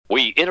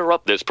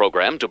interrupt this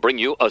program to bring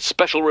you a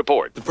special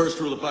report. The first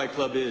rule of Fight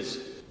Club is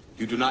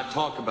you do not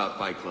talk about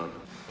Fight Club.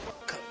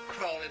 Come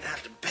crawling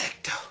out the back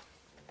door.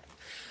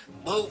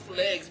 Both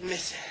legs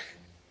missing.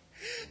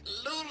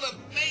 Lula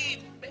made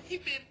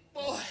baby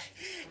boy.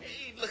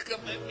 He looked up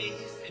at me.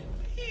 He said,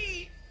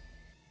 "Pete,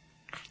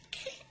 I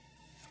can't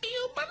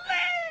feel my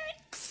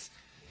legs."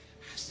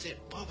 I said,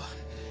 "Bubba,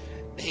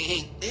 they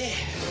ain't there."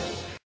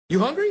 You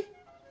hungry?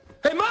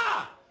 Hey,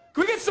 Ma!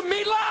 Can we get some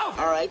meatloaf?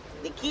 All right.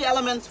 The key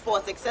elements for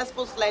a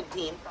successful sled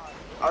team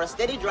are a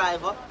steady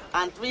driver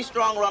and 3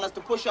 strong runners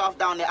to push off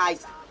down the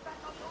ice.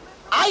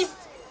 Ice?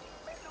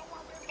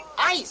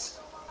 Ice?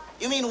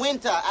 You mean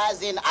winter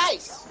as in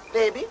ice,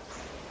 baby?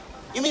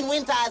 You mean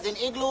winter as in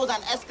igloos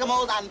and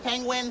Eskimos and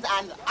penguins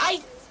and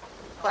ice?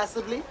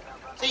 Possibly.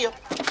 See you.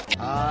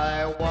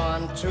 I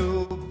want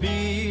to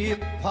be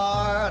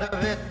part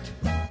of it.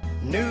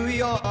 New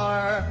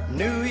York,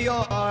 New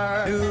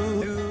York, New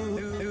York.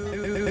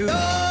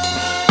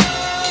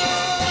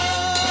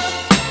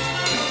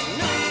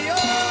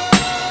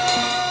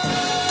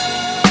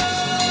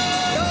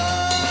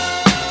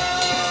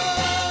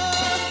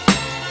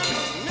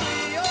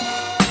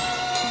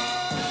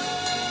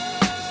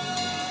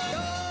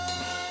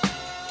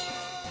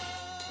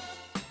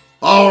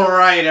 All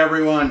right,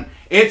 everyone.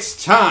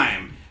 It's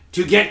time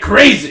to get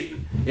crazy.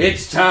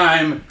 It's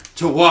time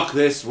to walk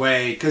this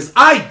way, because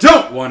I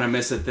don't want to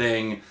miss a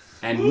thing.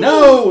 And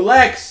no,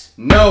 Lex,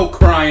 no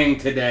crying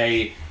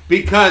today,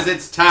 because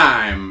it's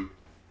time.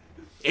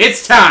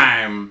 It's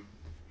time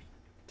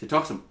to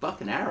talk some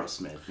fucking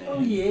Aerosmith, man. Oh,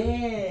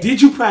 yeah.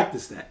 Did you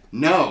practice that?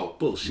 No.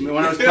 Bullshit.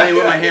 When I was playing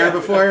with my hair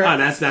before, Oh,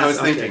 that's I was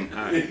okay. thinking.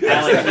 All right.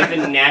 Alex,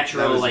 he's a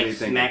natural, That was like, me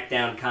thinking.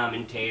 SmackDown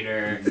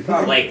commentator,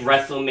 like,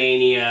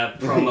 WrestleMania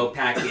promo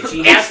package.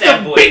 He has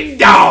that voice. Big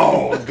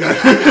dog. He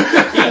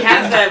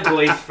has that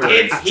voice for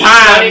It's he's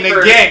done time it to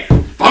for- get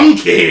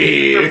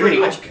funky. For pretty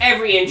much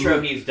every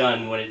intro he's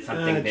done when it's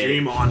something big.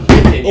 Dream on.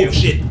 Continue. Oh,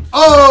 shit.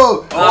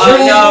 Oh,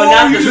 no,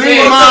 not the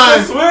dream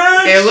switch.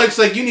 on. It looks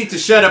like you need to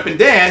shut up and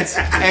dance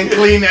and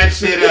clean that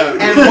shit up.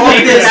 And walk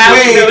Paper this towel,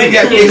 way go to in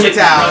get the paper kitchen,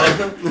 towel.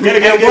 brother.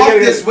 And walk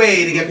this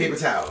way to get paper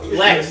towel.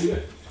 Lex.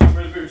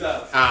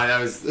 That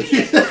was.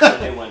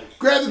 Anyone.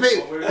 Grab the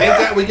paper. Thank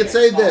God we could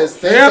say this.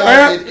 Thank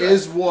God it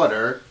is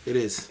water. It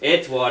is.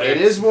 It's water. It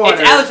is water.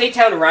 It's Alex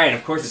A-Town Ryan,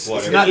 of course it's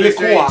water. It's not Mr.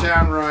 liquor.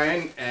 John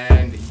Ryan,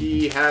 and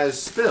he has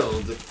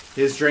spilled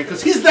his drink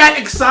because he's that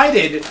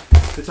excited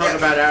to talk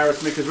about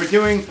Aerosmith, because we're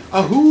doing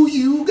a Who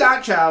You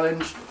Got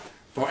challenge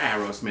for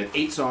Aerosmith.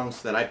 8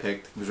 songs that I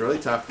picked. It was really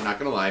tough, I'm not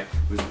going to lie. It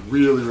was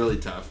really, really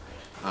tough.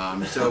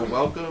 So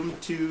welcome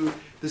to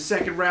the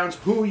second round's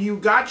Who You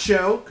Got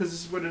show, because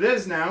this is what it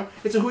is now.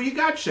 It's a Who You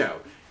Got show.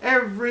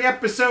 Every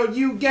episode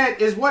you get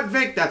is what,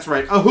 Vic? That's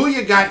right, a Who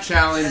You Got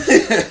challenge.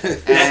 That's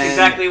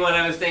exactly what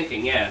I was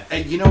thinking, yeah.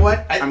 And you know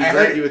what? I I'm heard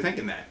glad it. you were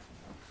thinking that.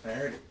 I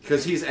heard it.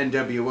 Because he's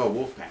NWO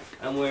Wolfpack.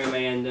 I'm wearing my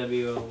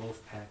NWO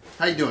Wolfpack.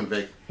 How you doing,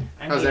 Vic?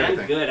 I How's mean, everything?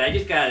 I'm good. I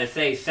just gotta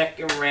say,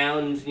 second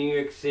round's New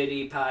York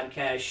City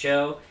podcast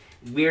show.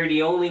 We're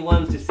the only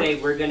ones to say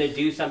we're gonna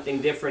do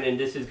something different, and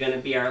this is gonna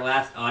be our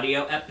last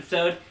audio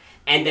episode,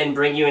 and then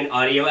bring you an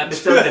audio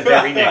episode the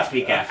very next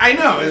week after. I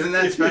know, isn't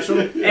that special?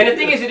 And the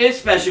thing is, it is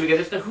special because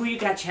it's the Who You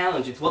Got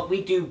challenge. It's what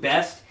we do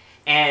best,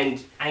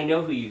 and I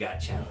know Who You Got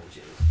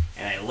challenges,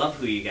 and I love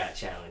Who You Got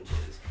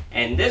challenges.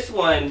 And this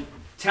one,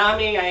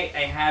 Tommy, I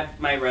have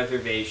my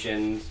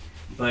reservations,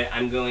 but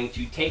I'm going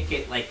to take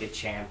it like a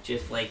champ.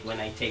 Just like when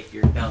I take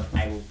your belt,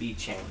 I will be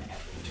champ at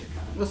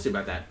WinterCon. We'll see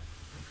about that.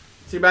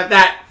 See about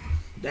that.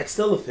 That's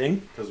still a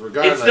thing. Because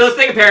regardless, It's still a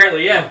thing,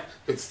 apparently, yeah.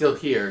 it's still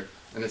here,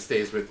 and it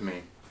stays with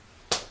me.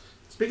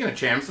 Speaking of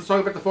champs, let's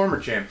talk about the former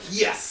champ.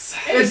 Yes.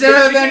 It's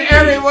other than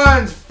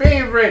everyone's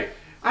favorite.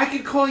 I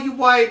can call you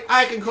white,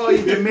 I can call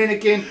you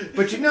Dominican,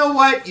 but you know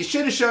what? You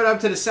should have showed up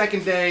to the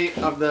second day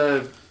of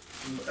the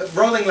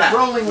Rolling Loud.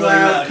 Rolling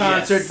Loud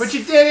concert, yes. but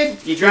you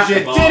didn't. You dropped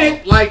the ball.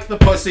 didn't like the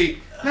pussy.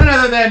 None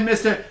other than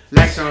Mr.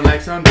 Lex on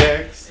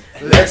Dex.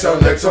 Lex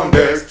on Dex.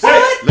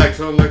 What? Lex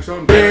on You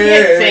can't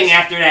Dex. sing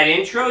after that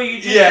intro. You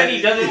just said he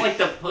doesn't like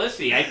the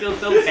pussy. I feel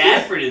so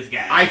bad for this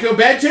guy. I feel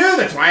bad too.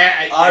 That's why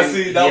I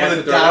Honestly, he that has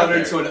was to a throw it out downer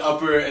there. to an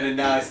upper, and then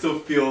now I still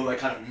feel like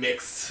kind of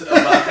mixed about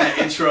that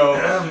intro.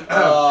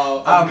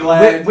 I'm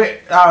glad.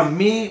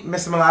 Me,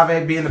 Mr.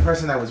 Malave, being the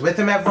person that was with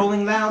him at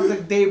Rolling Loud the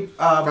day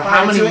For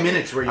how many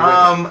minutes were you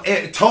with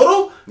him?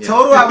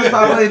 Total, I was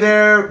probably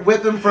there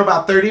with him for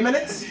about 30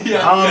 minutes.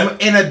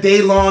 In a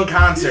day-long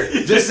concert.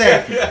 Just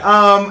saying.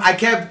 I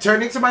kept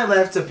turning to my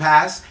left to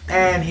pass,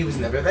 and he was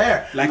never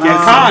there. Like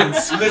at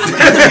cons. Listen,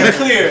 just to be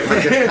clear,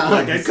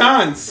 Like at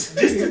cons.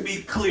 just to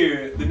be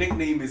clear, the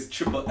nickname is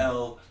Triple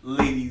L.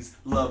 Ladies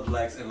love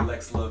Lex, and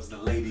Lex loves the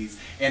ladies,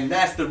 and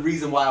that's the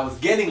reason why I was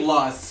getting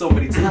lost so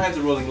many times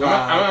in Rolling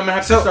Loud. I'm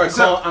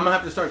gonna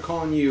have to start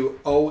calling you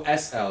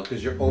OSL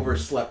because you're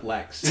overslept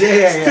Lex.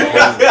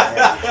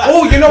 Yeah.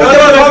 Oh, you know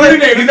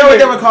what? You know what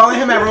they were calling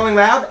him at Rolling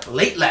Loud?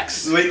 Late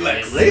Lex. Late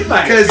Lex.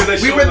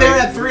 Because we were there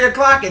at 3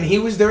 o'clock, and he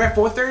was there at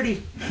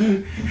 4:30.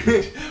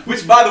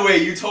 Which, by the way,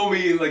 you told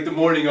me like the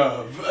morning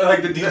of,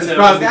 like the details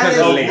probably because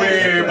of of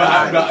where, late.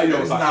 but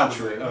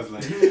I was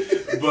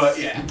late. But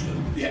yeah.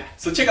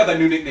 So check out that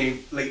new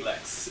nickname, Late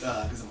Lex,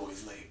 because I'm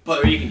always late.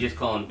 But Or you can just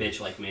call him bitch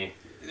like me.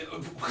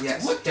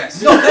 Yes. What?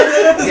 Yes. No,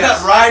 that does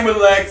not rhyme with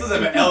Lex.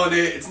 Doesn't have an L in it.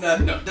 It's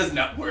not. No, it does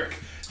not work.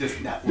 Does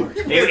not work.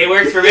 It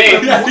works for me.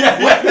 What?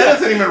 That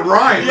doesn't even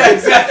rhyme. Yeah,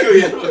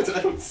 exactly.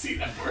 I don't see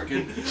that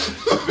working.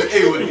 But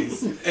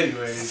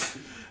anyways,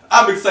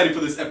 I'm excited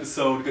for this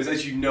episode because,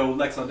 as you know,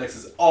 Lex on Dex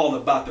is all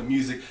about the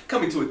music.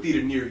 Coming to a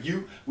theater near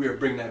you. We are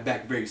bringing that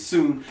back very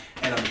soon,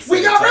 and I'm excited.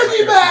 We got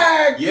Reggie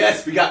back.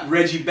 Yes, we got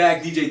Reggie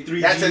back. DJ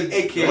 3G, That's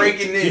aka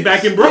breaking news. He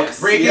back in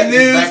Brooks. Breaking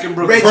news. Back in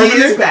Brooks. Reggie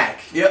Permanent? is back.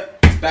 Yep.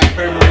 Back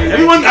permanently.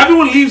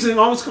 Everyone leaves and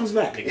always comes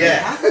back.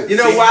 Yeah. You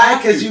know why?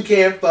 Because you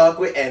can't fuck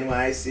with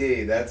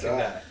NYC. That's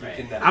why.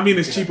 Right. I mean,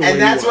 it's cheaper. And when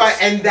that's you why.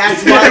 was. And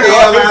that's why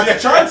they're allowed to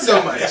charge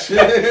so much.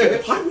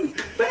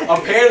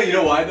 Apparently, you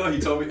know why though? He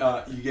told me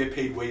you get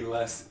paid way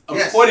less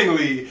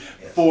accordingly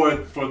for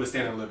the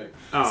standard of living.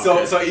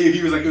 Oh, So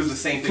he was like, it was the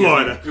same thing.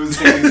 Florida. It was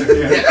the same thing.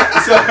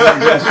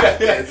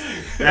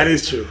 That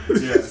is true.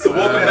 Yeah. So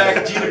welcome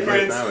back, Gina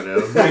Prince.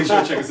 Make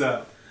sure to check us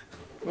out.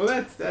 Well,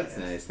 that's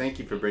nice. Thank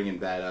you for bringing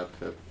that up.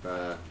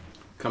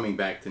 Coming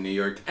back to New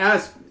York.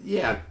 Okay.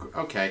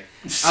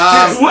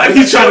 What?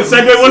 He's trying to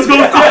segue what's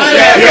going on?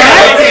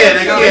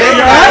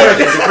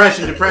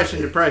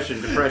 Depression.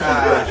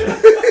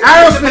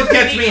 Aerosmith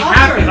gets me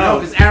happy. No,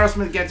 because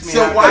Aerosmith gets me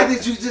happy. So why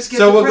did you just get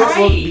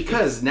well,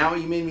 because now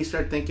you made me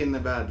start thinking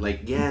about,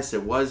 yes,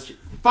 it was...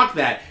 Fuck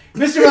that.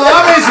 Mr.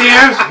 Malave is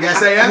here.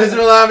 Yes, I am. Mr.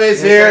 Malave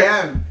is here.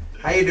 Yes, I am.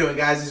 How you doing,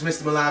 guys? It's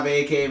Mr.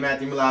 Malave, a.k.a.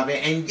 Matthew Malave.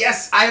 And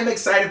yes, I am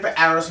excited for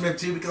Aerosmith,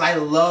 too, because I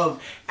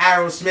love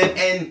Aerosmith.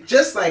 And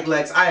just like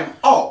Lex, I am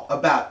all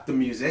about the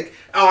music.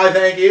 Oh,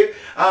 thank you.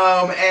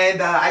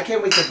 And I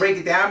can't wait to break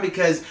it down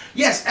because,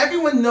 yes,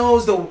 everyone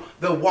knows the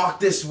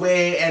Walk This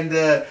Way and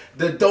the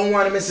Don't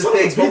Want to Miss a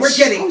Thing, but we're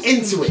getting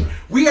into it.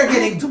 We are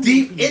getting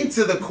deep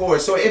into the core.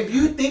 So if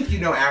you think you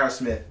know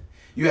Aerosmith,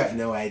 you have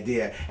no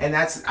idea. And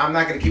I'm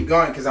not going to keep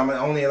going because I'm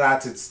only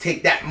allowed to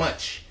take that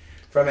much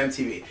from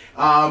MTV.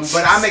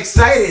 But I'm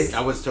excited.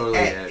 I was totally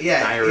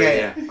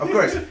diarrhea. Of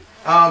course.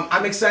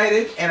 I'm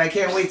excited, and I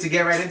can't wait to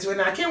get right into it.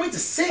 And I can't wait to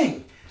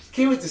sing.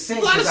 Can't wait to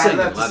sing because I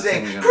love to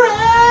sing.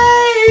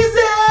 Crazy!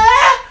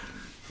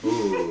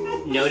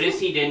 Ooh. Notice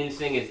he didn't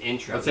sing his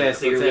intro. Let's ask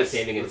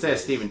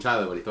Steven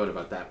Tyler what he thought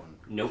about that one.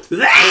 Nope.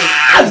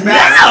 That's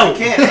bad. I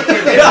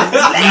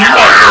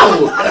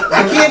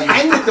can't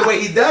end it the way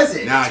he does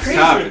it. No, it's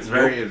tough. It's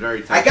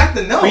very tough. I got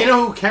the note. But you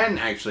know who can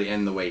actually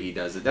end the way he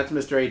does it? That's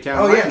Mr. A-Town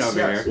Ryan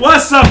over here.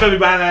 What's up,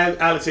 everybody?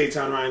 Alex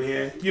A-Town Ryan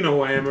here. You know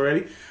who I am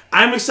already.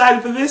 I'm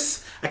excited for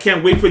this. I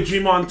can't wait for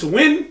Dream On to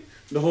win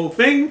the whole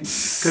thing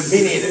because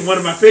it's one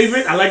of my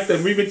favorite. I like the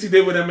remix he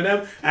did with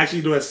Eminem.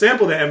 Actually, do a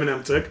sample that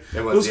Eminem took.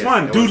 It was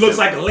fun. Dude looks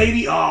like a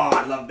lady. Oh,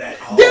 I love that.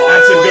 Oh,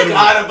 that's a good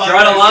one.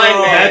 Draw the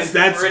line, man.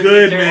 That's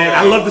good, man.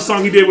 I love the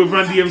song he did with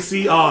Run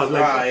DMC. Oh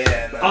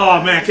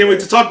man, I can't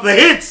wait to talk to the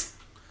hits.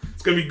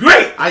 It's gonna be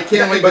great. I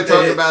can't wait to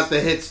talk about the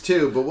hits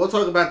too, but we'll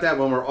talk about that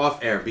when we're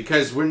off air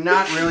because we're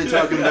not really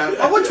talking about.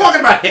 Oh, we're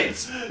talking about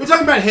hits. We're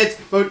talking about hits,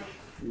 but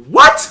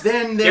what?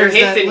 Then there's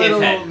that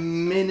little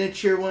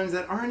miniature ones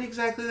that aren't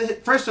exactly the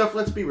hit. First off,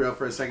 let's be real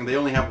for a second. They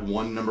only have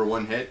one number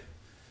one hit.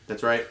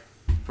 That's right.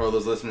 For all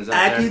those listeners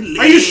out there.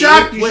 Are you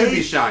shocked? You should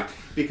be shocked.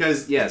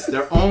 Because, yes,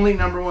 their only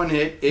number one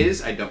hit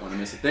is I Don't Want to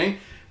Miss a Thing,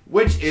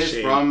 which is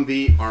from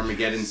the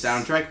Armageddon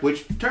soundtrack,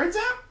 which turns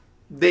out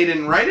they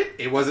didn't write it.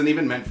 It wasn't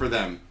even meant for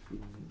them.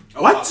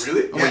 What? Oh,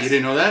 really? Oh, wait, you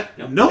didn't know that?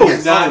 No.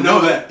 Yes.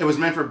 Know that. It was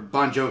meant for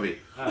Bon Jovi.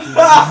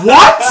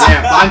 What?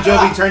 Yeah, Bon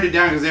Jovi turned it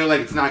down because they were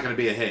like, it's not going to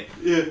be a hit.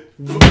 Yeah.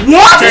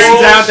 What?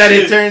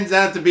 It turns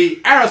out to be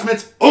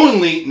Aerosmith's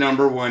only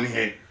number one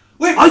hit.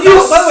 Wait, are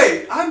you? By the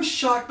way, I'm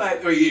shocked by. I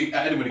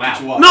didn't want to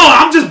cut you off. No,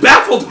 I'm just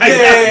baffled by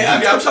that. I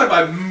mean, I'm shocked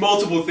by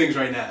multiple things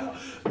right now.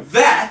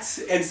 That,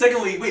 and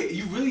secondly, wait,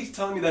 you really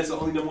telling me that's the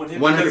only number one hit?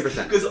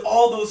 100%. Because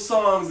all those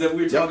songs that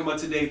we were talking about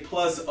today,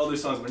 plus other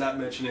songs we're not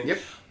mentioning,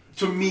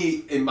 to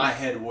me, in my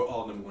head, were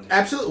all number one hits.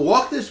 Absolutely.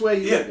 Walk This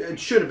Way, it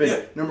should have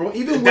been number one.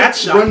 Even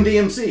that's with Run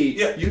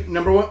DMC, you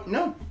number one.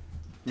 No.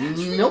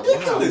 Nope.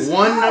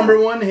 One number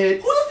one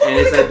hit, and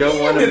it's I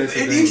Don't Want to Miss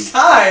a Thing. Each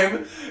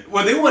time,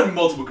 well, they won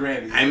multiple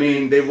Grammys. I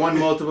mean, they've won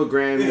multiple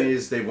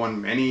Grammys. They've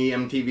won many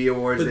MTV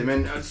awards. They've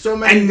been so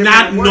many. And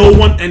not no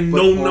one and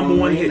no number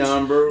one hits.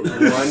 Number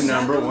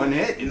one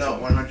hit. You know,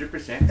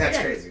 100%. That's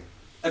crazy.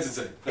 That's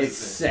insane. It's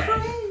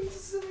sad.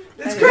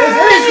 It's crazy.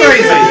 It is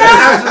crazy. It's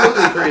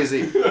absolutely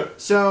crazy.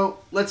 So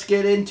let's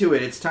get into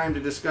it. It's time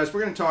to discuss.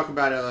 We're going to talk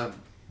about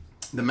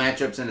the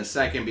matchups in a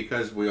second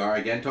because we are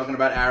again talking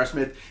about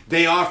Aerosmith.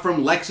 They are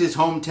from Lex's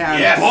hometown,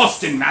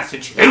 Boston,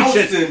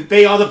 Massachusetts.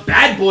 They are the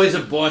bad boys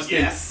of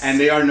Boston, and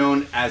they are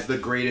known as the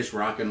greatest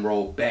rock and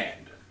roll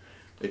band,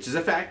 which is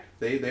a fact.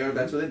 They are.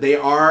 That's what they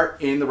are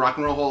in the Rock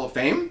and Roll Hall of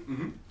Fame.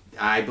 Mm-hmm.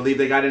 I believe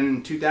they got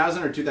in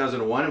 2000 or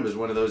 2001. It was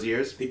one of those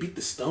years. They beat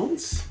the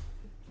Stones.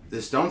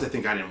 The Stones, I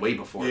think, got in way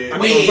before. Yeah. I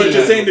mean, but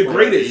you're saying the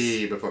greatest.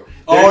 Way before.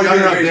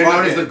 They're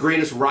known as the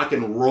greatest rock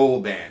and roll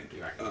band.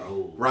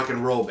 Rock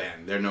and roll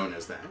band. They're known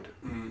as that.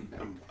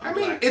 I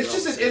mean, it's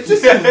just a title.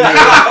 They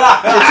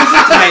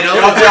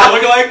all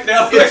look alike.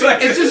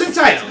 It's just a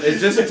title. It's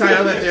just a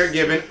title that they're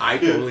given. I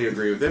totally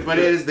agree with it, but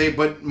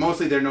but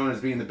mostly they're known as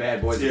being the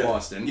bad boys of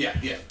Boston. Yeah.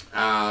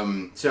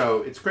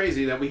 So it's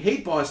crazy that we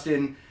hate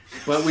Boston,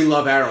 but we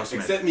love Aerosmith.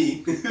 Except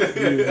me.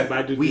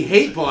 We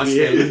hate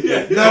Boston,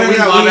 but we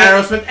No, love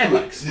Aerosmith and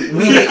Lex.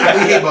 We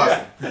hate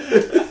Boston.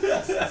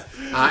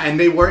 And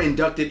they were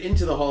inducted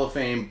into the Hall of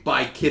Fame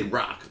by Kid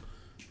Rock.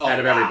 Out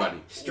of everybody.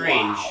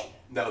 Strange. Wow.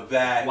 No,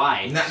 that.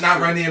 Why? Not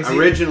Run DMC.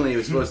 Originally, it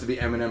was supposed to be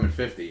Eminem and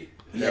 50.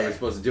 They were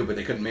supposed to do, but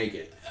they couldn't make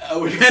it.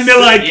 And they're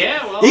like,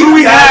 Yeah, well, who do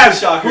we have?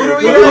 Shocker. Who do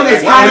we have?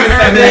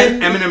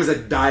 Eminem is a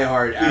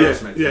diehard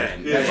Aerosmith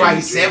fan. That's why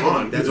he sampled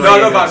him. That's No, why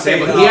he no, ended but up I'm saying,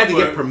 sampling. He had to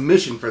but- get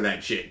permission for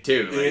that shit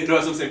too. No, that's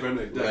what I'm saying for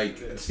him.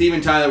 Like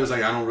Steven Tyler was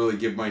like, I don't really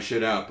give my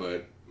shit out,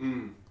 but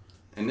and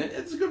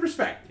it's a good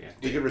respect. Yeah,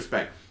 it's a good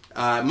respect.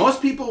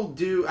 Most people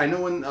do. I know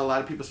when a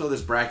lot of people saw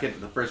this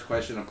bracket, the first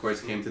question, of course,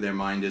 came to their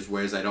mind is,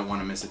 "Where's I Don't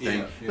Want to Miss a Thing."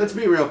 Yeah. Let's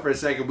be real for a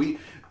second.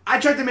 I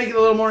tried to make it a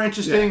little more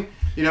interesting.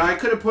 You know, I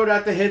could have put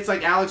out the hits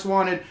like Alex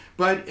wanted,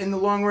 but in the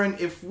long run,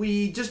 if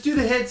we just do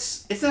the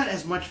hits, it's not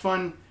as much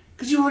fun.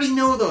 Because you already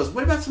know those.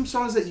 What about some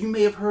songs that you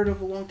may have heard of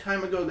a long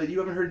time ago that you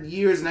haven't heard in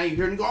years, and now you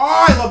hear it and go,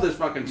 "Oh, I love this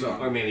fucking song."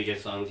 Or maybe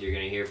just songs you're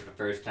going to hear for the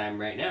first time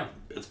right now.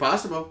 It's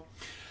possible.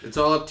 It's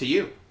all up to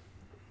you.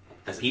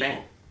 As a People.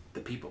 fan. The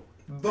people.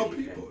 The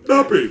people.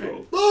 The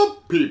people. The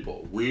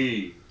people.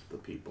 We. The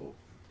people.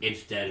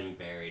 It's dead and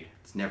buried.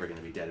 It's never going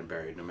to be dead and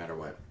buried, no matter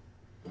what.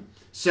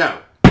 So,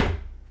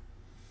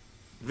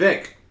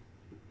 Vic,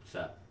 What's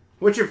up?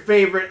 what's your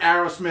favorite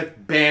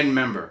Aerosmith band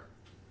member?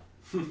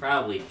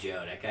 Probably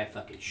Joe. That guy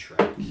fucking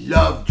shreds.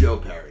 Love Joe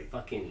Perry.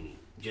 Fucking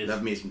just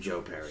Love me some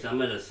Joe Perry.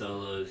 some of the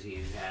solos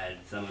he's had,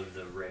 some of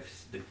the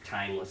riffs, the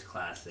timeless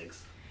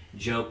classics.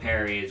 Joe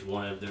Perry is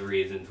one of the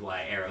reasons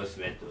why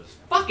Aerosmith was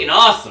fucking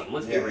awesome.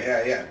 Let's be real.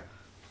 Yeah.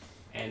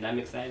 And I'm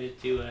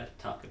excited to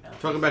talk about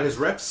Talk about his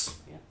riffs?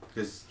 Yeah.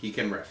 Because he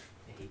can riff.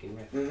 He can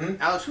riff. Mm-hmm.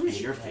 Alex, who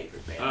is your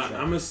favorite band? I'm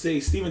going to say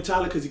Steven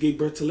Tyler because he gave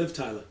birth to Liv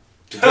Tyler.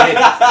 Well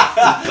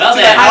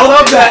then, I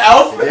love that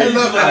elf. I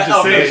love that.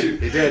 just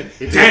saying. He did.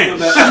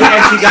 Damn.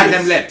 And she got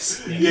them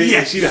lips.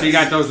 Yeah, she does. She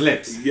got those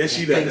lips. Yes,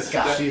 she does.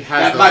 She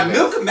has My those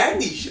milk of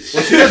magnesia.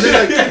 Well, she doesn't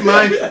like, keep in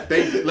mind,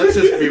 let's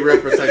just be real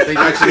for a second. They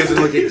actually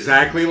doesn't look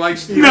exactly like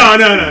Steve. No.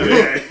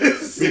 Yeah.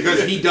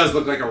 Because he does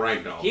look like a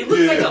ragdoll. he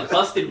looks like a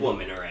busted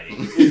woman already.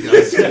 He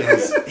does.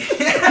 It's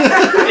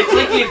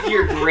like if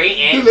your great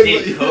aunt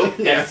did coke,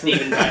 that's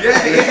Steven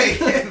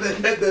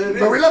Tyler.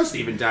 But we love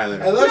Steven Tyler.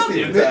 I love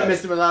Steven Tyler.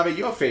 Mr. Malave,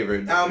 your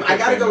favorite. I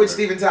gotta go with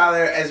Steven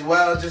Tyler as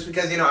well, just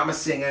because I'm a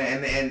singer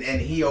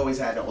and he always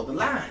had all the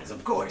lines,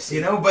 of course, But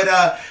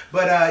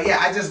yeah,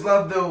 I just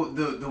love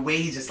the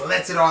way he just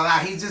lets it all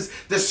out.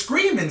 The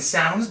screaming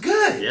sounds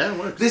good. Yeah, it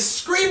works. The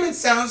screaming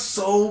sounds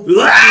so fucking good.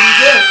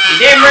 You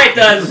damn right it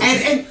does.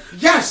 And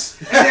yes,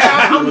 and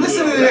I'm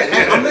listening to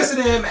it. I'm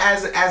listening to him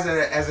as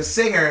a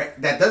singer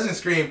that doesn't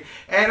scream,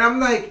 and I'm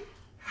like,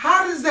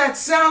 how does that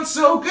sound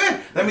so good?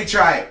 Let me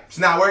try it. It's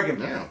not working.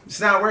 Yeah. It's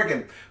not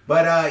working.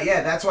 But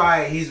yeah, that's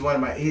why he's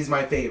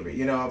my favorite.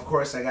 Of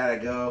course I gotta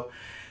go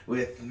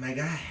with my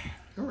guy.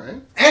 All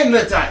right. And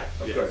Liv Tyler,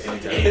 of course.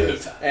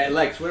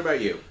 Lex, what about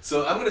you?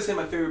 So I'm gonna say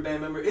my favorite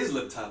band member is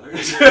Liv Tyler.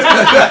 Wait,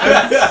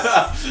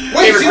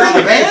 she's in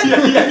the band?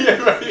 yeah,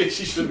 right.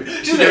 She should be.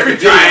 She's in every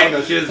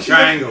triangle. She does a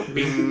triangle.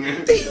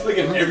 Bing. She's like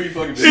in every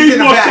fucking. Need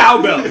more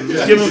cowbell.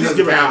 Just give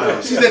him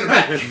cowbell. She's in the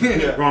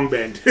back. Wrong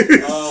band.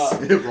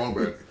 Wrong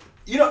band.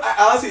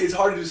 Honestly, it's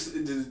hard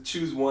to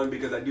choose one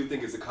because I do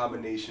think it's a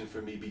combination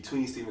for me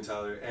between Steven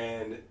Tyler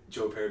and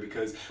Joe Perry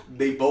because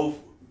they both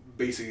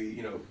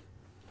basically,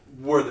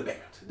 were the band.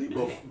 They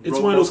both. It's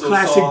wrote one of those most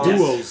classic songs.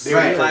 duos. They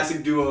were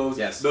classic duos.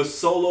 Yes. The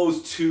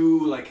solos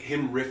too, like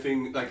him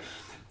riffing, like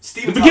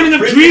Steven. The beginning of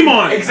Tyler Dream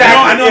On. Exactly.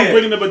 I know I'm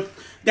bringing it, but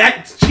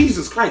that,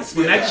 Jesus Christ,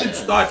 when that shit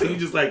starts and you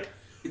just like,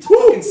 it's a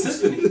fucking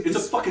symphony. It's a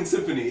fucking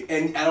symphony,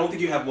 and I don't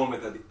think you have one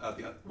without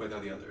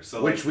the other.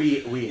 So Which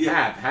we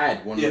have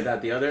had one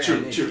without the other, True,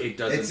 and true. it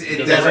doesn't.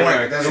 It doesn't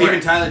work. Steven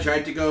Tyler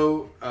tried to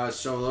go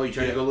solo. He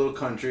tried to go a little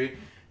country.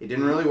 It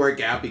didn't really work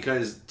out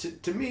because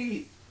to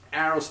me,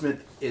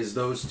 Aerosmith is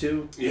those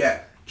two. Yeah.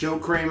 Joe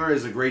Kramer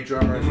is a great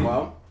drummer as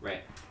well.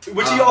 Right.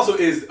 Which he also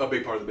is a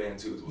big part of the band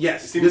too. As well.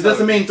 Yes, Steven because that's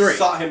the Tyler main three.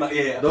 Sought him out.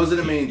 Yeah. Those are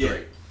the main Yeah.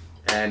 three.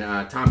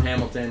 And Tom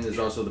Hamilton is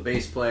also the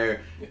bass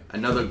player,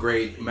 another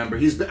great member.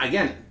 He's been,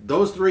 again,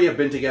 those three have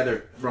been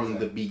together from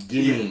the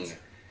beginning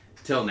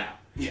till now.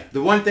 Yeah.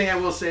 The one thing I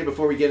will say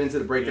before we get into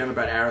the breakdown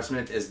about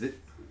Aerosmith is the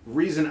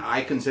reason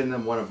I consider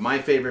them one of my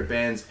favorite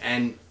bands,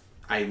 and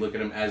I look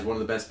at them as one of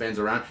the best bands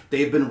around.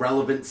 They've been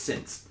relevant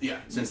since. Yeah.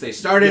 Since they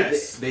started,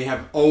 Yes. they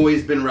have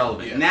always been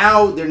relevant. Yeah.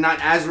 Now they're not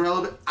as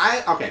relevant.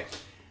 Okay.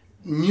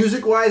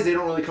 Music-wise, they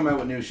don't really come out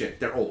with new shit.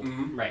 They're old.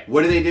 Right.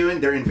 What are they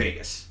doing? They're in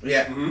Vegas.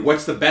 Yeah.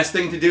 What's the best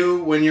thing to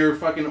do when you're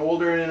fucking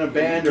older and in a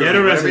band? Get a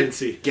whatever?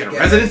 residency. Get a Get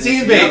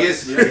residency in residency.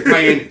 Vegas. You're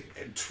playing,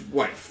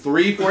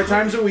 3-4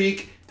 times a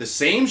week, the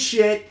same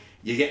shit.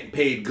 You're getting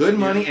paid good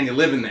money, and you're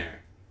living there.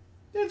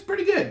 It's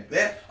pretty good.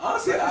 Yeah.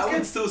 Honestly, Yeah, I it's would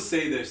good. still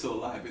say they're still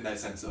alive in that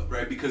sense, though,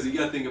 right? Because you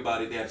gotta think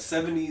about it. They have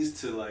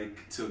 70s to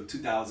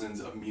 2000s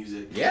of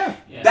music. Yeah.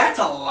 That's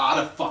a lot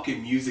of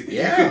fucking music that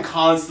Yeah. you can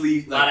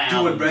constantly Lot of do in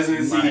albums,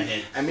 residency. lot of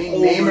hits. I mean,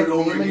 Over name and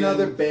over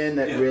another again. band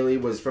that Yeah. really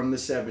was from the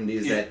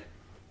 70s Yeah. that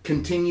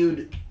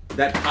continued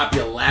that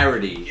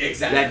popularity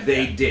Exactly. that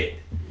they did.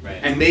 Right.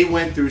 And they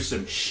went through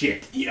some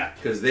shit. Yeah.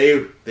 Because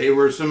they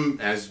were some,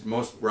 as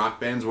most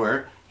rock bands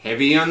were,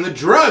 heavy on the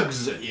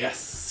drugs.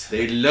 Yes.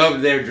 They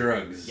loved their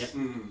drugs. Yep.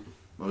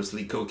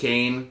 Mostly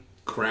cocaine.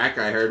 Crack,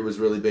 I heard, was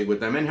really big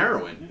with them, and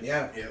heroin.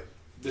 Yeah.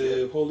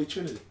 The Holy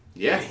Trinity.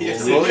 Yeah.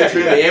 Yes. Holy Yeah.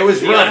 Trinity. It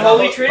was You got rough.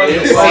 Holy Trinity?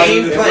 It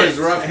was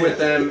rough with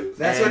them.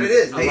 That's and what it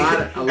is. a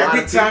lot Every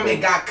of time people-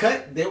 it got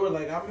cut, they were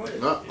like, I'm with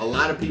it. Well, a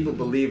lot of people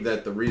believe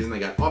that the reason they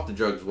got off the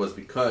drugs was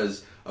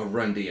because of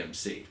Run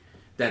DMC.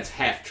 That's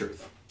half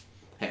truth.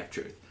 Half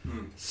truth.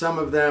 Some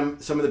of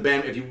the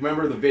band, if you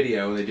remember the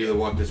video when they do the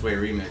Walk This Way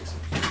remix,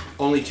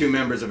 only 2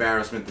 members of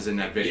Aerosmith is in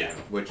that video, Yeah.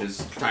 which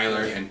is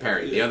Tyler and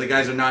Perry. The other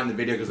guys are not in the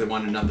video because they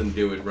wanted nothing to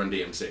do with Run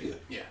DMC.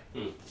 Yeah.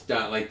 It's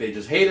not like they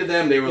just hated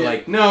them. They were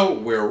like, no,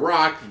 we're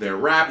rock, they're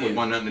rap, we Yeah.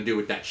 want nothing to do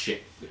with that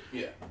shit.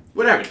 Yeah.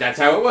 Whatever, that's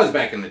how it was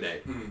back in the day.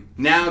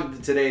 Now,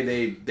 today,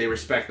 they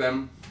respect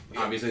them.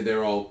 Obviously,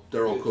 they're all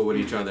cool with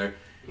each other.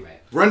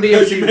 Right. Run You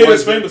DMC made us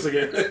was famous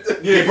again.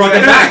 they brought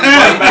them back.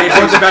 They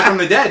brought them back from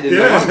the dead. In the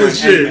Yeah, long run.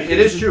 shit. And it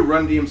is true.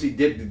 Run DMC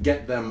did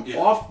get them Yeah.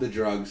 off the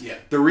drugs. Yeah.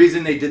 The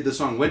reason they did the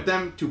song with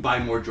them to buy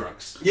more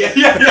drugs. Yeah.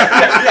 We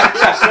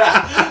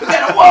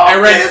gotta walk I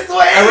read this way.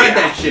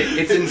 that shit.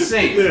 It's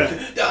insane.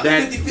 Yeah.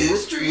 That 55th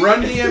Street.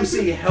 Run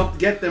DMC helped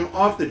get them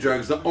off the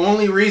drugs. The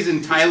only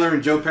reason Tyler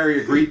and Joe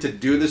Perry agreed to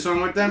do the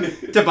song with them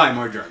to buy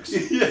more drugs.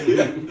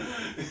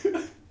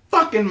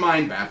 Fucking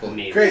mind baffling.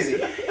 Amazing. Crazy.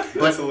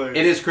 But hilarious.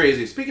 it is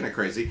crazy. Speaking of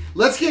crazy,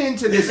 let's get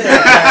into this. You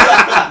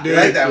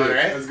like that one,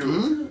 right? That's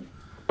good.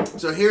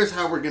 So here's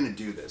how we're gonna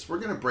do this. We're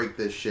gonna break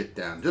this shit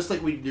down, just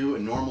like we do a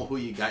normal Who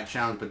You Got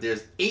challenge. But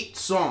there's 8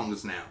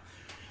 songs now,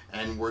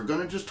 and we're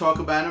gonna just talk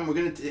about them. We're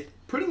gonna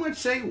pretty much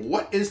say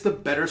what is the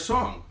better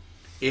song.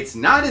 It's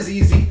not as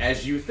easy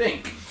as you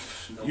think.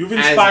 You've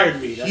inspired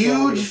As me. a That's all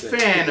I'm gonna huge say.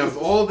 fan of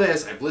all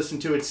this. I've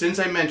listened to it since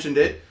I mentioned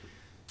it.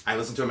 I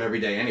listen to them every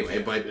day anyway.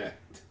 But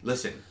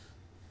listen,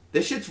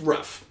 this shit's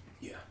rough.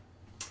 Yeah.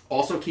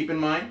 Also, keep in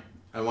mind,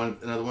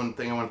 another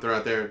thing I want to throw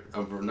out there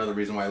of another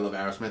reason why I love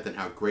Aerosmith and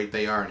how great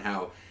they are and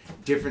how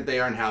different they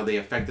are and how they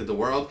affected the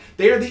world.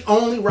 They are the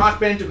only rock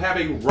band to have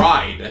a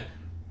ride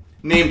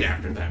named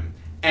after them.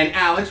 And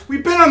Alex,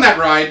 we've been on that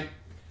ride,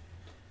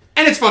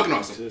 and it's fucking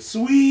awesome.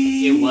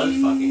 Sweet. It was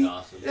fucking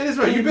awesome. It is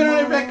right. You've been on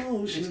it,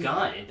 Vic? It's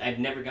gone. I've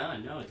never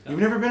gone. No, it's gone.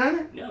 You've never been on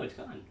it? No, it's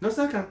gone. No, it's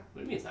not gone. What do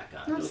you mean it's not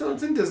gone? No,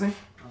 it's in Disney.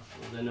 Oh,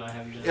 well, then no, I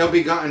haven't done It'll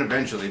be gone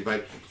eventually,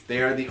 but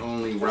they are the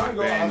only rock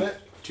go on band it.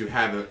 to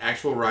have an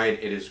actual ride.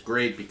 It is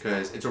great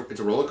because it's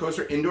a roller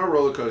coaster, indoor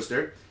roller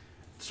coaster.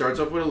 Starts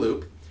off with a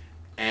loop,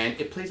 and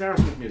it plays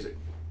Aerosmith music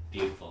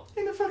Beautiful.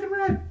 in the fucking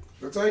ride.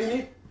 That's all you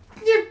need.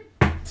 Yeah,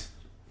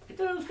 I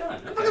thought it was gone. I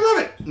Okay. fucking love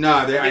it.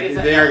 No, think it's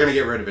they that- are gonna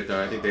get rid of it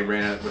though. I think they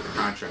ran out with the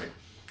contract.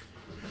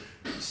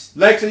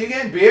 Lex, are you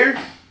getting beer?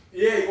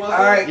 Yeah, you want All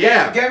right.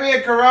 Yeah. Get me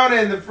a Corona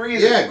in the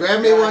freezer. Yeah,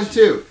 grab me one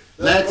too.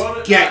 Let's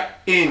Let's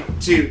get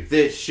into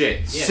this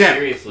shit. Yeah, So,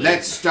 seriously.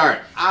 let's start.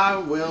 I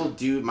will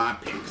do my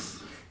picks.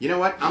 You know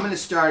what? I'm gonna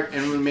start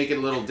and I'm gonna make it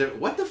a little different.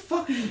 What the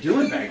fuck are you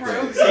doing back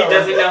there? He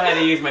doesn't know how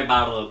to use my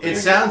bottle opener. It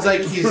sounds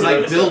like he's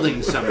like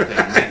building something.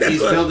 Like he's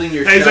building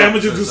your. Hey, so I'm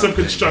gonna shelves just or do some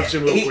something.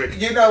 construction real quick.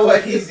 You know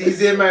what?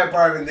 He's in my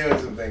apartment doing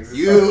some things.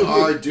 You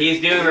are doing.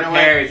 He's doing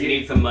repairs. You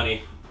need some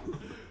money.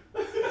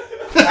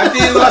 After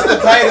you lost the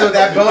title,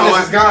 that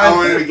bonus is I gone.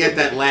 wanted to get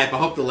that laugh. I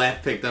hope the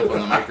laugh picked up on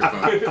the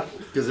microphone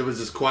because it was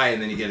just quiet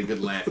and then you get a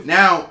good laugh.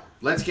 Now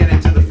let's get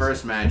into the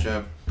first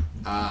matchup.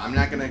 I'm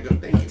not gonna go.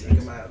 Thank you. Take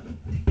him out.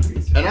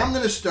 And I'm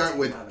gonna start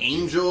with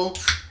Angel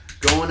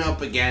going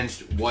up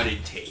against What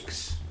It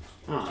Takes.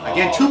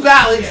 Again, 2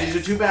 ballads. These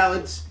are 2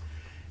 ballads.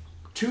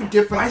 2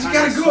 different. Why'd you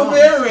kinds gotta of go songs.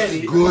 there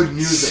already? Good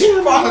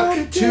music.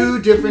 Fuck.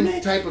 2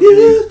 different type of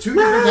music. 2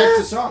 different types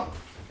of song.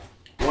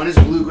 One is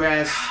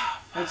bluegrass.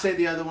 I'd say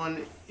the other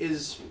one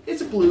it's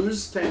a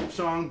blues type of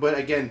song, but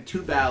again,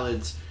 2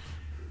 ballads.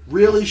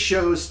 Really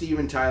shows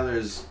Steven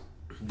Tyler's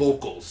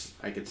vocals,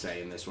 I could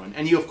say, in this one.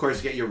 And you, of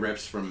course, get your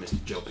riffs from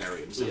Mr. Joe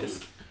Perry himself. Yes.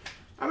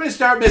 I'm going to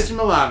start Mr.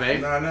 Malave.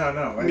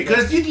 No.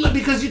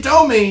 Because you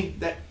told me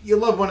that you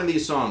love one of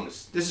these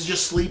songs. This is your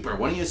sleeper.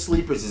 One of your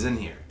sleepers is in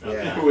here.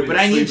 Yeah. But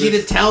I need you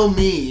to tell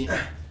me The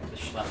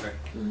schlepper.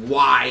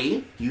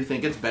 why you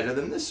think it's better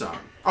than this song.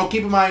 Oh,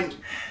 keep in mind,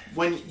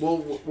 when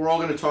we're all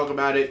going to talk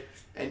about it,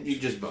 and you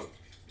just vote.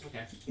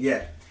 Okay.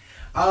 Yeah.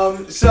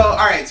 So all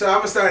right. So I'm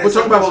gonna start. We'll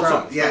talk about both round.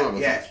 songs. Talk Yeah. about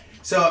both Yeah. songs.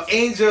 So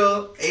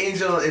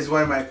Angel is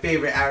one of my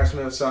favorite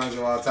Aerosmith songs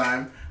of all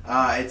time.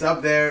 It's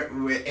up there.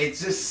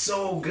 It's just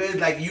so good.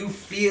 Like you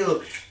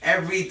feel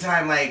every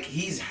time like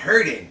he's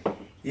hurting,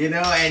 you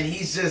know, and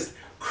he's just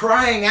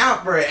crying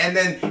out for it. And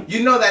then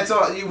you know that's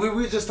all. We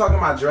were just talking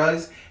about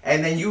drugs,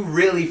 and then you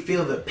really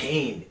feel the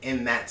pain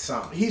in that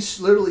song. He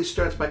literally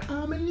starts by,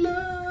 I'm in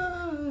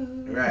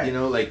love. Right. You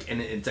know, like,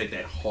 and it's like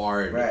that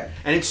hard. Right.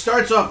 And it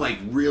starts off like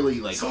really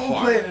like Someone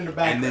hard, playing in the and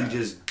background. then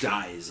just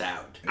dies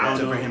out. I don't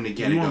It's know. for him to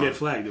get we it won't going. get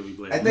flagged if we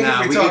play. I it. think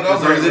Nah, if we we talk get, as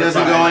over long as it we're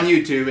doesn't go fine. on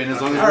YouTube, and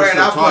as long as All we're right,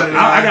 still I'll put talking. it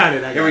I got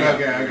it. Here we go.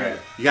 Okay.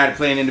 You got it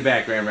playing in the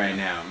background right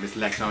now. Miss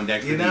Lex on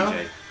deck for You know?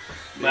 DJ.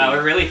 Wow,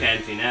 we're really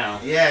fancy now.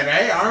 Yeah,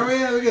 right? Aren't we?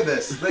 Look at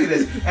this. Look at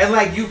this. And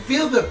like you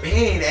feel the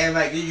pain, and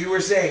like you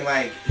were saying,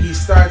 like he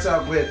starts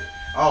off with,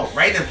 oh,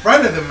 right in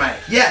front of the mic.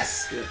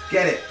 Yes. Yeah.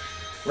 Get it.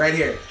 Right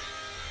here.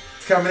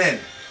 It's coming in.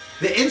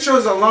 The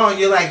intros alone,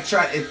 you're like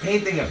it's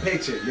painting a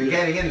picture. You're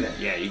getting in there.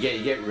 Yeah, you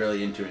get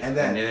really into it, And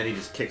then- he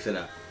just kicks it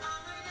up.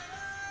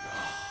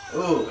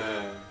 Ooh.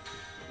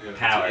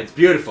 Power. It's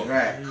beautiful.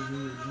 Right.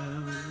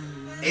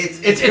 It's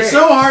great.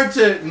 so hard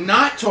to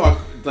not talk,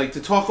 like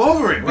to talk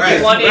over it. Right.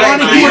 because One you ear,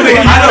 want to one hear ear.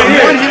 it. I You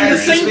know, want yeah. him to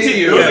sing to It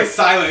you. was like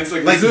silence,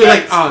 like Like this we were like,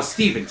 next- oh,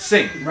 Steven,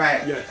 sing.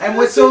 Right. Yeah. And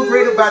what's so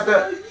great about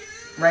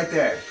right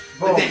there.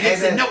 Boom. But then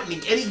hits the note,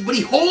 but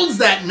he holds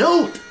that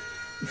note.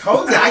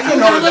 Holds it. I can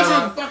know hold it listen,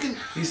 down. fucking.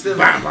 He's still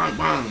Bang, bang,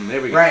 bang.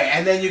 There we go. Right,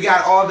 and then you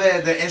got all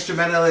the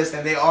instrumentalists,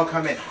 and they all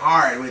come in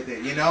hard with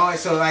it, you know. And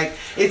so like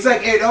it's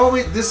like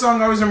this song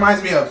always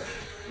reminds me of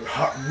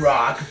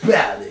rock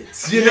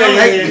ballads, you know.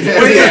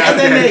 And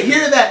then they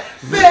hear that,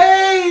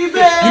 baby.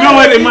 You know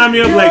what? It remind me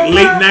of like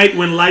late night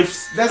when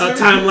life's That's what-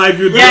 time life.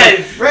 You'd be Yes.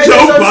 like, Right, Joe,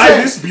 that's what I'm buy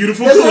saying. this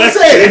beautiful That's what I'm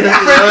collection.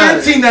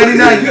 saying. For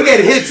 $13.99, you get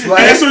hits, And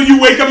that's like when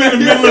you wake up in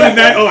the middle of the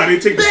night. Oh, I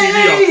didn't take the CD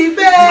off.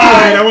 baby. All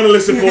right, I want to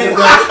listen for it.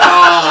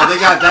 Oh, they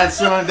got that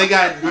song. They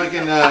got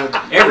fucking.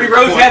 Every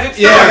rose has its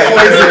Yeah, thorn.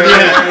 Poison.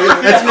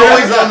 Yeah, that's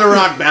always on the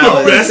rock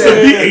ballad. Best of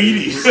the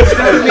 '80s. You know what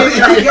I mean?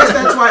 And I guess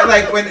that's why,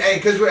 like,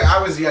 because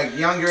I was like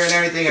younger and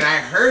everything, and I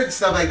heard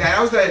stuff like that.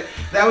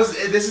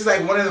 This is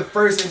like one of the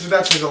first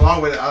introductions,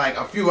 along with like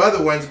a few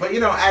other ones. But you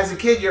know, as a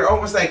kid, you're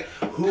almost like,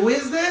 who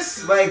is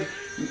this? Like,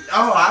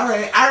 oh, all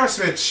right,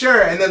 Aerosmith,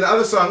 sure. And then the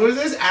other song, who is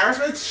this?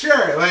 Aerosmith,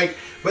 sure. Like,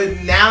 but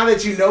now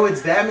that you know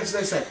it's them, it's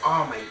just like,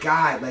 oh my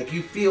god, like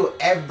you feel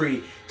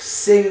every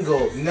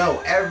single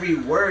note, every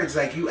word's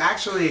like you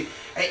actually.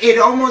 It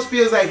almost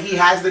feels like he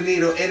has the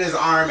needle in his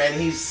arm and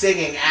he's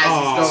singing as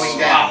he's going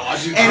down.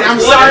 And I'm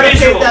sorry to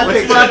take that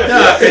picture. Fucked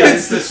up.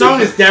 The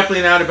song is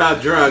definitely not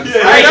about drugs.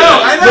 I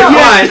know.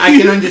 But I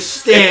can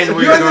understand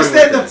where You you're going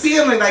understand the with this.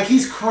 feeling, like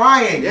he's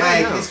crying, Yeah,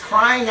 I like know. he's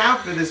crying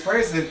out for this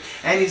person,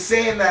 and he's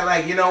saying that,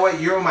 like, you know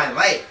what, you're my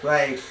life,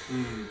 like,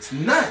 it's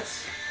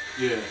nuts.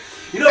 Yeah.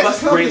 You know,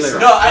 That's but, great lyrics.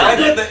 no,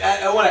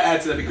 I want to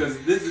add to that because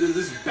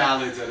this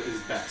ballads at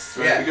its best,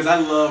 right? Yeah. Because I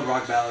love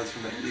rock ballads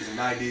from the 80s and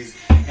 90s,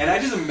 and I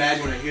just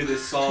imagine when I hear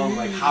this song,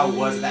 like how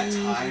was that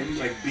time,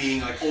 like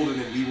being like older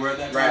than we were at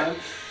that Right. time.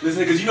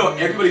 Listen, because you know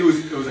everybody who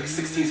was like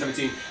 16,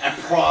 17 at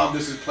prom,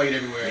 this was played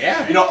everywhere.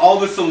 Yeah. You know all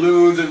the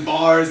saloons and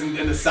bars in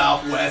the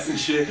Southwest and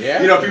shit.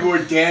 Yeah. You know people were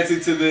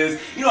dancing to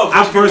this. You know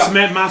I first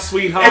met my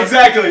sweetheart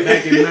exactly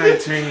back in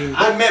 19.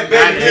 I met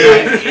Betty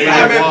Lou.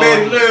 I met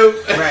Betty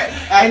Lou. Right.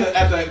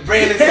 At the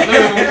Brandon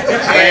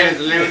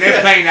Saloon.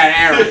 They're playing that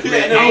arrow.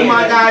 Oh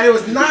my god, it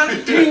was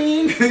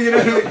 19. You know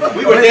what I mean?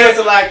 We were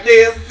dancing like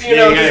this, you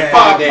know, Yeah,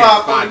 just yeah,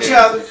 pop on each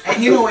other.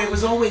 And you know, it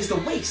was always the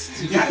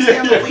waist. You gotta stay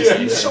on the waist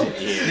and the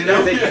shoulders, you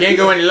know? They can't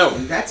go any lower.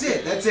 That's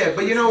it.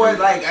 But you know what?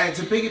 Like,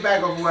 to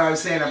piggyback over what I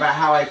was saying about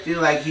how I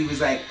feel like he was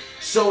like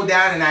so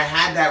down, and I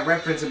had that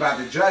reference about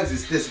the drugs.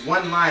 It's this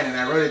one line, and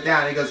I wrote it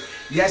down. He goes,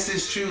 "Yes,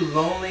 it's true.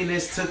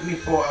 Loneliness took me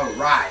for a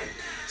ride."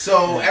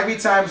 So every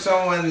time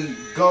someone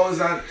goes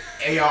on,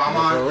 hey yo, I'm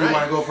on. You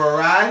want to go for a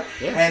ride?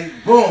 Yeah. And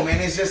boom, and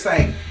it's just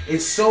like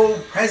it's so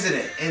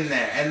present in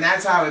there, and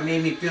that's how it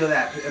made me feel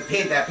that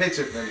paint that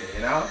picture for me.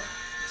 You know?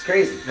 It's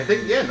crazy. I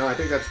think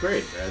that's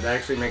great. That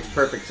actually makes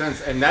perfect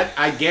sense, and that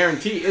I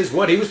guarantee is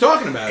what he was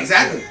talking about.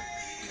 Exactly.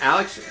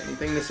 Alex,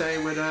 anything to say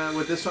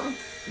with this song?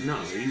 No,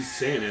 he's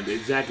saying it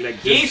exactly like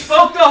He this.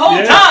 spoke the whole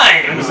Yeah.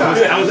 time.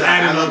 I was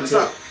adding on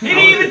to it. He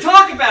didn't even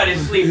talk about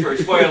his sleeper.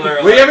 Spoiler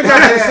alert. We haven't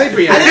got to the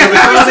sleeper yet. I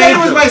didn't say it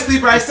was my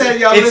sleeper. I said,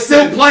 yo, It's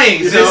listen. still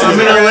playing, so This I'm is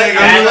gonna great.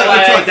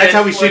 let you talk. That's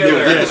how we should do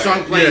it. Let the Spoiler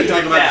song play and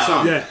talk about the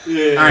song.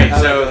 Yeah. All right,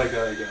 I so like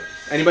that.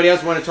 anybody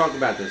else want to talk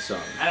about this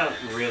song? I don't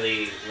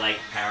really like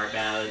power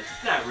ballads.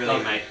 It's not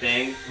really my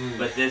thing,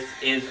 but this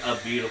is a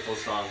beautiful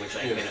song which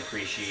I can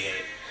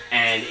appreciate.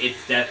 And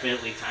it's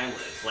definitely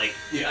timeless. Like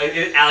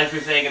Alex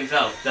was saying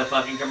himself, the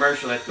fucking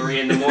commercial at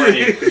 3 in the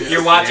morning.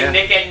 You're watching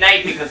Nick at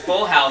Night because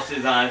Full House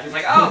is on. It's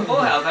like, oh,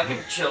 Full House, I can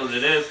chill to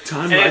this.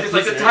 And it's just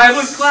like a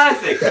timeless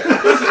classic.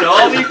 Listen to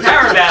all these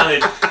power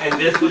ballads, and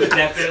this was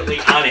definitely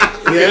on it.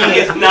 He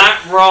is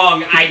not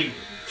wrong. I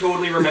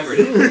totally remembered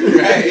it.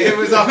 Right, it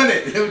was on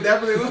it. It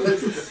definitely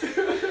was.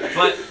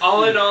 But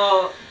all in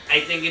all, I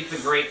think it's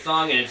a great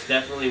song, and it's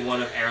definitely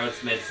one of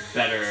Aerosmith's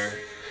better,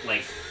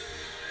 like,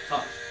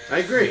 songs. I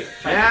agree.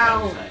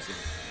 Now,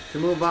 to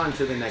move on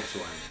to the next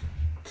one.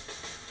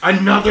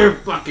 Another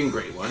fucking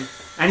great one.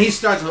 And he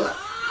starts,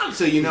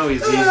 so you know he's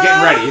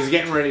getting ready. He's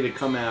getting ready to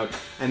come out.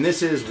 And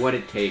this is What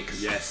It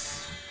Takes.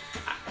 Yes.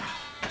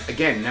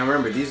 Again, now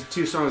remember, these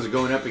two songs are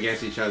going up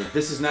against each other.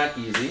 This is not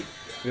easy.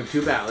 We have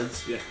 2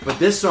 ballads. Yeah. But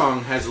this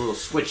song has a little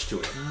switch to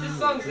it. This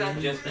song's not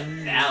just a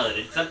ballad,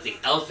 it's something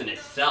else in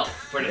itself.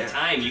 For the Yeah.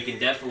 time, you can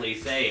definitely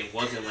say it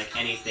wasn't like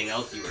anything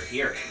else you were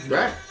hearing.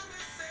 Right.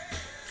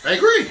 I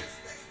agree.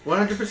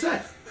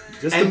 100%.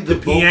 Just And the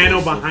the piano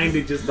vocals. behind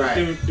it, just Right.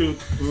 and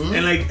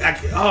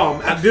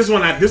like this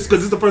one, because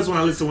this is the first one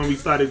I listened to when we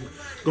started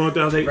going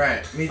through. I was like,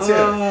 Right. Me too.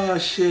 oh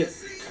shit,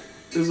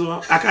 this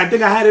one. I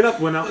think I had it up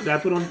when I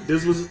put on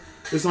this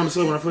on the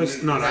show when I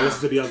first. No, I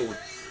listened to the other one.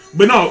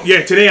 But no,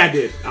 yeah, today I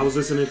did. I was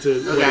listening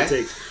to What It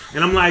Takes,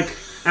 and I'm like.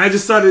 And I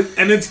just started,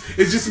 and it's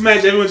just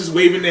imagine everyone just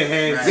waving their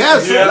hands. Right.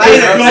 Yes. Yeah.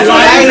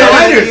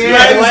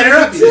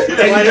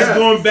 And just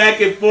going back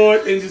and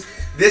forth, and just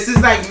This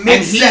is like And mid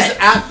he's set.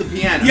 at the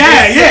piano.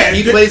 yeah.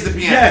 He plays the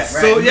piano. Yes.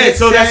 Right. So yeah, Mid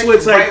so that's set, what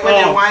it's like. Right when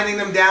they're Oh, winding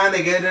them down,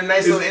 they get a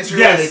nice little It's-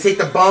 instrument. yes. They take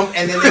the bump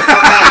and then they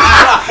come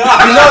back.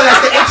 You know,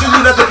 that's the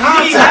interlude of the You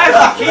concert.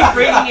 have to keep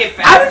bringing it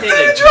back to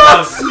the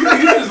drums.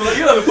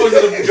 You know the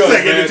focus of the joke,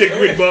 second to man. take a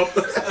quick bump.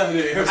 Talk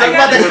I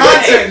about the gotta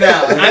concert say,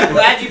 now. I'm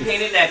glad you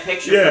painted that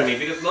picture Yeah. for me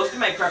because most of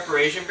my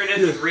preparation for this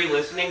Yeah. is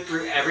re-listening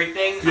through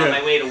everything Yeah. on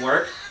my way to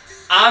work.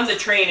 On the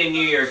train in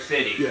New York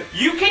City. Yeah.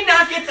 You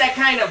cannot get that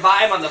kind of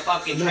vibe on the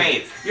fucking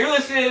train. You're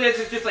listening to this,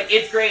 it's just like,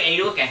 it's great, and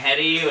you look ahead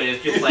of you, and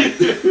it's just like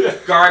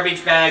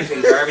garbage bags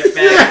and garbage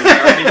bags and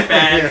garbage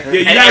bags, Yeah, you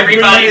and gotta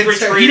everybody's bring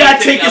that retreating You gotta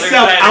to take the other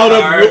yourself side out of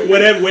the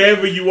car. of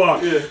wherever you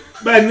are. Yeah.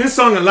 But in this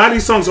song, a lot of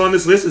these songs on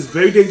this list is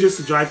very dangerous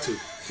to drive to.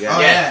 Oh,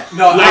 Yeah.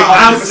 No, Like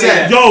I'm I'm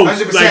 100%. yo,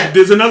 100%. like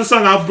there's another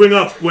song I'll bring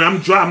up where I'm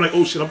driving. I'm like,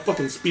 oh shit, I'm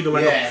fucking speeding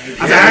like Yeah.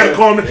 I had to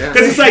call me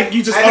because it's like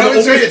you just. I know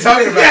which one you're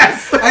talking about.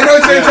 Yes. I know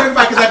which one you're talking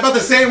about because I felt the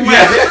same way.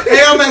 And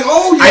I'm like,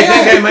 oh yeah. I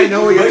think I might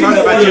know what you're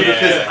talking about too Yeah.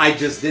 because I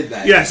just did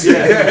that. Yes.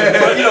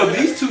 But you know,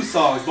 these 2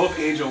 songs, both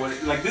Angel,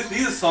 like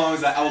these are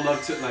songs that I would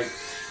love to like.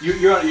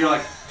 You're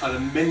like on a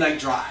midnight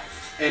drive,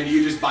 and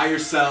you're just by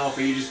yourself,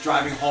 and you're just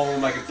driving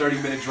home, like a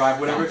 30-minute drive,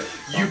 whatever.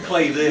 You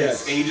play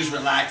this, Yes. and you're just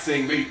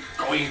relaxing, maybe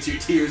going into your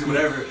tears or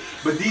whatever.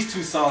 But these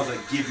 2 songs like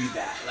give you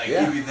that,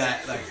 give you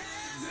that, like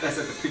that's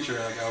like the picture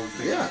like I always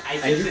think. Yeah, I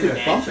and you just can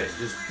bump imagine- it.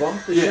 Just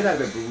bump the Yeah. shit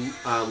out of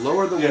it.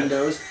 Lower the Yeah.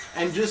 windows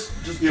and just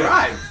Yeah.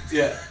 drive.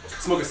 Yeah.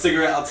 Smoke a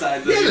cigarette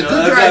outside. Yeah, you the know,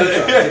 good outside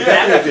drive. the-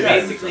 That was Yeah.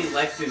 basically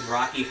Lex's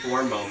Rocky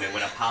 4 moment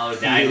when Apollo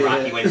died, Yeah.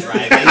 Rocky went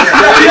driving.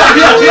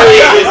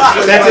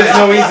 That's just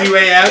no easy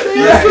way out.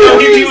 No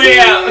easy way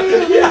out.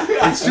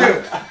 It's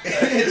true.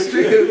 It's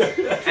true.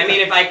 I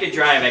mean, if I could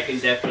drive, I can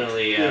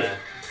definitely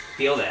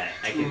feel that.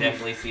 I can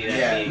definitely see that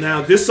Yeah. being.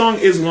 Now this song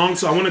is long,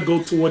 so I want to go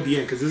toward the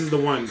end because this is the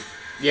one.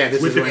 Yeah,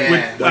 this With is the- when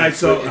with- alright,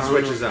 so, I it don't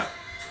switches know. up.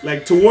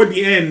 Like toward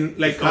the end,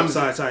 like comes-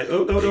 sorry.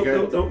 Oh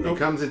no. It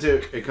comes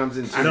into.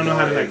 I don't know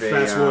how to more like of a,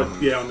 fast forward.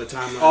 Yeah, on the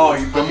timeline. Oh,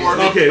 you a more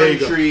Okay, there you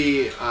go.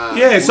 country.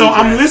 Yeah, so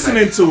I'm bluegrass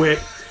listening type. to it,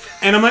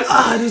 and I'm like,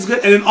 this is good.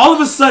 And then all of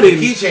a sudden,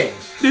 Key change.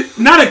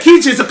 not a key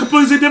change, it's a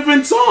completely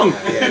different song.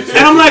 Yeah,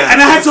 And I'm like,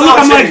 and I had to look.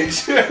 I'm like,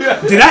 change.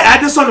 did I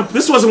add this on?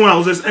 This wasn't when I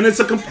was listening, and it's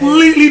a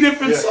completely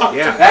different song.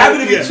 Yeah. That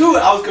happened to Yeah. me too.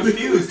 I was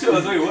confused too. I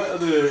was like, what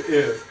other?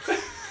 Yeah.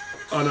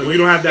 Oh no, you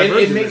don't have that It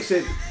version. makes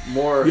it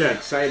more Yeah.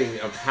 exciting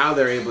of how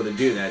they're able to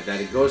do that.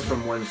 That it goes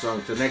from one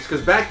song to the next.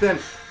 Because back then,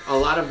 a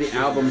lot of the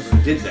albums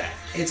did that.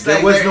 It's There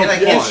like was they're no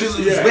like pause.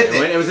 interludes Yeah. with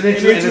it. It was an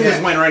intro, and it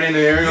just went right into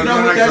there. You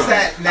know who does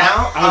that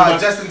now? I was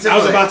about- Justin Timberlake. I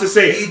was about to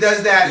say it. He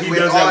does that He with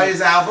does all that.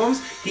 his albums.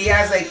 He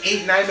has like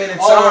 8-9 minute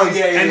Oh, songs,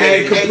 yeah, yeah, And yeah. then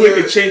it completely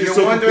you're, changes You're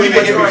to a wondering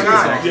completely what's going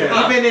different on. song.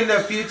 Yeah. Even in the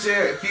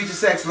Future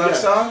Sex love Yeah.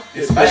 song,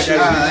 Especially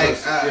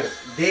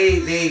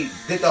they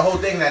did the whole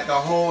thing that the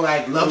whole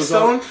like Love was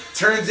Stone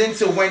turns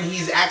into when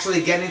he's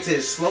actually getting to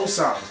his slow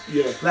songs.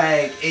 Yeah.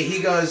 Like he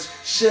goes,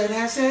 should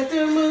I set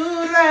the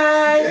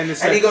moonlight? And And,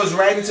 it's like- he goes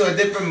right into a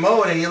different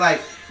mode, and you're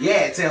like, yeah,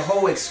 it's a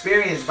whole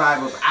experience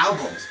vibe of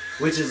albums,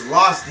 which is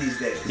lost these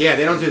days. Yeah,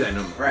 they don't do that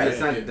no more. Right.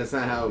 That's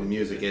not how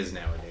music is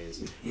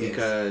nowadays. Yes.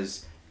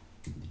 Because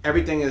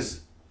everything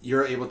is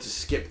you're able to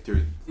skip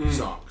through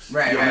songs.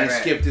 Right, I'm right, gonna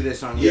right. skip through this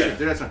song. Yeah. Skip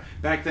through that song.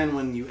 Back then,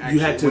 when you actually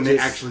had to when they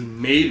just- actually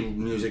made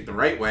music the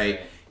right way,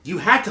 you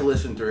had to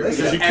listen through it Listen.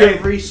 because You couldn't-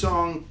 every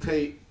song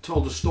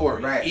told a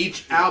story. Right.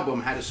 Each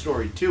album had a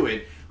story to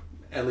it.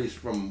 At least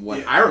from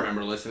what I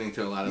remember listening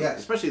to a lot of, Yeah.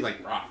 especially like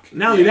rock.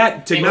 Not only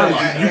that, technology.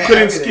 Yeah, You yeah,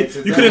 couldn't everything. skip.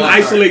 It's You couldn't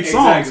exactly isolate right.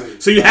 songs, Exactly.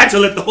 so you had to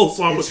let the whole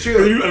song. It's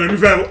true.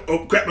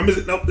 Oh crap! I missed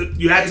it. No,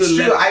 you had It's to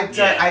true.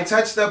 let. I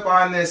touched up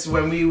on this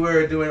when we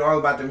were doing All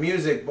About the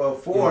Music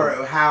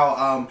before,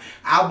 how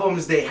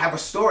albums, they have a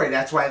story.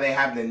 That's why they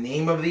have the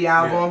name of the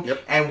album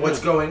Yep. and what's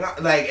going on,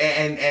 like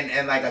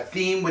and like a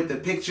theme with the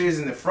pictures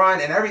in the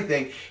front and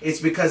everything. It's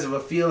because of a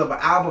feel of an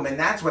album, and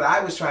that's what I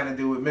was trying to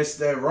do with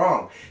Mr.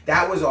 Wrong.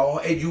 That was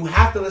you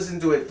have to listen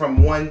to it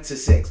from 1 to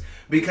 6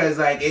 because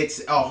like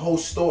it's a whole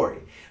story,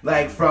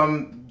 like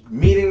from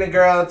meeting the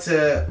girl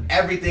to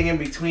everything in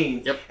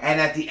between. Yep. And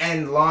at the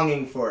end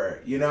longing for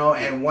her,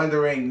 and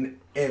wondering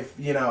if,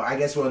 I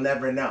guess we'll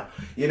never know,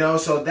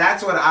 so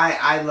that's what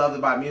I loved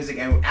about music,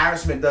 and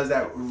Aerosmith does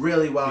that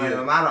really well, and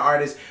a lot of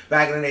artists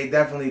back in the day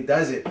definitely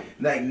does it.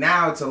 Like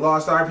now it's a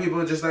lost art,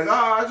 people are just like,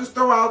 oh, I'll just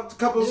throw out a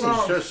couple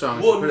songs. Sure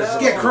songs. Well, Put it now- on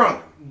Get the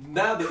crunk.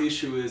 now the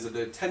issue is that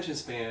the attention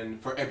span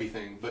for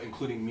everything, but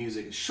including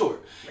music, is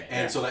short. Right.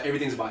 And so like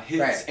everything's about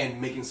hits Right. and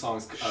making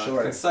songs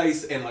Short.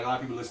 concise, and like a lot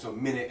of people listen to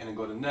a minute and then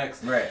go to the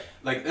next. Right.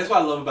 Like that's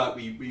what I love about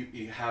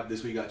we have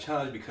this We Got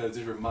Challenge, because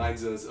it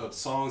reminds us of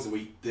songs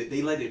that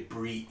they let it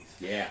breathe.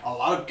 Yeah. A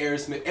lot of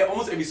Aerosmith,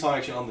 almost every song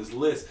actually on this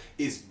list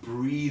is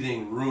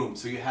breathing room.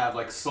 So you have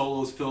like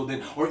solos filled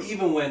in, or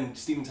even when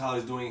Steven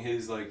Tyler's doing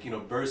his like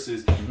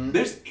verses,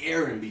 there's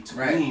air in between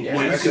Right. Yeah,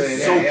 where you can especially-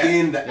 soak yeah.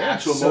 in the Yeah.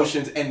 actual So-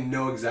 emotions and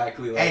know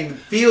exactly like And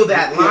feel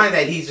that line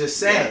that he just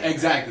said. Yeah,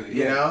 exactly.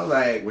 You know,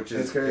 like, Which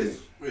it's is crazy.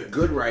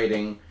 good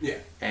writing Yeah.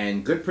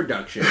 and good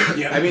production.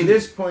 Yeah. I mean,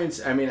 there's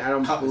points. I mean, I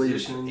don't believe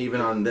Composition.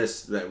 even on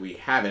this that we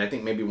have it. I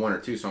think maybe 1 or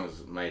 2 songs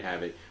might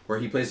have it where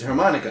he plays the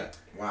harmonica.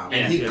 Wow.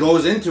 And he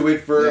goes into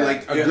it for Yeah.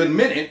 like a good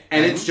minute,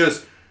 and it's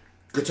just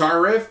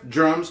guitar riff,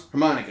 drums,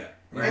 harmonica.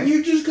 Right. And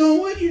you just go,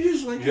 what? You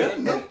just like, Yeah.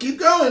 no, keep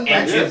going.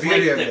 And That's the just like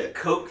beauty of the it.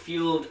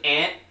 coke-fueled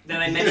ant that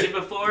I mentioned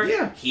before,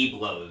 Yeah. he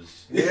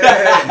blows. Yeah,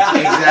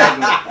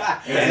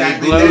 exactly. And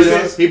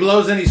Exactly. he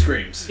blows and he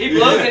screams. He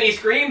blows and he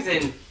screams,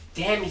 and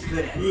damn, he's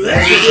good at it.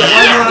 There's this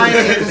one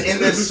line in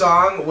this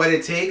song, What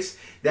It Takes,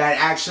 that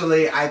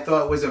actually I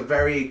thought was a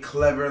very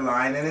clever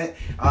line in it.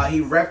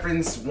 He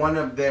referenced one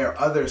of their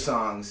other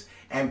songs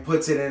and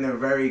puts it in a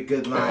very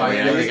good line. Oh,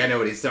 yeah, I think I know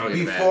what he's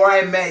talking about. Before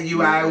I met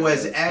you, I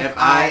was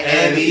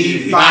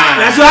F-I-N-E 5.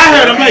 That's what I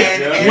heard. I'm like,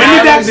 And when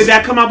I did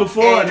that come out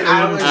before? And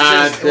I was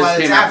just, well,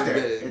 it's after.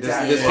 It's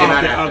after. This came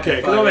out after.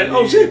 Okay, because I'm like,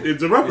 oh shit,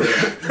 it's a rubber.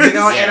 You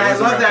know, Yeah, and it I was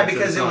a love that reference to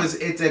because the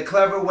song. it's a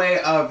clever way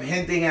of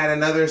hinting at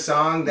another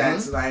song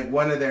that's like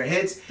one of their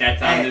hits.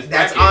 That's on And this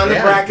that's bracket. on the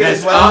Yeah, bracket that's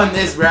as well. on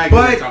this bracket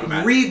we're talking But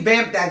about.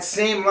 revamp that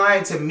same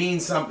line to mean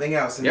something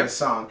else in Yep. the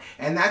song,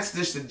 and that's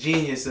just the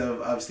genius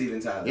of Steven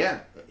Tyler. Yeah,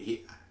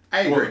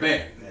 I or agree. the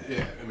band.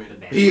 Yeah, I mean,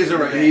 He is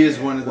he is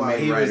one of the Well, main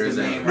he was writers.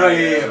 the and- main Right,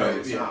 writer yeah, of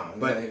yeah, the yeah. song.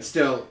 But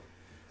still,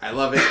 I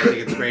love it. I think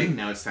it's great.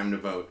 Now it's time to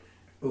vote.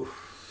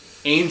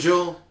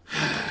 Angel,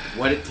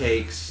 What It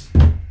Takes.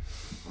 I'm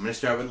gonna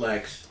start with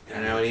Lex,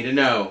 and now I need to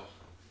know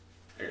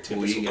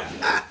who you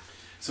got.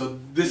 So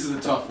this is a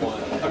tough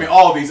one. I mean,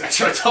 all of these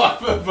actually are tough,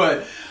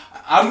 but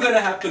I'm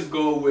gonna have to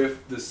go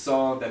with the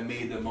song that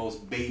made the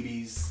most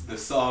babies. The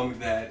song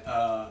that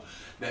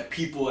that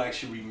people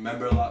actually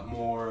remember a lot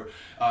more.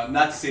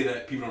 Not to say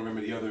that people don't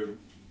remember the other,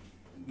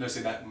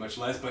 necessarily that much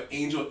less, but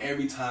Angel.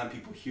 Every time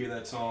people hear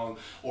that song,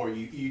 or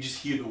you just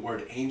hear the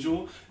word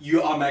Angel,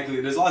 you automatically.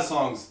 There's a lot of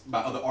songs by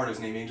other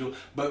artists named Angel,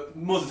 but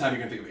most of the time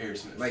you're gonna think of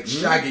Aerosmith. Like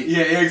Shaggy.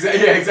 Yeah,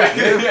 exactly. Yeah,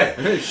 exactly.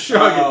 Yeah.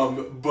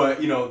 Shaggy.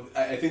 But you know,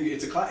 I think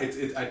it's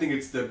I think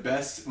it's the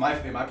best. In my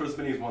personal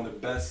opinion, is one of the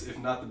best, if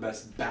not the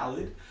best,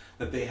 ballad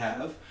that they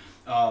have.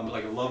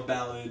 Like a love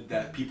ballad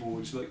that people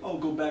would just be like, oh,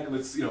 go back and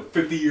let's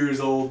 50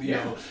 years old, you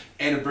know,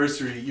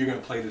 anniversary. You're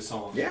gonna play this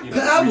song. Yeah. you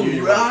know,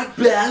 reunion.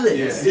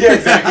 ballads. Yeah,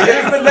 exactly.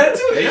 Yeah, but that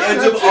too. It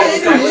ends up all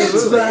the time.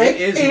 Absolutely.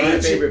 It is my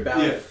favorite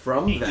ballad Yeah.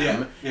 from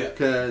them. Yeah.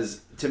 Because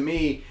to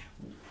me,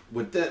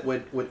 with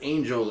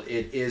Angel,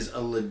 it is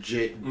a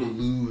legit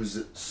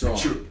blues song.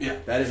 True, yeah.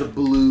 That is a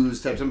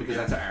blues type song because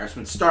that's how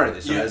Aerosmith started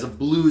this. So Yeah. as a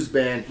blues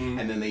band,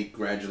 and then they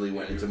gradually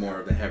went into more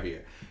of the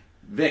heavier.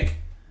 Vic,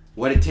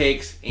 What It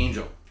Takes,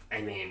 Angel. I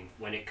mean,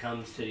 when it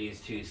comes to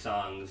these two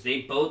songs,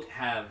 they both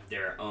have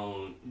their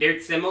own. They're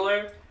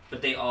similar,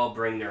 but they all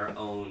bring their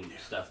own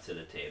stuff to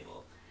the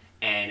table.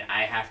 And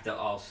I have to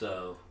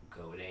also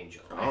go with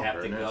Angel. I Oh, have to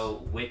very nice.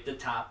 go with the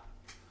top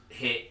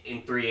hit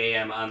in 3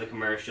 a.m. on the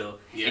commercial.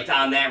 Yep. It's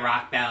on that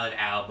rock ballad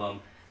album.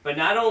 But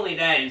not only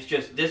that, it's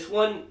just this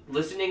one,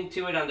 listening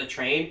to it on the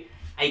train,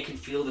 I could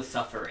feel the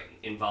suffering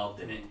involved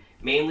in it.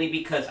 Mainly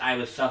because I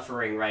was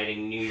suffering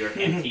writing New York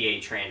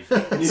MTA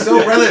Transfer. It's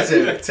so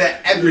relative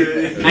to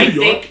everything. I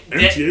New York, think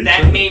that, MTA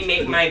that may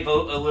make my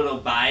vote a little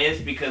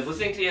biased because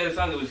listening to the other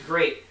song, it was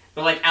great.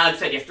 But like Alex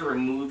said, you have to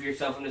remove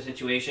yourself from the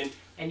situation,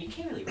 and you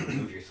can't really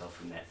remove yourself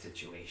from that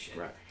situation.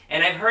 Right.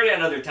 And I've heard it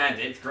at other times,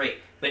 it's great.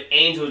 But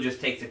Angel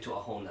just takes it to a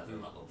whole nother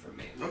level for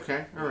me.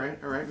 Okay, all right,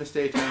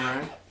 Mr. A-Town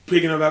Ryan.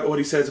 Picking up what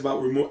he says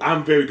about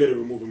I'm very good at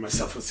removing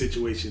myself from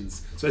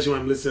situations, especially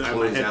when I'm listening. I have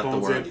my Close out the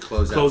headphones world. in,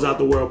 Close out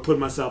the world, put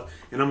myself,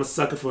 and I'm a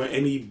sucker for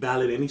any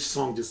ballad, any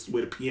song just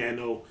where the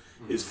piano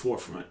is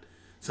forefront.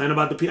 Something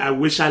about the piano. I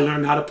wish I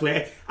learned how to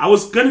play. I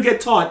was gonna get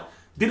taught.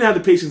 Didn't have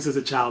the patience as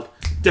a child.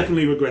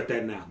 Definitely regret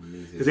that now.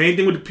 Because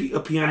anything with a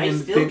piano I in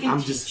the still thing, can I'm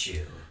teach just.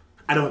 you.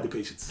 I don't have the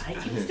patience. I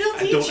can still I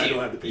teach don't- you. I don't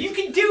have the patience.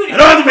 You can do it. I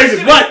don't have the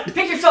patience. But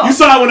Pick yourself. you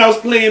saw it when I was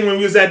playing when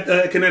we was at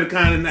Connecticut,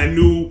 and I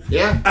knew.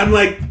 Yeah. I'm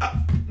like,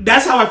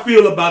 that's how I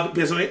feel about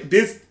the piano.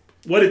 This,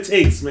 what it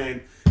takes,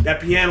 man. That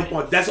piano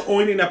part. That's the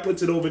only thing that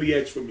puts it over the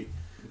edge for me.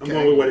 I'm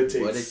going with what it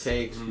takes. What It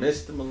Takes,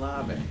 Mr.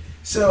 Malave.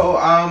 So,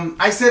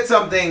 I said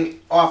something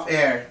off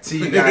air to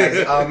you guys,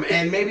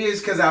 and maybe it's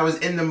because I was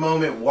in the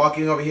moment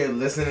walking over here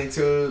listening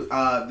to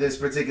this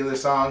particular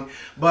song,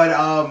 but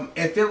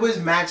if it was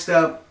matched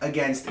up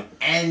against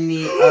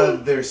any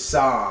other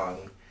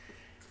song,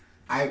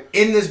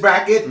 in this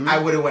bracket, I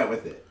would have went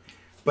with it.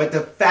 But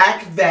the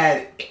fact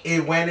that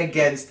it went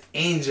against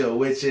Angel,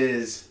 which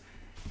is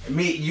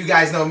You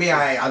guys know me.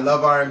 I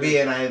love R&B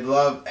and I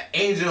love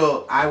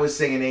Angel. I was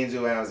singing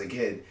Angel when I was a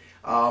kid.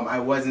 I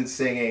wasn't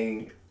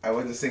singing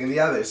the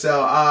other.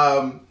 So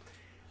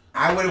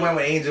I would have went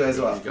with Angel as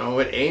well. Going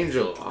with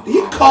Angel.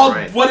 He called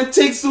What It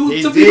Takes to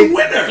be the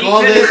winner. He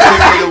called it to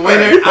be the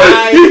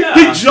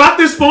winner. He dropped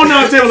his phone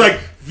down the table like,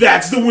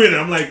 that's the winner.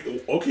 I'm like,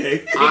 okay.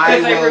 Because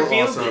I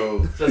revealed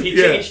it, so he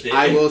changed it.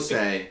 I will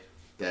say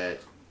that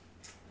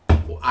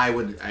I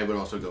would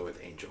also go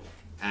with Angel.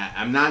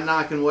 I'm not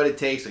knocking What It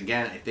Takes.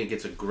 Again, I think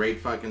it's a great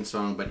fucking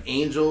song, but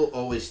Angel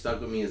always stuck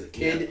with me as a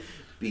kid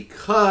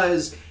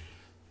because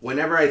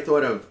whenever I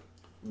thought of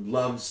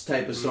love's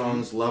type of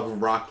songs,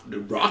 love rock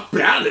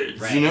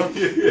ballads, right. you know,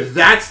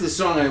 that's the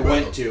song I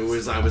went to.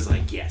 I was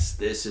like, yes,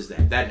 this is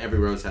that. That and Every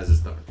Rose Has Its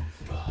Thorn.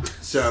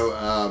 So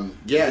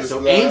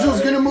so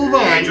Angel's gonna move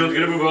on. Angel's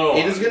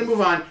gonna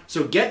move on.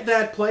 So get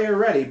that player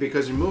ready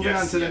because we're moving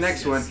on to the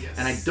next one.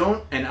 Yes.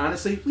 And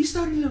honestly, we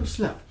started a little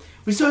slow.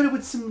 We started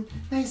with some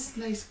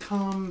nice,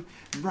 calm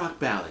rock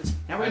ballads.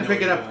 Now we're gonna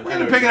pick it up. We're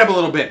gonna pick it up a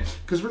little bit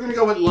because we're gonna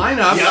go with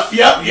Lineup.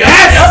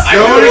 Yes.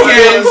 Going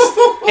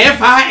against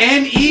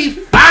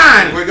FINE.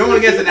 Fine. We're going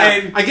against it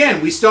now.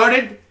 Again, we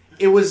started.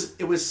 It was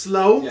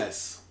slow.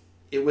 Yes.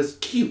 It was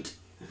cute.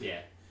 Yeah.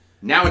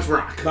 Now it's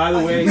rock. By the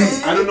way,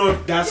 I don't know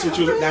if that's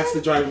that's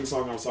the driving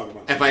song I was talking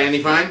about.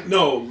 FINE Fine?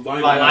 No,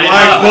 Line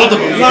Up. Both of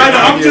them. Line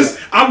Up.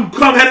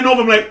 I'm heading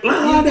over. I'm like,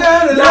 line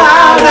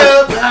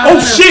up. Oh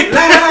shit!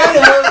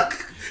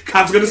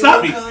 Cop's gonna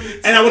stop me,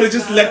 and I would have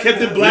just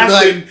kept it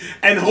blasting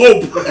and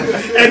hope.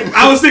 And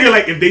I was thinking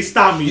like, if they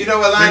stop me, You know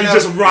what Line Up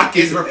just rock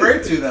is it.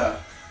 referred to though?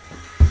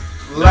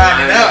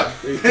 Line it up.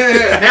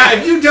 Now,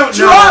 if you don't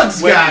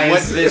Drugs, know guys.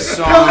 what this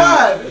song, Come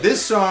on.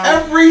 this song,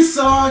 Every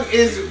song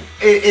is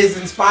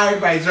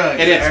inspired by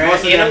drugs. it is. all right?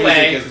 Most of In the a music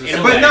way. is- In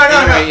a But way. no.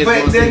 it's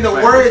But mostly then the inspired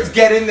by words drugs.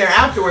 get in there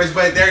afterwards.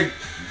 But they're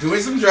doing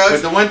some drugs.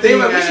 But the one thing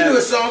They you we should gotta- do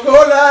a song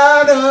called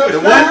Line Up. The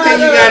one thing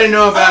you Line got to Up.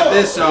 know about Oh.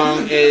 this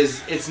song is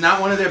it's not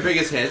one of their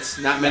biggest hits.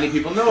 Not many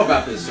people know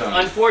about this song.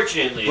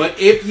 Unfortunately. But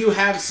if you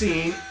have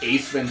seen Ace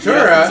It's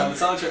Ventura, on the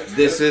soundtrack.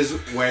 this is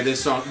where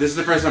this song. This is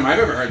the first time I've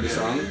ever heard this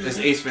song. This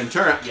Ace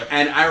Ventura, Yep.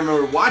 and I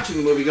remember watching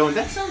the movie, going,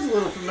 "That sounds a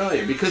little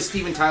familiar," because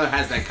Steven Tyler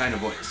has that kind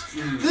of voice.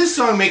 This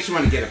song makes you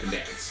want to get up and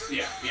dance.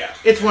 Yeah.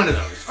 It's one of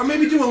those, or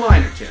maybe do a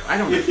line or two. I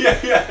don't know. Yeah.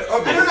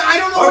 I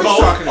don't know Or what he's both.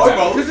 talking Or about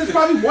both. because it's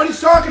probably what he's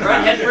talking Run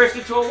about. head first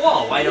into a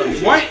wall. Why don't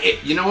you? Why?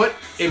 You know what?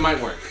 It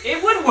might work,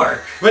 It would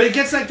work. but it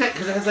gets like that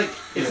because it has like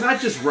it's not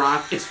just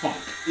rock, it's funk.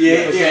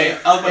 Yeah. Okay? I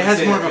was about It to has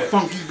say more that, of a yeah.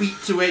 funky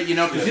beat to it, you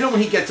know, because you know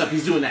when he gets up,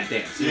 he's doing that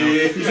dance. You know?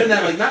 Yeah. He's doing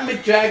that like not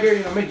Mick Jagger, you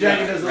know, Mick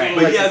Jagger does a right. little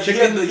But like he has- the he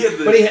has chicken, the- he has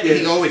the- but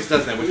he yeah. always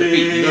does that with the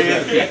feet. He goes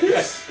with the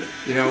feet.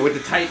 You know, with the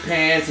tight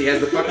pants, he has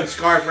the fucking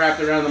scarf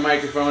wrapped around the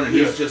microphone, and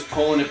he's just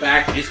pulling it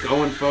back, and he's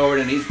going forward,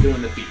 and he's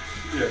doing the feet.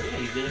 Yeah,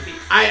 he's gonna be.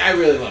 I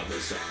really love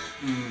this song.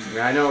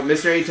 I know,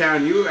 Mr.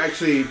 A-Town, you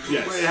actually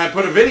Yes. had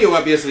put a video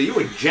up yesterday. You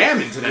were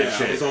jamming to that Yeah, I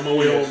shit. was on my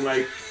way home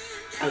like,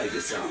 I like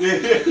this song. He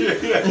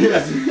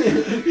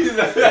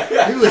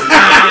was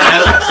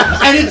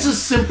and it's a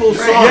simple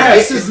song. Yeah,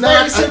 this it's is very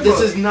not. simple.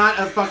 This is not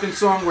a fucking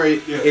song where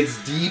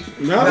it's deep.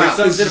 No, where it's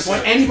it's to the just point.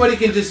 like- Anybody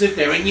can just sit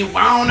there and you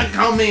wanna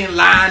come in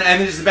line, and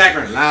then just the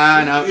background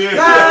line up.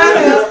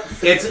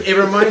 It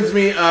reminds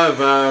me of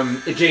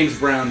a James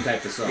Brown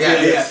type of song.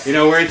 Yeah. You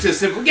know, where it's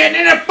just we're getting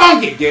in it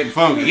funky, getting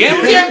funky, yeah,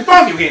 we're getting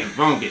funky, we're getting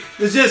funky.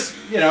 It's just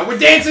we're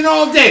dancing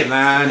all day.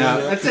 Line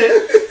up. That's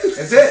it.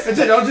 That's it. That's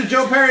it. Those are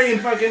Joe Perry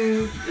and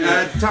fucking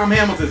Tom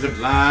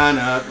Hamilton. Line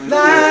up.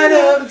 Line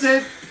up. That's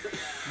it.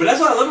 But that's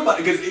what I love about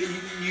it, because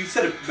you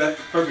said it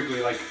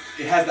perfectly. Like,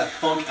 it has that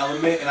funk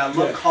element, and I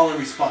love call and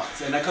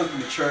response, and that comes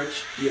from the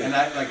church, and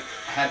that like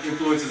had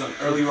influences on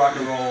early rock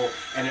and roll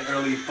and an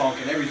early funk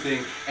and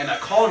everything, and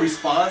that call and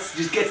response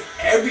just gets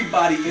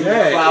everybody in the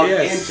crowd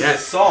into the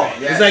song.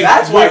 Yes. It's like,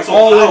 That's why it's so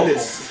all powerful. in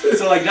this.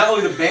 So like, not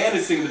only the band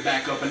is singing the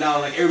backup, but now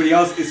like everybody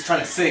else is trying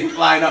to sing,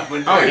 line up.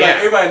 When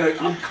everybody in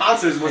the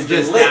concerts was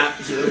just lit.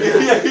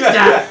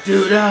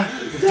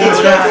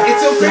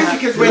 It's so crazy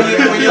because when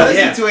you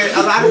listen to it,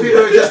 a lot of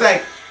people are just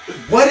like,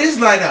 what is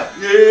line up?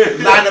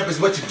 Line up is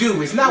what you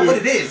do. It's not what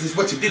it is. It's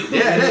what you do.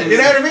 Yeah, it is. You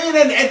know what I mean?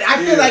 And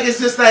I feel like it's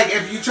just like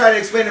if you try to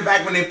explain it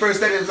back when they first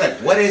started, it was like,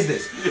 what is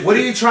this? What are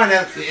you trying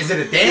to? Is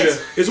it a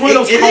dance? It's one of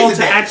those It call is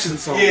a to dance. action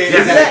songs.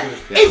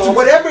 It's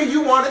whatever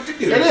you want it to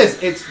do. It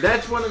is.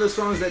 That's one of the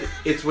songs that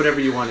it's whatever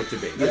you want it to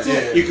be. That's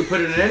it. You can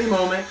put it at any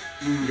moment.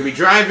 You can be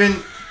driving.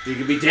 You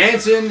can be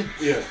dancing.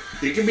 Yeah.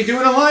 You can be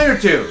doing a line or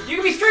two. You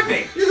could be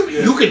stripping.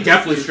 You could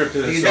definitely strip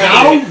to this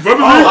song.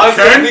 Now,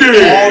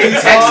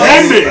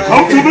 Candy,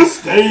 come to the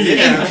stage.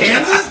 In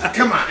Kansas?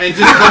 Come on. And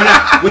just coming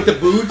out with the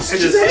boots.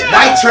 Just,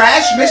 White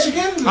Trash,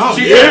 Michigan? oh,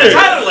 She's yeah.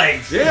 got Tyler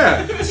legs.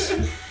 yeah.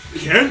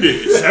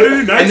 Candy,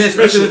 Saturday night And then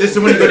especially this is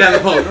when you go down the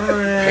pole.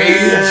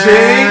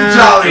 AJ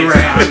Jolly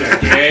Rancher.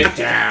 Get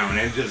down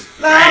and just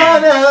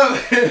Line up.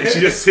 And she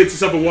just hits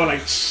us up a wall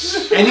like,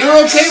 shh. and you're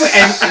okay with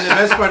and the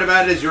best part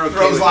about it is you're okay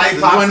Throws with it.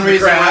 lollipops There's one in the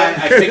reason crowd.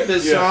 why I picked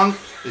this song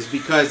is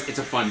because it's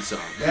a fun song.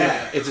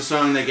 Yeah. It's a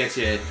song that gets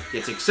you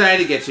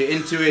excited, gets you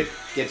into it,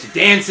 gets you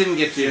dancing,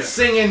 gets you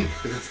singing,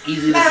 because it's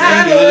easy to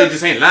sing. You literally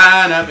just saying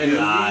line up and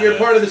you're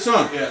part of the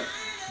song. Yeah.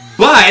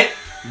 But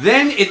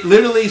then it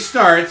literally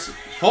starts,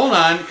 hold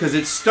on, because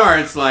it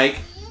starts like,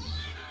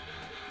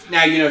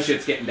 now you know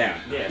shit's getting down.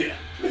 Yeah.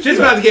 Shit's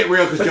about to get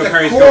real because Joe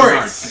Perry's going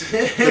hard.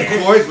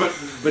 The chords,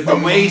 but the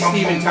way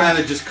Steven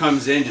Tyler just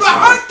comes in, just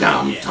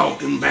I'm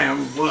talking about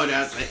what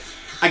I say.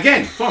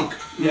 Again, funk.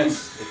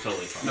 Yes. It's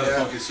totally fun. Another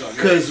funky song.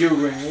 Because you're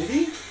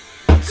ready?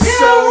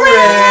 So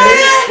ready.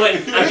 But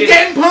I'm You're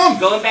getting pumped.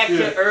 Going back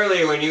to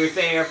earlier when you were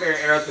saying our favorite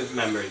Aerosmith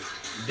members,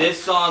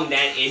 this song,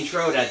 that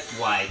intro, that's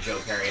why Joe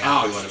Perry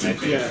has to be one of my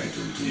favorites.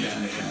 Yeah.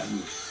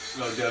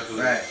 No,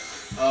 definitely. Right.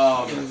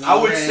 I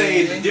would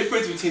say the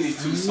difference between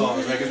these two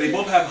songs, right? Because they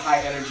both have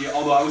high energy.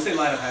 Although I would say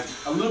Line Up has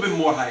a little bit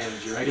more high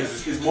energy, right?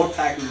 Because it's more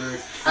packed with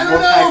lyrics. I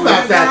don't know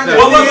about that though.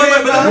 Well,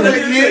 let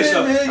me finish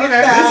up. This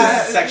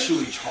is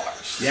sexually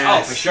charged. Yes.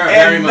 Oh, for sure.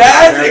 And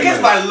it gets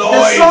my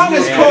Lloyd. The song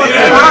is called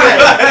Line.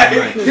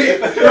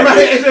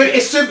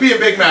 It should be a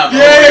Big Mouth.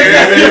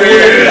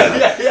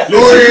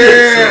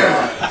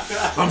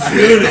 I'm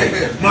feeling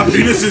it. My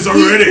penises are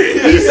ready.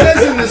 He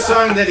says in the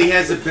song that he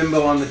has a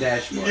bimbo on the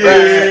dashboard.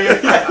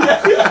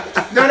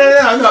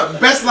 No.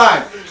 Best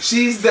line.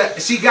 She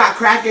got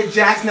Cracker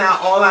Jacks now.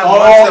 All I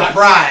want the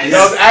prize.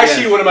 That was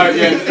actually one of my.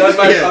 Yeah, that's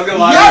my. I'm gonna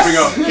lie.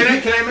 Yes.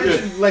 Can I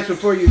mention, Lex,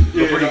 before you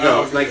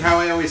go, like how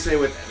I always say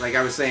with, like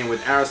I was saying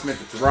with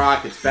Aerosmith, it's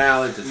rock, it's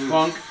ballads, it's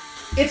funk,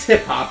 it's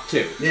hip hop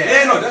too.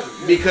 Yeah, no,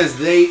 definitely. Because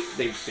they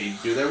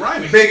do their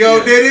rhyming. Big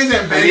O ditties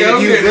and Big O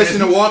if you ditties. listen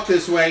to Walk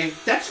This Way,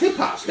 that's hip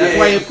hop. That's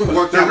why it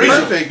worked out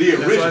perfect.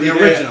 The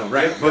original,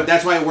 right? But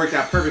that's why it worked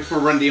out perfect for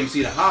Run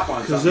DMC to hop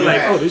on Because something.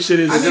 they're like, oh, this shit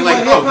is. I mean,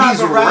 like, like, oh,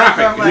 he's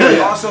rapping. From, like,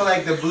 also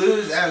like the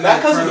blues and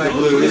That comes from, with like, the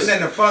blues.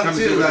 and the funk Comes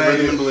too. with the Like,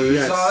 rhythm and blues.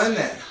 it's all in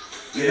there.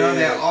 You know,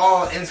 they're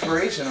all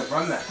inspirational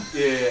from that.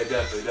 Yeah,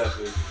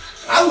 definitely.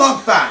 I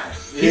love Fine.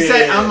 He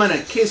said, I'm going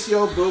to kiss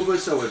your booba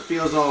so it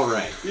feels all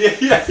right. Yeah.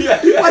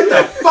 What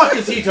the fuck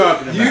is he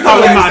talking about? You know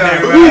what about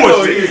that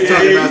bullshit. He's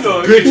talking about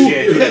some good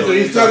shit. That's what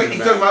he's talking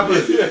He's about. talking about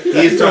pussy.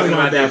 He's talking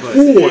about that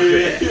pussy.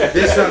 bullshit.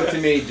 This song to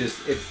me it's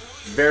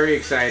very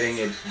exciting.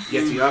 It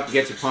gets you up,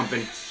 gets you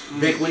pumping.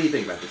 Vic, what do you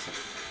think about this song?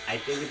 I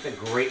think it's a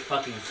great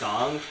fucking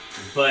song,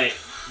 but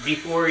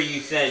before you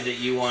said that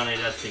you wanted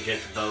us to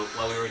just vote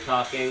while we were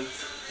talking,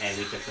 and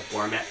we took the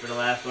format for the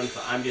last one, so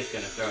I'm just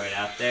gonna throw it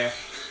out there.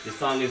 The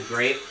song is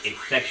great,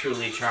 it's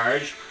sexually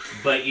charged,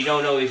 but you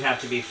don't always have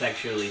to be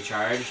sexually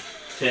charged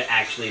to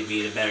actually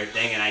be the better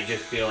thing, and I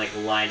just feel like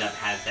Line Up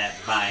has that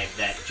vibe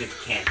that just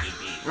can't be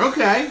beat.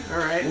 Okay,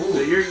 alright. So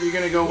you're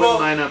going to go with Well-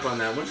 Line Up on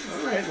that one.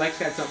 Alright, Lex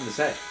got something to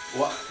say.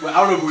 Well, I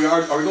don't know if we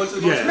are. Are we going to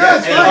the votes? Yeah. No,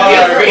 it's fine. I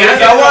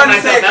wanted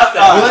to say.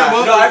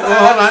 Hold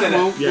on,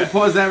 We'll we'll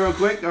pause that real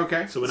quick.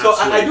 Okay. So we're So not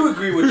I swayed. do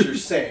agree with what you're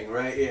saying,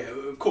 right? Yeah,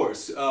 of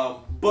course.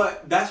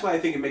 But that's why I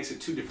think it makes it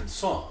two different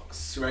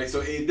songs, right?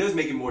 So it does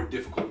make it more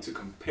difficult to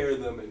compare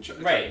them and try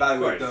to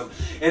evaluate them.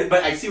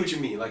 But I see what you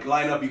mean. Like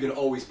Line Up, you can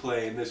always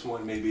play, and this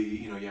one maybe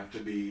you have to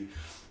be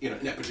in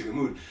that particular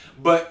mood.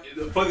 But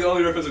for the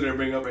only reference I'm going to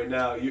bring up right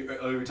now, we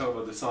were talking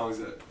about the songs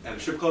at a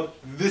strip club.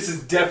 This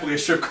is definitely a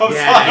strip club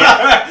song.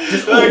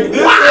 Just like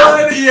this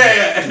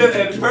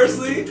one, And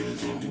personally,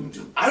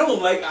 I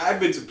don't like. I've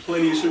been to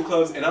plenty of strip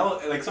clubs, and I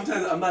don't like.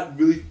 Sometimes I'm not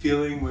really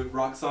feeling with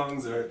rock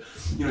songs or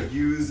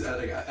use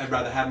like I'd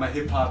rather have my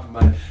hip hop and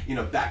my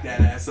back that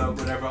ass up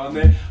whatever on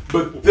there.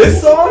 But this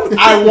song,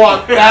 I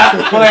want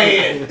that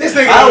playing. This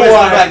nigga I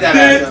want back that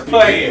this ass up.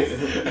 playing.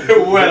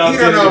 When I'm He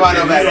don't know about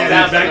no back that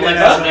ass. Back that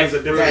ass is a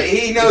different. Right,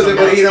 he knows it,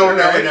 but he don't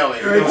know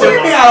it. What do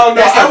you mean I don't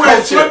know? That's I our wear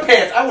culture.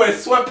 sweatpants. I wear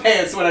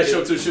sweatpants when I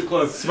show up to a strip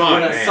club. Smart,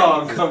 when that man.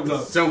 song comes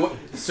up.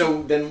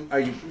 So then,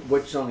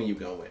 what song are you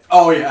going with?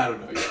 Oh yeah, I don't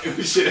know.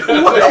 Shit.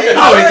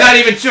 Oh, he's not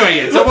even sure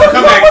yet. So we'll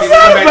come back to you.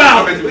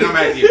 We'll come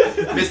back to you.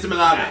 Mr.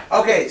 Malave.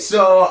 Okay,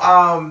 so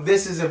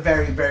this is a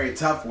very, very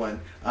tough one.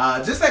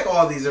 Just like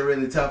all these are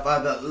really tough.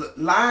 The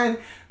line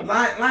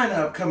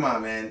up. Come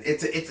on, man.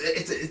 It's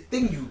a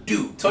thing you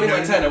do. Tony You know?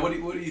 Montana, what do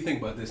you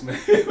think about this, man?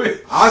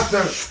 I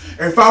think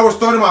if I was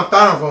Tony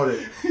Montana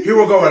voted, he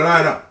would go with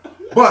Line Up.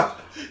 But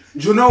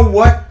you know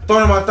what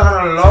Tony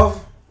Montana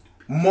love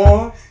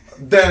more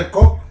than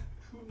coke?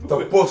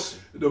 The pussy.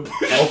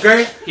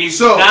 Okay? He's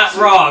not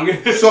wrong.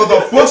 So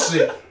the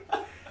pussy,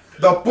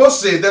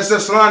 there's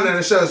this line and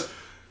it says,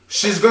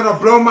 she's gonna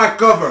blow my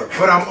cover,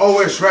 but I'm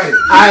always ready.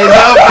 I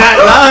love that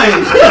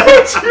line.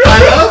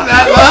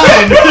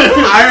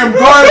 I am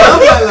going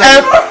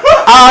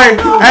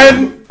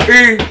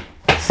F-I-N-E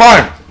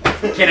fun.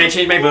 Can I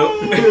change my vote?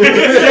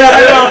 Yeah,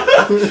 I know.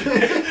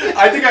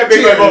 I think I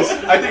made my vote.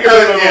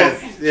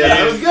 Yeah,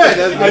 that was good.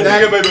 I think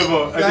I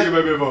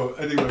made my vote.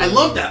 I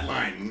love that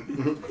line.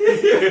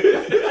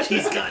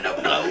 She's gonna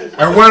blow.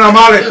 And when I'm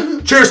out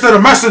it, cheers to the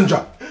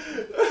messenger.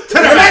 To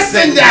the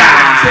messenger!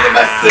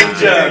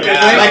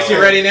 Alex, you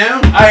ready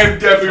now? I am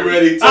definitely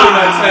ready. Tony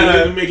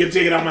Montana. Make it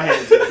take it out my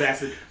hands,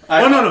 bastard.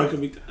 Oh no, it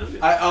can be.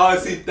 I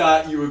honestly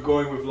thought you were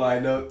going with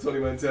Line Up, Tony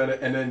Montana,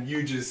 and then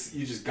you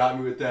just got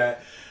me with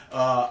that.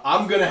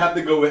 I'm gonna have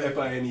to go with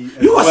FINE.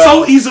 You are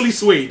so easily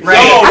swayed. Right.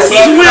 I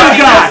swear to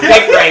God.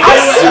 I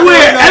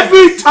swear,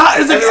 every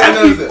time. It's like Everyone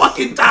every knows it.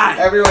 fucking time.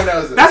 Everyone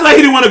knows it. That's why he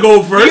didn't want to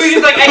go first. He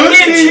was like, I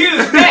can't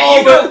choose. Matt,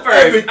 you go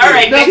first. All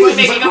right, next we're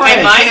making up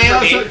my mind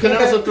for me. Can I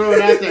also throw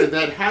it out there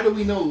that how do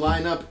we know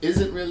lineup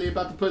isn't really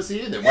about the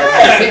pussy either?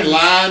 Why do they say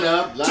line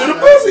up To the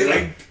pussy.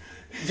 Like,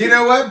 You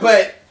know what?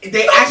 But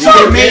they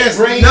actually made us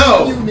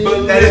know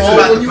that it's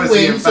about the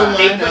pussy and fine.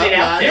 They put it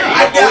out there. I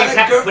You always got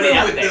have a to put it girlfriend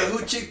out with the there.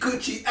 hoochie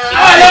coochie That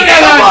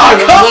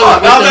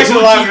was actually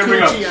the line I was gonna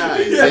bring up.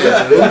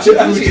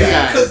 Hoochie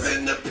eyes. Cause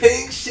in the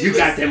pink shit. You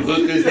got them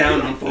hookers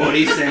down on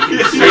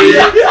 42nd Street.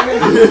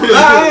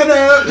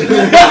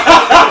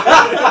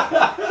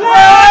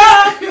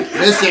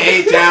 Mr.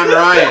 A-Town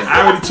Ryan.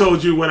 I already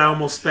told you when I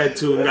almost sped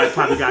to and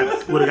would have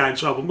got in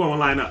trouble. I'm going to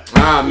line up.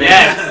 Ah, man.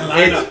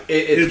 Yes.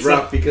 It's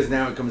rough because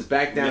now it comes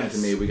back down to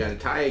me. We got to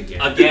tie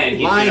again. Again,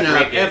 he's Line gonna up,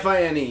 break it.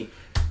 F-I-N-E. This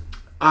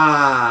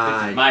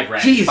is my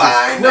brand. Jesus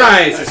Fine.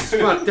 Christ, this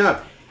is fucked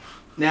up.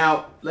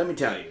 Now, let me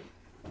tell you,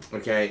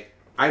 okay,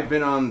 I've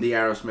been on the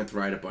Aerosmith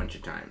ride a bunch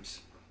of times.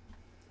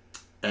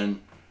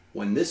 And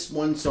when this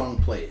one song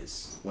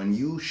plays, when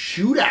you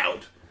shoot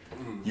out,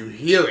 you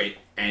hear it,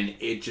 and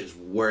it just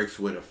works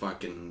with a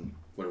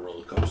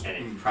roller coaster.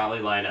 And it probably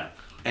line up.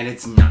 And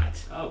it's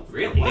not. Oh,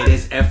 really? It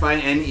is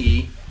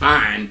F-I-N-E,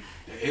 fine.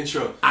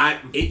 Intro.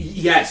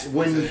 Yes,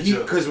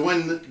 because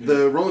when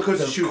the roller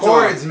coaster shoots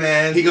chords, off,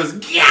 man. he goes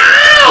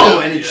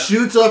yow, and it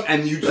shoots off,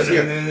 and you just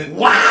hear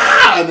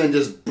wow, and then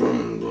just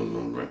boom, boom,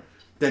 boom, boom.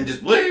 Then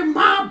just leave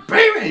my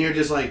baby, and you're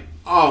just like,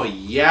 oh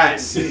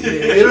yes.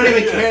 You don't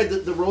even care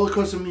that the roller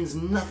coaster means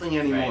nothing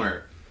anymore.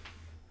 Right.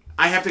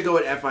 I have to go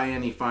with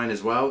F-I-N-E fine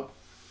as well,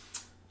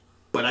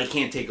 but I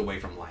can't take away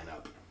from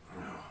lineup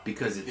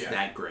because it's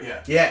that great.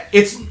 Yeah.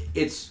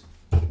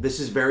 This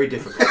is very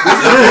difficult.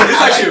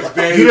 It's actually a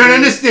very. You don't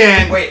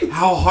understand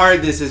how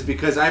hard this is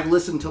because I've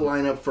listened to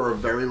lineup for a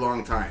very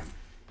long time.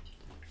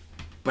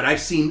 But I've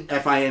seen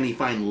FINE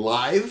fine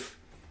live,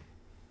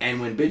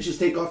 and when bitches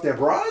take off their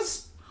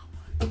bras,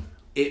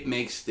 it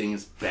makes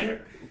things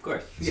better. Of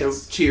course. So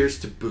cheers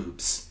to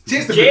boobs.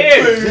 Cheers to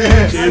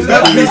Cheers! Cheers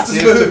Have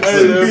boobs. Vote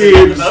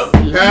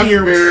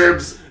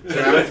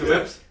for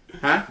boobs?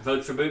 Huh?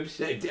 Vote for boobs?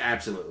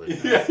 Absolutely.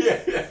 That's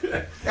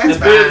The boobs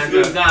fine.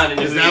 moved on. And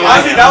Is it that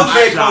Honestly, that was a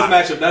very Shot.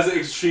 close matchup. That's an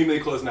extremely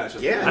close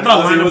matchup. Yeah. I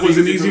thought lineup was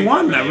an easy easy to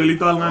one. win. I really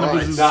thought lineup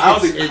was Nah, I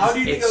was like, It's- how do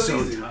you think it's that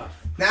was so easy? tough.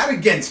 Not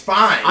against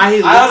fine.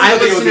 honestly I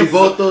think it was listened to easy.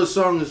 both those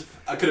songs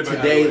I could have been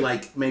today either way.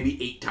 like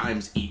maybe 8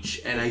 times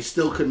each, and I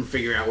still couldn't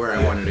figure out where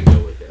I wanted to go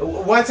with it.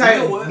 Once You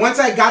know what?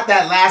 I got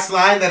that last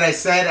line that I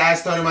said,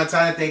 asked Tony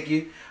Montana, thank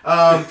you.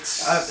 I'm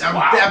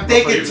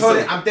thinking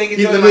Tony. I'm thinking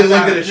He Tony literally looked at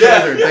Montana his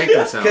shoulder and thanked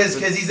himself.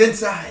 because he's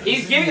inside.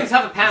 He's giving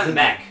himself a pound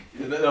back.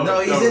 No,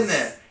 he's in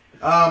there.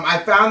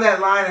 I found that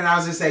line and I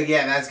was just like,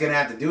 yeah, that's gonna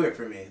have to do it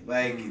for me.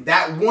 Like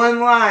that one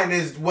line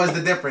was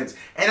the difference,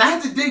 and I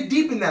had to dig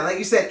deep in that. Like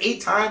you said,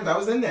 8 times I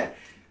was in there.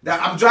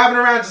 I'm driving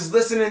around just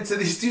listening to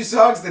these 2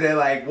 songs today.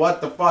 Like,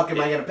 what the fuck am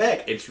I gonna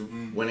pick? It's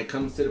when it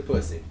comes to the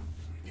pussy.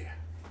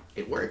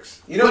 It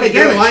works. You know but what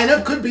again, you're doing.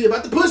 lineup could be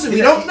about the pussy. We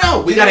You know- don't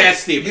know. We you gotta know- ask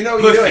Steve. You know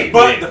what you're doing.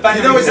 But the fact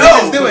You know that what we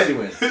know Steven's doing.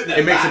 Pussy wins.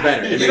 It makes it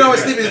better. You know what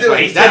Steven's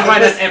doing. That's why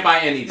that's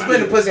FINE. He's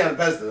putting the pussy on the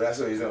pedestal. That's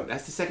what he's doing.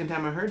 That's the second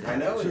time I heard that. I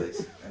know it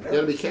is. I know. You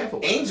gotta be careful.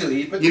 Angel,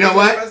 he put You the know pussy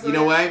on the what? pedestal. You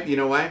know why? You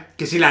know why?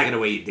 Because she liking the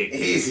way you dig.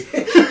 He's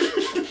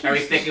Are we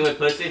sticking with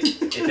pussy?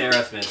 It's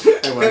Aerosmith.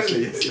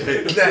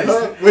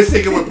 Nice. We're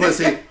sticking with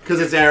pussy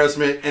because it's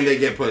Aerosmith and they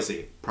get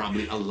pussy.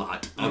 Probably a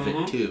lot of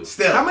it too.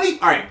 Still. How many?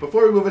 All right.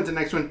 Before we move into the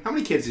next one, how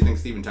many kids do you think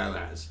Steven Tyler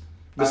has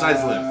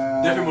besides Liv?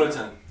 Definitely more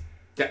than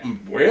 10.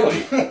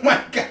 Really? Oh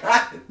my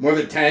god. More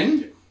than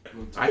 10?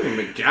 I think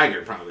Mick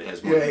Jagger probably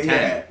has more than 10.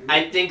 Yeah.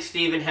 I think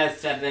Steven has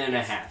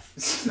 7.5.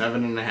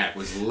 7.5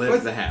 was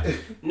Liv the half.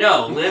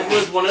 No, Liv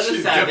was one of the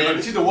She's 7.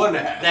 definitely- She's the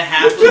 1.5. The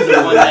half was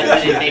the one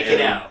that didn't make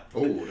it out.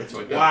 Oh, that's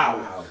what.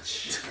 Wow.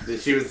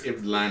 She was. It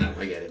was line up.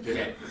 I get it.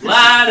 Okay.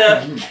 Line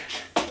up.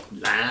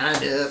 Line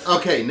up.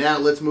 Okay, now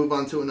let's move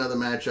on to another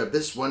matchup.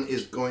 This one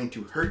is going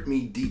to hurt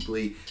me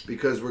deeply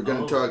because we're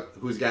going to talk.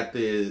 Who's got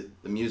the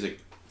music?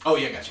 Oh,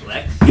 yeah, gotcha.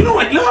 Lex. You know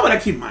what? You know how would I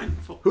keep mine?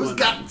 Who's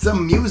got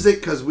some music?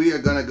 Because we are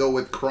going to go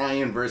with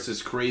Crying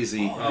versus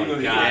Crazy. Oh,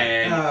 my God.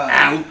 And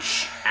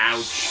ouch,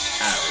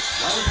 ouch,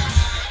 ouch.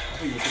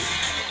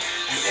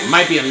 It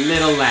might be a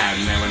little loud.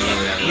 You might want to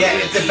lower that. Yeah,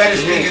 it's a better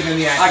speaker than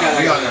the iPhone. I got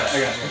it. We I all know. got it. I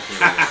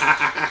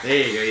got it.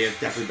 There you go. Yeah, it's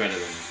definitely better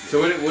than me.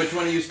 So which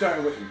one are you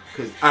starting with?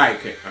 Cause, all right,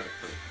 okay. All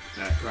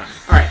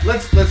right,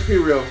 let's be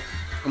real.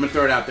 I'm gonna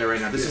throw it out there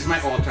right now. This is my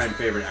all-time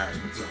favorite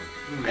Aerosmith song.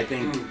 I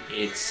think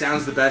it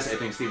sounds the best. I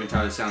think Steven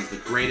Tyler sounds the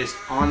greatest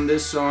on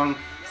this song.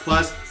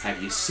 Plus,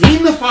 have you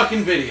seen the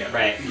fucking video?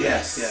 Right.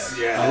 Yes.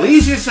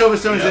 Alicia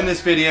Silverstone's in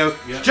this video,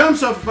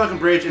 jumps off a fucking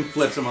bridge and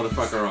flips a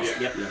motherfucker off.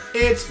 Yep.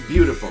 It's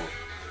beautiful.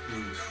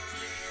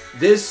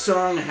 This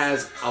song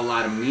has a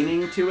lot of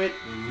meaning to it.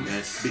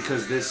 Yes.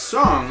 Because this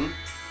song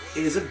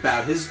is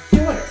about his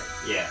daughter.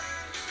 Yeah.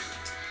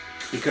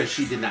 Because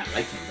she did not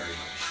like him very much.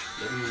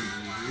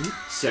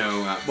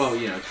 So, well,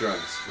 you know,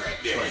 drugs. Right.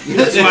 Yeah.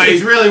 That's why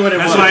it's really what it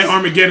was. That's why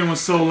Armageddon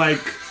was so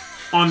like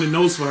on the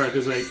nose for her,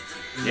 because like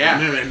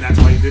and that's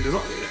why he did this.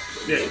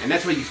 Yeah, and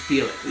that's why you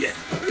feel it. Yeah,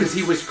 because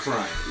he was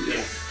crying.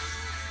 Yeah,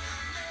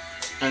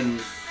 and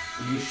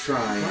you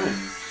try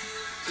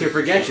to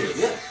forget you.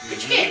 Yeah,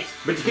 but you can't.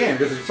 But you can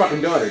because it's your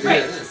fucking daughter. Dude.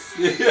 Right.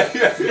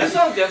 This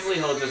song definitely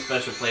holds a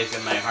special place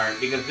in my heart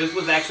because this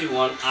was actually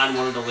on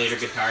one of the later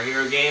Guitar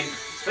Hero games.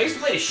 So I used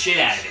to play the shit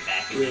out of it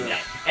back in the day.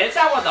 And it's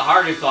not one of the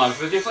hardest songs,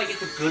 but it's like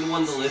it's a good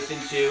one to listen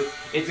to.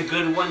 It's a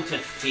good one to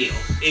feel.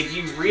 If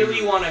you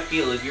really want to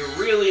feel, if you're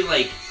really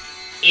like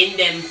in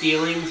them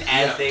feelings,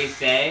 as they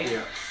say,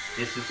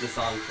 this is the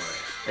song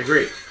for it.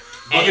 Agreed.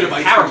 And it's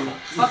powerful.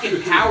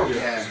 Fucking powerful.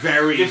 Yeah.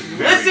 Very, Just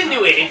very listen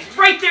to it. It's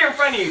right there in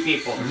front of you,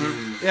 people.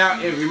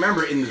 Now, if you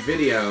remember in the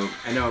video,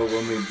 I know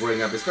when we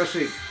bring up,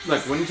 especially,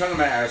 look, when you're talking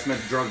about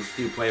Aerosmith, drugs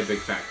do play a big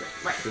factor.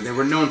 Right. Because they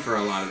were known for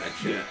a lot of that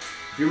shit.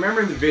 If you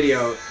remember in the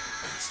video,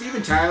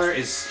 Steven Tyler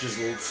is just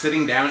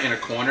sitting down in a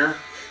corner,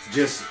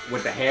 just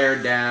with the hair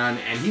down,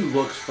 and he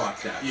looks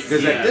fucked up.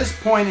 Because at this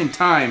point in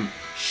time,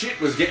 shit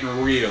was getting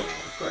real.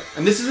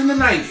 And this is in the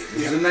 90s.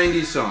 This is a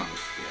 90s song.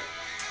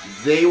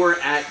 They were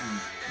at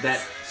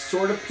that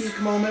sort of peak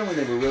moment when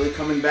they were really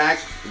coming back,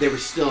 but they were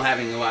still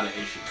having a lot of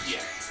issues.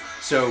 Yeah.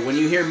 So when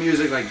you hear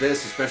music like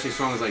this, especially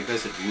songs like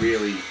this, it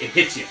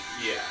hits you.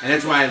 Yeah. And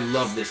that's why I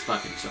love this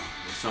fucking song.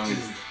 This song,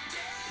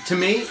 to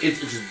me, it's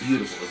just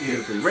beautiful. It's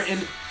beautifully written.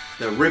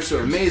 The riffs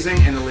are amazing,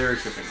 and the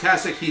lyrics are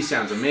fantastic. He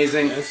sounds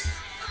amazing.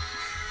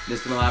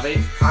 Mr. Malave?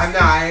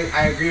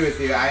 I agree with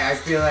you. I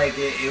feel like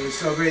it was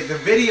so great. The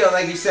video,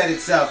 like you said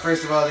itself,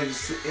 first of all, it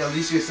was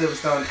Alicia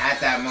Silverstone at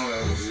that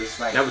moment was just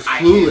like... That was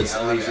clueless,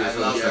 Alicia I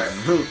love her.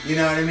 Silverstone. You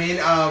know what I mean?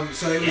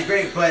 So it was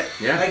great. But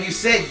like you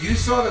said, you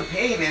saw the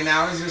pain, and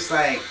I was just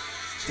like,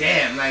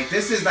 damn, like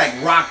this is like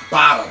rock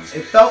bottom.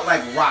 It felt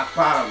like rock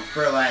bottom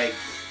for like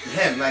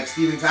him, like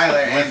Steven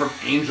Tyler. Went from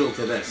Angel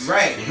to this.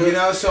 Right, you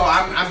know, so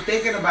I'm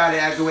thinking about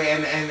it as the way,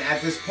 and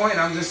at this point,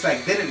 I'm just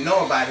like, didn't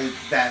know about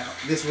that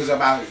this was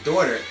about his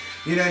daughter.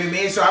 You know what I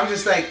mean? So I'm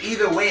just like,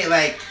 either way,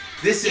 like,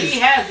 this is...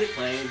 He has it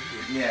playing.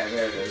 Yeah,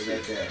 there it is,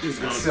 right there. It's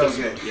so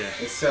good. Yeah.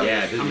 It's so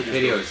Yeah, good. the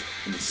videos.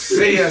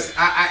 Videos,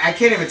 I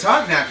can't even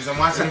talk now because I'm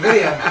watching the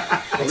video.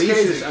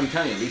 Alicia, I'm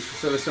telling you,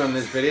 Alicia Silverstone in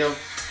this video...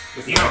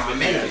 Oh,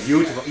 man.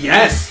 Beautiful.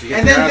 Yes.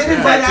 And then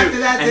right after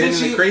that, and then in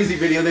the crazy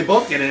video, they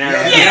both get an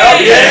arrow.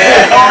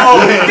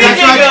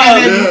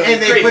 And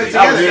they put it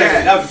together.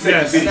 That was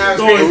the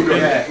second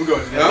video. We're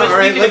going to that. All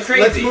right,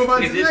 let's move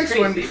on to the next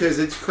one because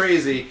it's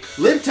crazy.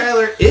 Liv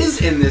Tyler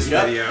is in this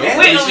video.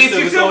 Wait,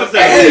 Alicia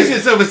Silverstone. Alicia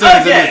Silverstone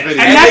is in this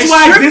video. And that's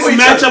why this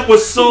matchup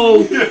was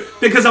so...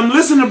 Because I'm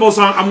listening to both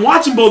songs, I'm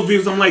watching both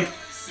videos, I'm like,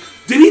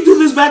 did he do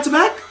this back to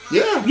back?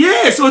 Yeah.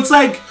 Yeah, so it's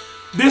like...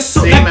 They're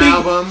so Same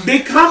album.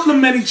 They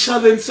complement each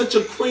other in such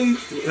a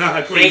crazy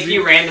crazy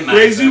way.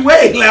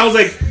 Like, I was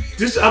like,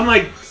 I'm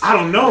like, I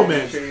don't know,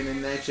 man.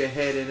 Training that you're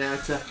heading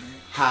out to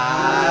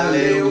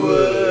Hollywood.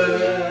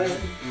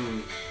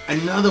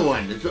 Another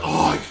one.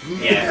 Oh,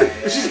 yeah.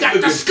 She's got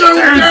the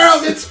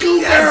schoolgirl. It's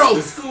schoolgirl.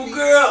 The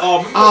schoolgirl.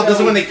 Oh, this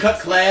is when they cut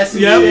class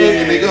and shit,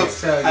 and they go.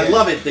 I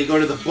love it. They go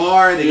to the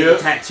bar. They get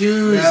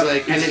tattoos.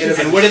 Like,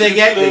 and what do they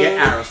get? They get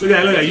arrows. Look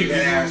at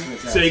that.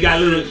 So you got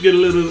get a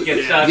little.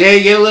 Get yeah,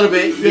 you get a little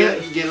bit. Yeah,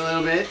 you get a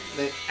little bit.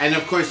 And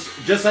of course,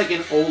 just like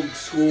in old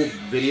school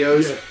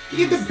videos, you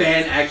get the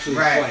band actually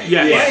playing.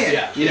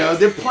 Yeah. You know,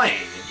 they're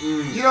playing.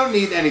 You don't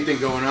need anything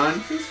going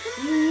on.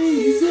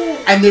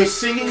 And they're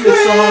singing the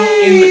song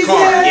in the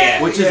car,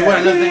 which is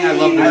another thing I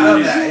love about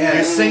it.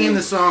 They're singing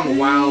the song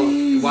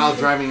while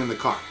driving in the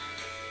car.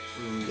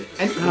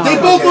 And they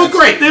both look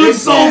great. They look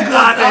so good.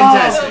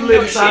 Fantastic.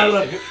 Liv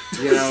Tyler.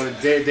 You know,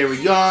 they were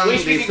young.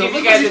 Wish we They could still give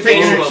you look guys like a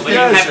they're visual, but you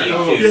have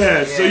YouTube.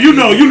 Yeah, so you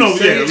know.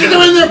 they're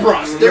in their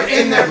bras. They're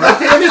in their bras.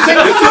 They're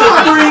singing the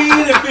song.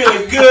 They're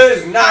feeling good.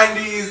 It's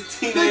 90s,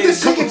 They're teenage.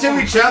 singing to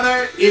each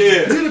other.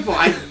 It's beautiful.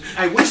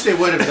 I wish they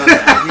would have done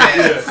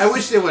that. I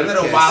wish they would have.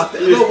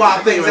 Little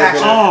wild things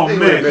actually. Oh, They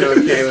man. would have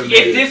been okay with me.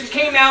 If this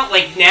came out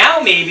like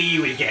now, maybe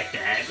you would get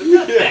that. But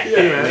not back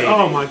then. Yeah.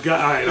 Oh my god.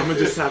 All right, I'm gonna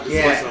just have to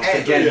myself.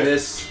 Again,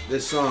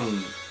 this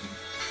song.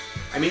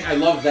 I mean, I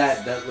love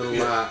that little.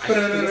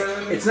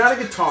 It's not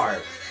a guitar.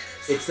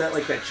 It's that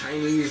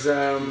Chinese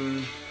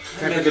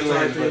type of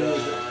guitar thing.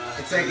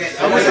 It's like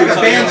almost like a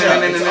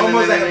banjo. It's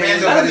almost like a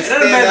banjo, but it's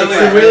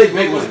It's a really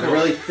big one, a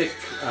really thick.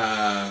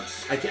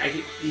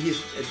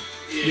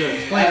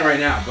 He's playing it right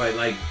now, but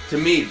like to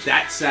me,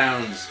 that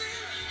sounds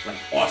like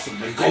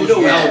awesome. It goes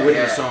well with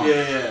the song.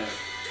 Yeah.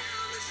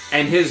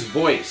 And his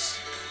voice,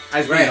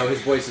 as we know,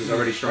 his voice is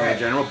already strong in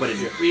general, but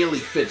it really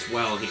fits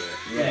well here.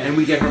 And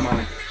we get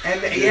harmonica.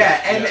 And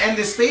and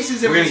the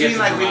spaces in between,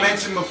 like we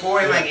mentioned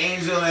before, like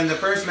Angel and the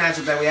first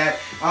matchup that we had,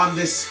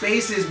 the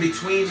spaces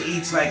between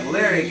each like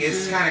lyric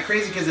is kind of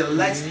crazy because it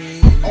lets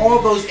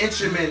all those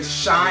instruments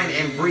shine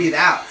and breathe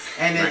out,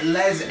 and it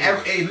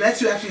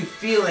lets you actually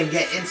feel and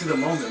get into the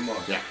moment more.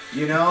 Yeah,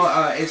 you know,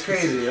 it's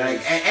crazy.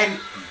 Like and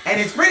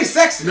it's pretty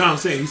sexy. No, I'm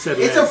saying he said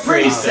it's Les. a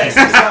pretty sexy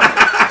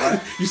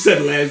song. You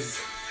said Les.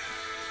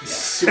 You're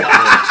so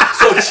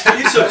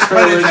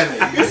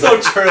churlish. You're so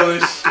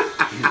churlish.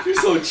 You're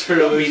so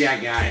churlish. Be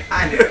that guy.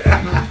 I knew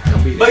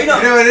it. But You know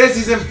what it is?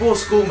 He's in full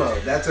school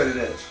mode. That's what it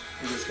is.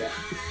 This guy.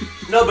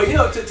 No, but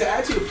to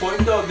add to your point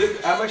though,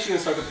 I'm actually gonna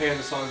start comparing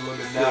the songs a little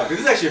bit now because this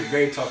is actually a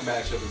very tough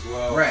matchup as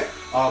well. Right.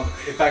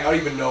 In fact, I don't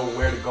even know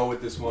where to go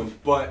with this one,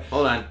 but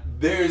Hold on.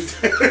 there's.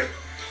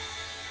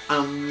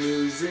 I'm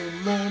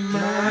losing my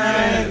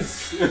mind.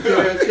 Yes.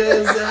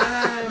 Because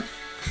I'm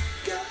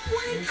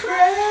going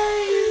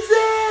crazy.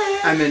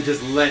 And then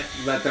just let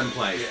them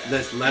play. Yeah.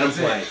 Let's let them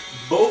play.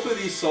 Both of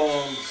these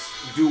songs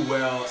do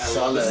well at a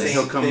lot of the And same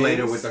he'll come things.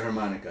 later with the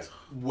harmonica.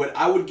 What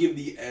I would give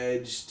the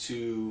edge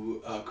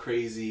to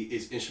Crazy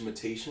is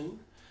instrumentation,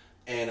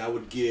 and I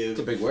would give. It's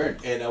a big word.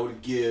 And I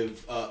would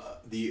give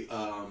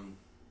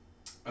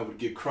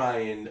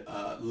Crying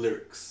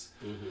lyrics.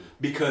 Mm-hmm.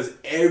 Because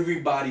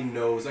everybody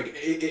knows, like,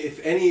 if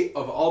any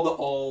of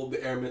all the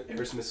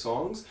Aerosmith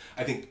songs,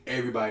 I think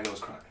everybody knows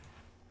Crying.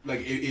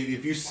 Like,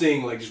 if you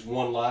sing like just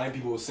one line,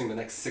 people will sing the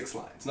next 6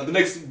 lines. Not the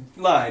next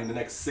line, the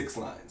next 6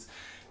 lines.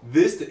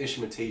 The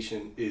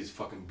instrumentation is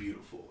fucking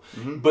beautiful.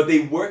 Mm-hmm. But they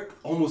work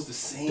almost the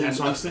same. That's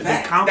what I'm saying.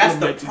 effect. They complement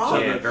That's the each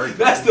problem. other very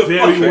That's the very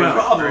fucking well.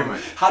 problem. Very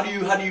much. How do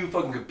you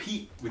fucking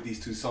compete with these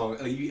two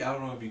songs? Like, I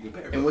don't know if you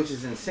compare. And which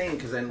is insane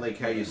because then, like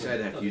how you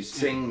said, if you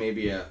sing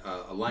maybe a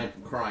line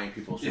from Crying,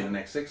 people sing the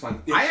next 6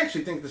 lines. Yeah. I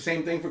actually think the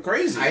same thing for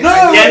Crazy. I'm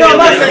not saying I'm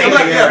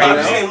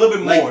I'm saying a little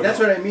bit more. Like, that's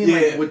what I mean. Yeah.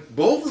 Like with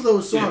both of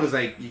those songs,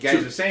 like you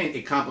guys are saying,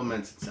 it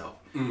complements itself.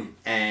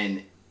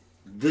 And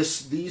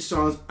these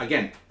songs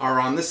again are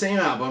on the same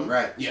album.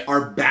 Right. Yeah.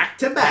 Are back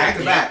to Back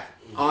to back.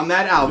 on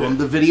that album.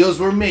 The videos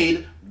were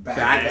made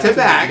back to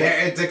back.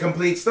 It's a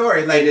complete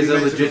story. Like It is we a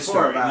mentioned legit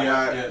before story.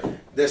 about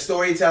the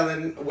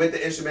storytelling with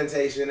the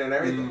instrumentation and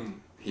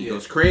everything. He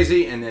goes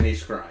crazy and then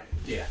he's crying.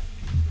 Yeah.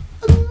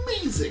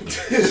 Amazing.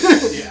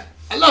 Yeah.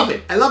 I love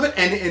it. I love it.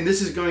 And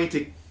this is going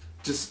to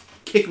just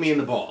kick me in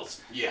the balls.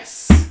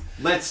 Yes.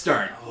 Let's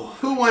start.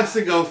 Who wants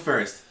to go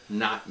first?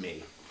 Not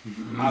me.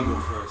 I'll go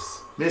first.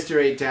 Mr.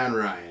 8-Town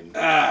Ryan.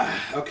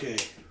 Okay.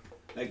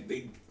 Like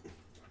they.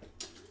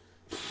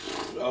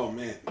 Oh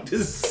man,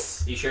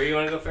 this. You sure you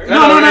want to go first? No.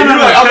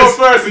 I'll go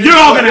first. You're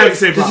all gonna have the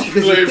same problem.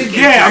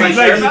 Yeah, Are I'm you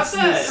like, sure about it's-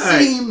 that?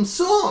 Same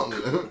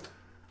song.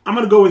 I'm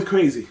gonna go with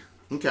Crazy.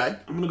 Okay.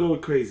 I'm gonna go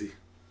with Crazy.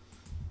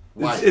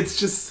 Why?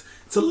 It's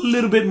a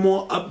little bit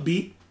more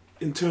upbeat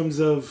in terms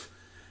of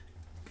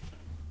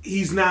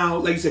he's now,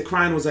 like you said,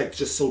 Crying was like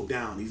just so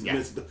down. He's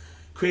missed the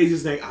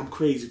Crazy's like I'm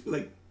crazy.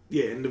 Like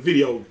and the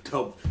video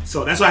helped.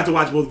 So that's why I have to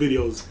watch both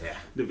videos. Yeah.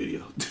 The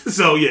video.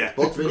 So yeah.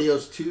 Both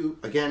videos too.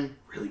 Again,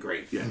 really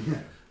great. Yeah.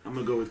 I'm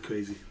gonna go with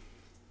Crazy.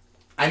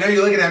 I know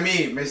you're looking at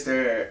me,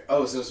 Mr.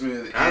 Oh So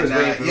Smooth. I was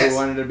waiting for who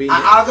wanted to be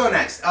next. I'll go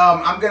next.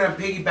 I'm gonna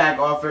piggyback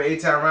off of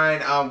 8-Town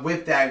Ryan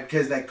with that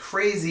because that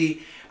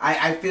Crazy.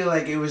 I feel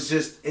like it was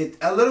just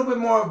a little bit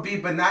more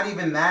upbeat, but not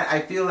even that. I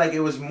feel like it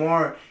was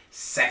more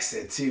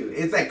sexy too.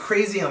 It's like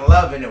Crazy in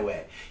Love in a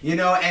way, you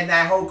know. And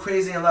that whole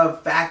Crazy in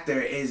Love factor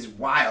is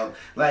wild.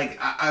 Like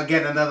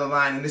again, another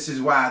line, and this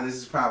is wild. This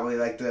is probably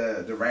like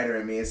the writer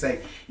in me. It's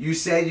like you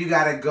said you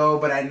gotta go,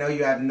 but I know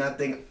you have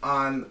nothing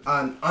on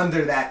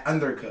under that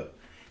undercoat.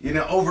 You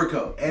know,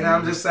 overcoat. And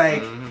I'm just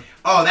like,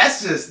 oh,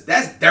 that's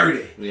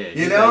dirty. Yeah,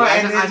 you know?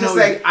 like, and I it's just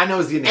know, like, I know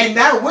his name. and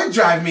that would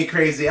drive me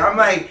crazy. I'm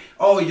like,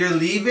 oh, you're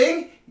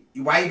leaving?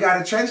 Why you got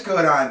a trench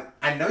coat on?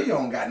 I know you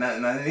don't got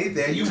nothing underneath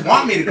there. You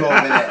want me to go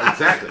over there.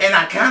 Exactly. And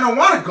I kind of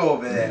want to go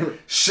over there.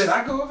 Should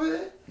I go over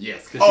there?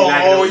 Yes.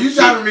 Oh, you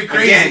driving me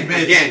crazy,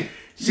 bitch. Again,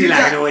 she You like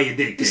got- the way you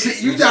did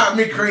this. You drive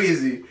me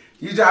crazy.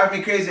 You drive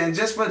me crazy. And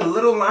just for the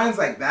little lines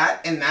like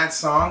that in that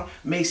song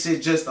makes it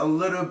just a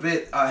little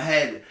bit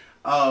ahead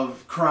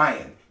of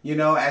Crying. You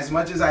know, as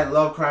much as I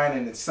love Crying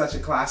and it's such a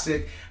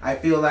classic, I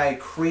feel like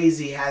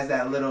Crazy has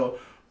that little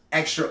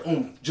extra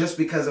oomph just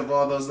because of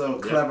all those little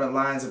clever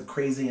lines of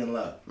Crazy in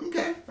Love.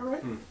 Okay, all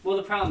right. Well,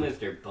 the problem is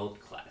they're both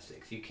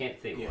classics. You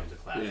can't say one's a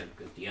classic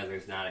because the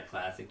other's not a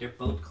classic. They're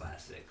both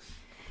classics.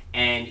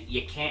 And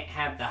you can't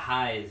have the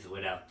highs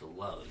without the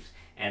lows.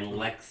 And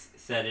Lex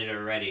said it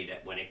already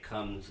that when it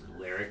comes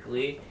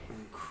lyrically,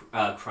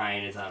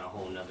 Crying is on a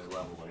whole nother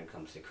level when it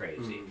comes to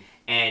Crazy.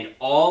 And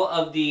all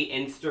of the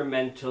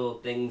instrumental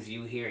things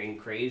you hear in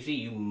Crazy,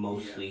 you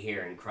mostly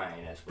hear in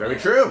Crying as well. Very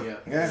true.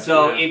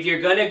 So if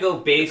you're gonna go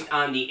based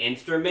on the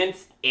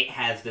instruments, it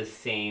has the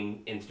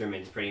same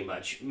instruments pretty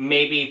much.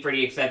 Maybe for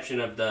the exception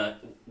of the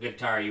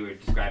guitar you were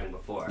describing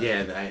before.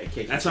 Yeah,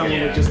 That's how I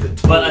went with just the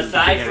tone. But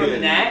aside Yeah, from yeah,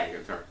 that,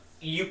 yeah.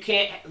 you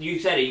can't. You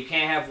said it. You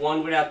can't have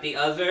one without the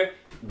other.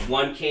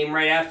 One came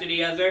right after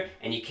the other,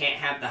 and you can't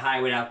have the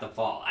high without the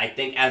fall. I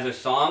think as a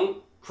song,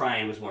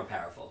 Crying was more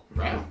powerful.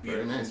 Wow,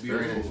 very nice,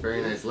 very nice,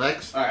 very nice.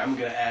 Lex? All right, I'm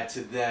going to add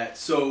to that.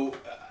 So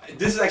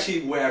this is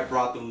actually where I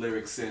brought the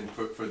lyrics in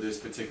for this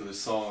particular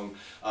song.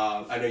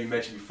 I know you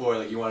mentioned before,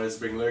 like you wanted us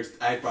to bring lyrics.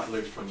 I brought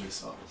lyrics from this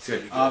song.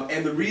 Good.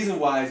 And the reason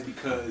why is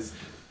because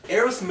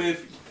Aerosmith,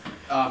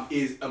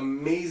 is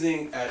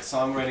amazing at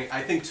songwriting.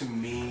 I think to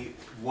me,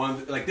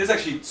 there's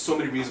actually so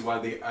many reasons why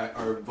they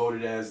are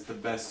voted as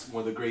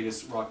one of the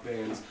greatest rock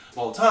bands of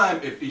all time.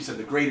 If you said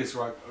the greatest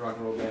rock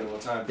and roll band of all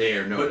time, they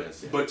are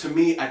noticed. But to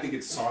me, I think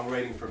it's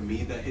songwriting for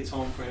me that hits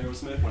home for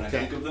Aerosmith when I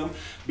think of them,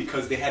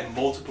 because they had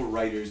multiple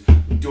writers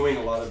doing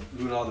a lot of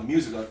the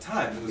music at the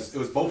time. It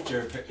was both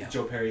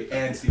Joe Perry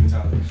and Steven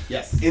Tyler.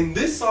 Yes. In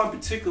this song in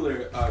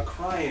particular,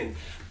 "Crying,"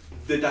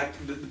 the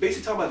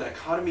basic talking about the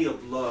dichotomy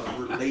of love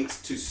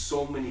relates to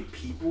so many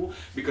people,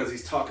 because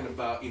he's talking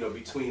about,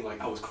 between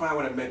I was crying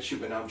when I met you,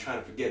 but now I'm trying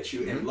to forget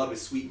you, and love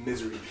is sweet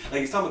misery.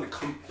 He's talking about the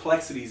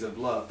complexities of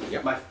love.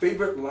 Yep. My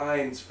favorite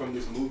lines from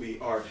this movie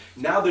are,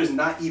 "Now there's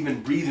not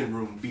even breathing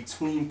room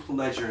between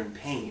pleasure and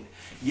pain.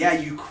 Yeah,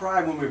 you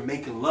cry when we're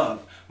making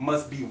love.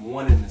 Must be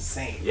one and the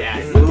same."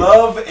 Yeah.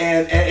 Love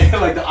and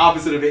the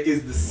opposite of it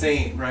is the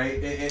same,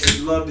 right? And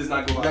love does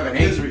not go out of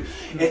misery.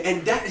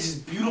 And that is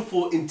just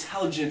beautiful,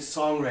 intelligent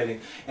songwriting.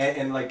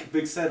 And like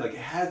Vic said, it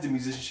has the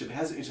musicianship, it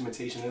has the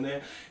instrumentation in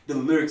there. The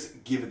lyrics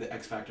give it the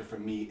X factor for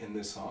me in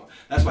this song.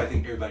 That's why I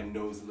think everybody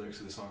knows the lyrics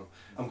of the song.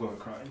 I'm going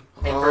crying.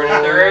 And for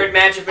another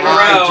matchup in a row,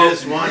 I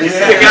just want the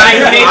guy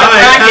who made the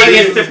bracket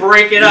gets to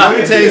break it up.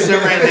 Let me tell you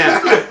something right now.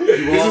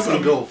 You all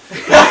can go.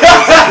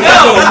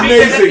 No,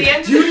 because at the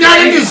end of Do you the not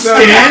day-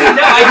 understand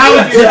No, I how do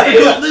understand.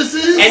 difficult this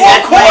is? And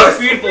that's why it's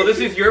beautiful. This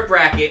is your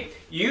bracket.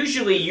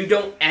 Usually, you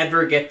don't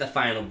ever get the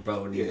final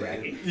vote in your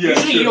bracket. Yeah,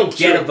 Usually, you don't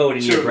get a vote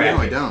in your bracket.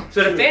 No, I don't.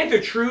 So the fans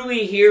are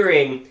truly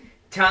hearing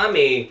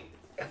Tommy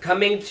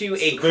coming to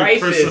a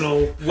crisis,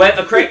 personal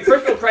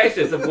personal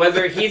crisis of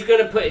whether he's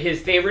going to put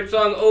his favorite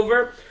song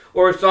over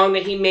or a song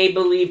that he may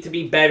believe to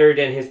be better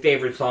than his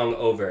favorite song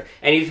over.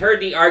 And he's heard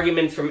the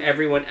arguments from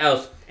everyone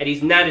else, and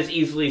he's not as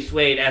easily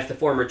swayed as the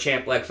former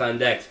champ Lex on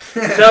Dex.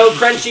 So,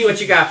 Crunchy, what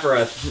you got for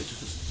us?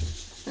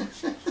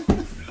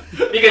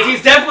 Because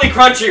he's definitely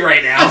crunchy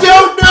right now. I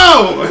don't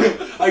know.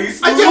 Are you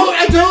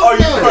I don't Are you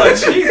know.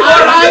 crunchy? He's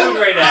not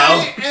right now.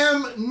 I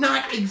am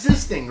not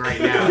existing right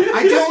now.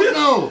 I don't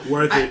know.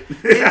 Worth it.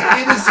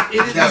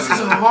 It is. This is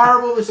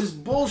horrible. This is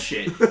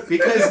bullshit.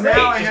 Because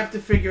now I have to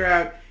figure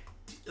out,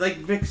 like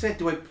Vic said,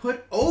 do I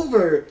put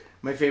over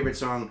my favorite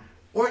song,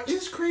 or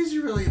is Crazy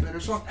really a better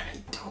song? I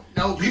don't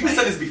know. You even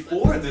said this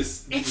before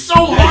this. It's so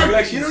hard. you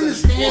actually You don't said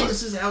this understand. before.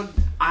 This is how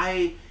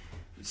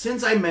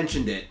since I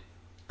mentioned it.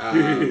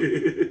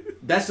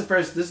 That's the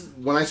first.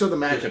 When I saw the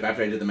matchup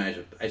after I did the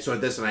matchup, I saw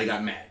this and I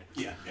got mad.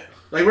 Yeah.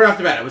 Like right off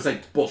the bat, I was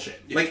like,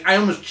 bullshit. Yeah. Like I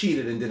almost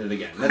cheated and did it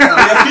again. That's how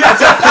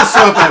pissed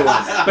off I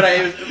was.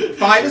 But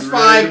 5 is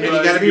 5, and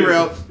you gotta be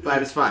real.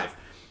 5 is 5.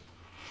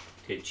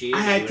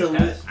 I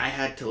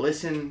had to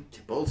listen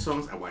to both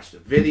songs. I watched the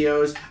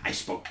videos. I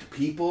spoke to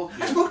people.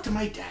 I spoke to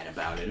my dad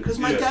about it because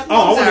my dad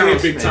loves I want to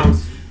hear Big Tom.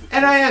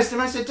 And I asked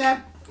him. I said,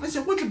 Dad, what's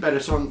a better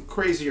song,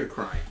 Crazy or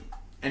Crying?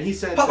 And he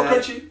said, Papa that,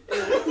 Crunchy.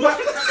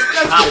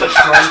 Papa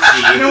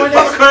Crunchy. You know what?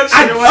 Papa Crunchy.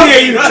 I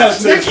dare you to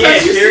touch Next him. time you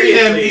see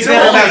him, seriously.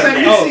 next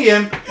time you see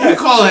him, you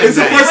call him. It's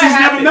the that. first he's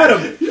never met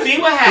him.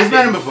 See what He's happens.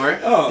 met him before.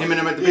 Oh. Him and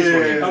him at the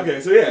baseball game.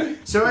 Okay, so yeah.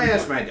 So I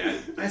asked my dad.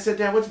 I said,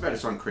 Dad, what's a better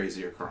song,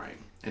 Crazy or Crying?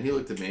 And he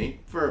looked at me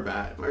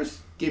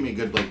first gave me a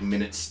good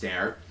minute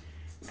stare,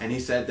 and he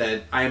said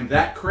that I am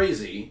that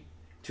crazy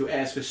to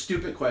ask a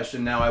stupid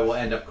question. Now I will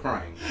end up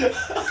crying.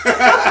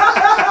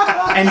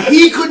 And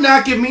he could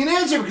not give me an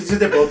answer because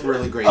they're both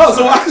really great. Oh,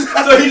 songs.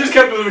 so he just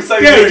kept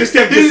reciting. Yeah, he just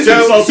kept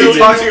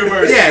talking to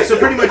verse. Yeah, so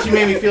pretty much he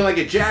made me feel like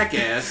a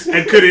jackass.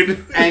 And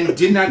couldn't. And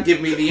did not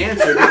give me the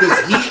answer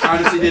because he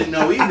honestly didn't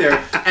know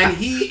either. And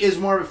he is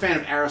more of a fan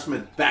of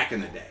Aerosmith back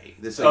in the day.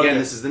 This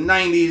is the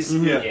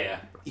 90s. Yeah.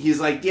 He's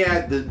like,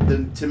 yeah,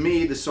 to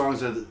me the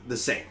songs are the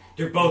same.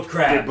 They're both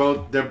crap.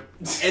 They're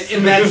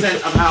in that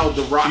sense of how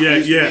the rock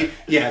used to be.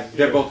 Yeah,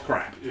 they're both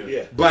crap.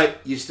 Yeah. But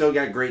you still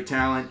got great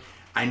talent.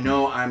 I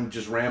know I'm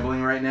just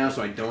rambling right now,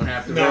 so I don't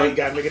have to. No, you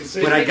gotta make a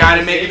decision. But I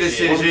gotta make a Want to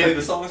play decision.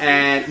 the song?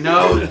 And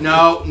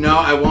no,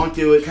 I won't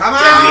do it. Come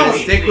I'm on!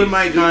 gonna stick with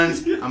my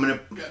guns. I'm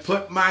gonna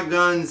put my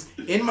guns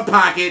in my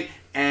pocket.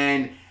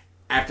 And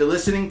after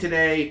listening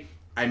today,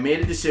 I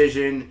made a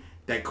decision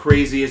that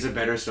Crazy is a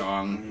better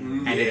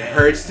song. And it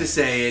hurts to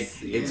say it.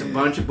 It's a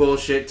bunch of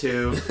bullshit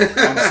too.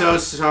 I'm so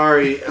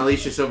sorry,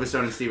 Alicia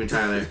Silverstone and Steven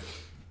Tyler.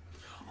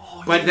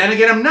 But then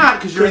again, I'm not,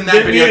 because you're in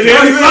that video.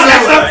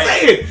 That's what I'm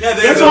saying. Yeah,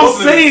 That's what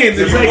I'm saying.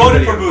 It's They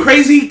voted for like Booth.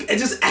 Crazy. It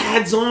just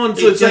adds on.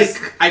 So it's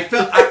like I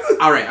felt.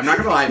 All right, I'm not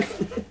gonna lie.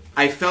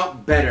 I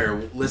felt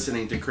better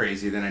listening to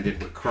Crazy than I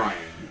did with Crying,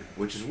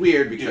 which is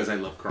weird because I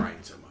love Crying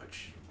so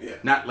much. Yeah.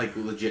 Not like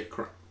legit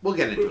crying. We'll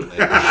get into it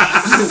later.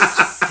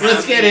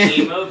 Let's get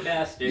in. Emo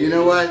bastard. You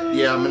know what?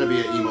 Yeah, I'm gonna be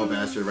an emo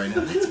bastard right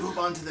now. Let's move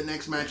on to the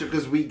next matchup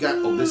because we got.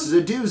 Oh, this is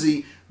a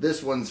doozy.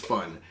 This one's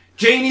fun.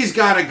 Janie's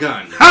got a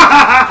gun.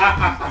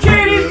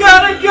 Janie's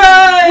got a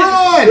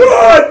gun!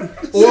 Run!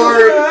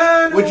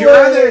 Or would you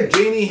rather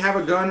Janie have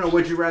a gun, or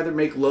would you rather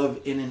make love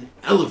in an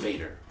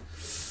elevator?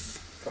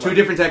 Two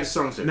different types of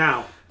songs there.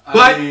 now.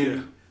 But I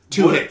mean,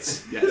 two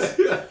hits. Yes.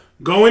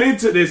 Going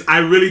into this, I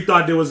really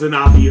thought there was an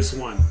obvious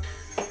one.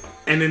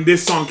 And then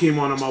this song came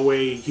on my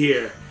way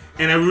here.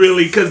 And I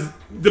really, because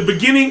the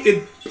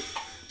beginning,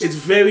 it's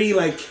very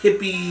like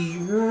hippie,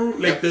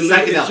 like the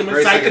Psychedelic,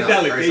 very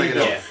psychedelic, There you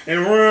go. yeah.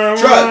 And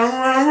Drugs.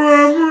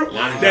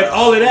 that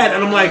all of that,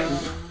 and I'm like,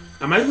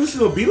 am I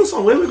listening to a Beatles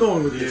song? Where are we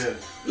going with this? Yeah.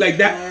 Like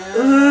that,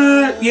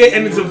 yeah,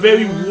 and it's a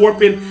very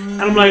warping,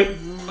 and I'm like,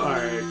 all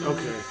right,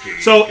 okay.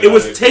 So it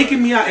was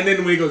taking me out, and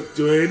then when he goes,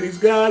 Dwayne's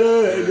got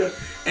it,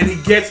 and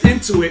he gets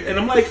into it, and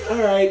I'm like, all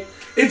right,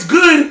 it's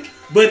good,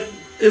 but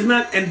it's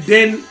not. And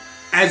then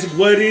as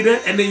what it,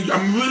 and then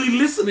I'm really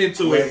listening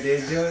to it,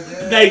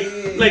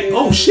 like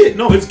oh shit,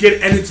 no, it's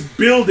getting, and it's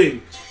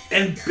building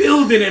and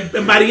building,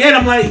 and by the end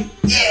I'm like,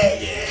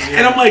 yeah.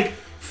 And I'm like,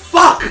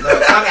 fuck, I'm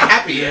kind of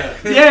happy. Yeah.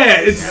 yeah,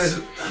 it's.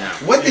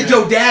 What did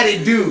your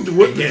daddy do?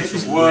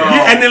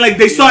 Yeah, and then like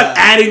they start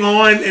adding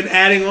on and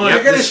adding on.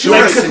 You're gonna show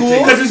us cool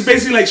because it's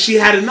basically like she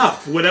had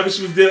enough, whatever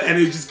she was doing, and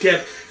it just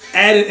kept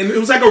adding, and it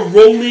was like a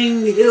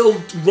rolling hill,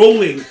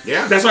 rolling.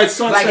 Yeah, that's why it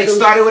starts. Like it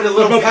started with a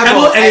little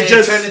pebble, and it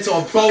just turned into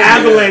a bowl.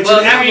 Avalanche. Well,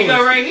 and there you avalanche.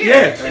 go, right here.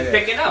 Yeah, It's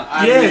picking up.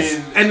 Yes,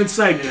 mean, and it's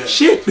like yeah.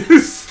 shit.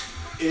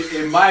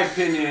 In my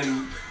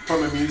opinion,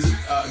 from a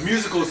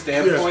musical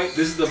standpoint,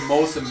 this is the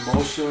most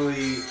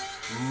emotionally,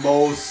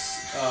 most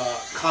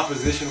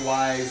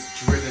composition-wise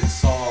driven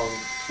song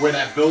where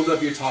that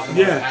build-up you're talking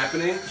about is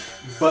happening.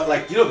 But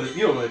like you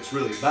know what it's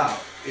really about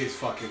is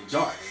fucking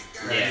dark.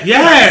 Right?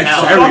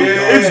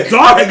 It's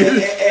dark.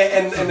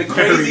 And the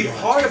crazy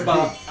part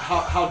about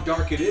how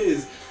dark it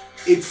is,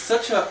 it's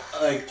such a,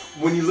 like,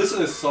 when you listen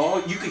to this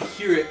song, you can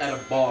hear it at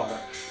a bar.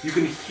 You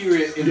can hear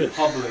it in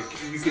public.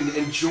 You can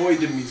enjoy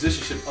the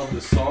musicianship of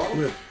the song.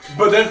 Yeah.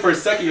 But then for a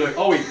second, you're like,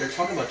 oh wait, they're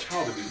talking about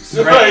child abuse.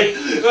 Right.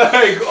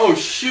 like, oh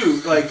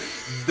shoot. Like,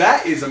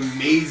 that is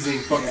amazing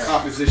fucking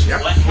composition.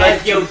 What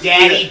has your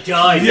daddy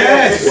done?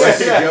 Yes.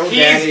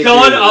 He's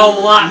done a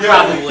lot,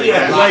 probably.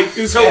 Yeah. Like,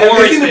 it's have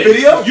you seen the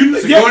video?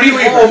 Sigourney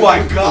Weaver. Oh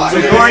my god.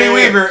 Sigourney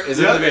Weaver is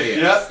in the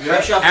video.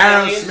 Fresh off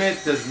Aliens.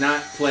 Aerosmith does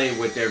not play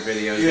with their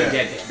videos. Yeah.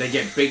 They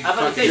get big. I was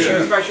about to say she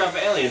was fresh off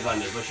of Aliens on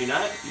this, was she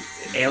not?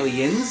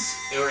 Aliens.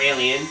 Or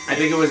Alien. I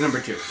think it was number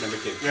 2. Number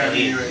 2. Yeah,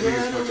 Alien.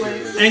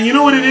 And you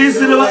know what it is?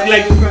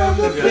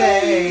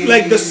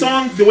 Like the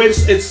song, the way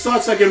it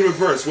starts like in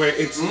reverse, where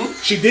it's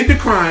she did the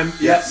crime,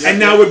 and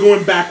now we're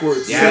going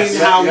backwards, seeing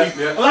how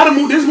a lot of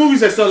there's movies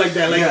that start like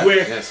that, like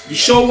where you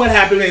show what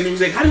happened, and it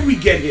was like, how did we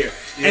get here?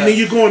 And then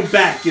you're going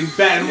back and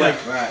back, and I'm like,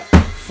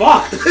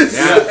 fuck.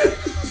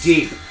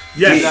 Deep.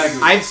 Yes.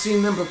 Exactly. I've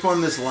seen them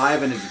perform this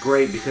live, and it's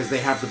great because they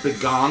have the big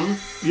gong.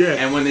 Yeah.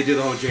 And when they do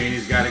the whole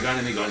Janie's got a gun,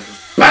 and they go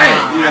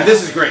bang. And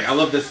this is great. I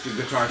love this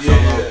guitar solo.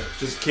 Yeah.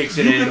 Just kicks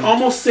it You in. could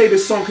almost say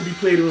this song could be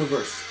played in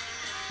reverse,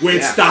 where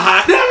it's the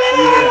hot,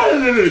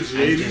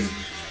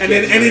 and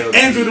then it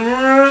ends with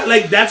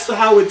like that's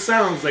how it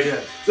sounds like.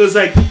 So it's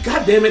like,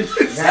 god damn it.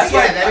 That's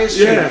why that is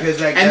true. Because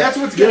like, and that's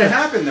what's gonna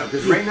happen though,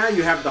 because right now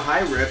you have the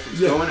high riff,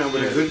 it's going on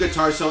with a good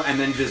guitar solo, and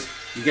then just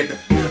you get the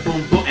boom,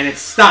 boom, boom, and it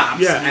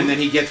stops, and then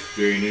he gets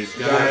and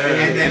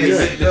then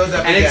it builds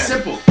up and again. it's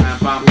simple, bum,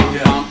 bum,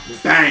 bum,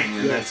 bang,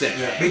 and that's it.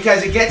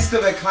 Because it gets to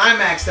the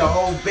climax, the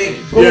whole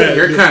big boom.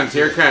 Here it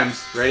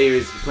comes. Ready?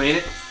 He's playing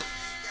it.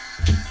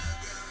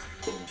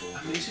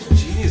 I mean, it's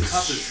just genius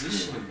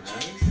composition,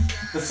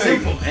 man.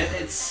 Simple, and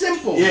it's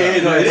simple.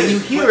 Yeah, no, when you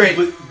hear it,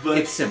 but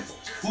it's simple.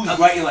 Who's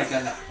writing like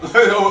that now?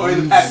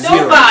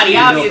 Nobody,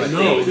 obviously.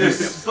 No.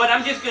 But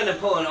I'm just gonna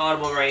pull an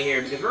audible right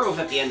here because we're almost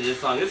at the end of this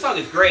song. This song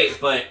is great,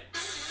 but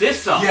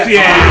this song,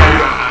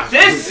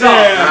 this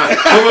song.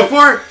 But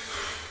before,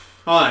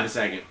 hold on a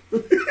second.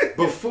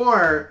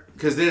 Before,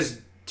 because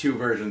there's 2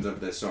 versions of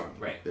this song.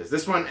 Right. There's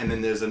this one, and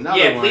then there's another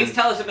one. Yeah, please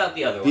tell us about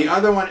the other one. The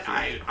other one,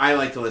 I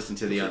like to listen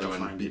to the other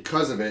one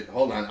because of it.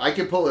 Hold on, I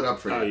can pull it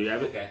up for you. Oh, you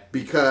have it? Okay.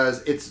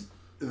 Because it's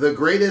the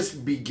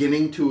greatest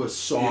beginning to a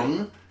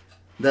song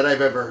that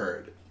I've ever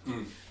heard.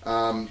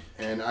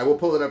 And I will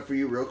pull it up for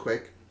you real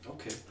quick.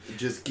 Okay.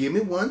 Just give me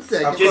 1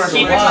 second. Of course,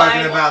 keep we're in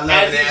talking mind, about Love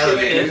as in the he's doing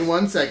Elevator. Give me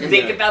 1 second.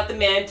 Think about the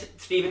man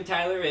Steven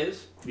Tyler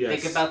is.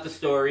 Yes. Think about the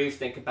stories.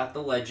 Think about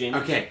the legend.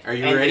 Okay, are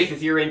you and ready? This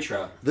is your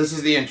intro. This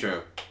is the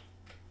intro.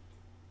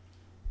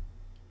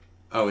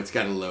 Oh, it's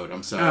got to load.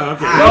 I'm sorry. Oh,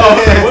 okay.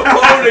 What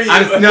phone are you?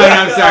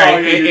 I'm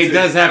sorry. It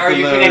does have Are to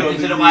you load. connected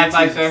to the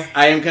Wi-Fi, sir?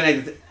 I am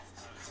connected.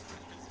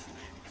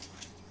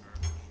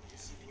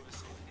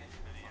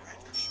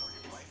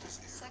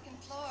 Second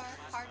floor,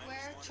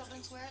 hardware,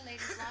 children's wear,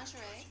 ladies'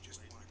 lingerie.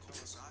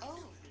 Oh,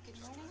 good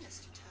morning,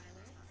 Mr.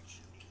 Tyler.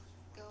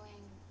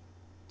 Going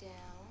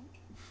down.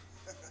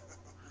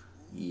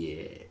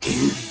 Yeah.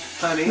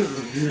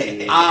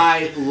 Honey.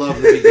 I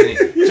love the beginning.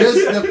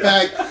 Just the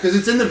fact, because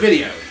it's in the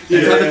video.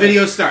 That's how the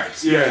video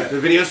starts. Yeah. The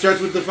video starts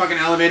with the fucking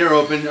elevator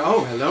open.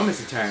 Oh, hello,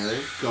 Mr. Tyler.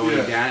 Going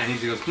down, and he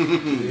just goes,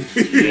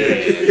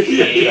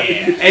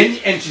 Yeah.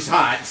 and she's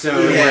hot, so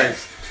it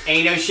works. And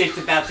you know shit's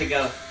about to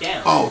go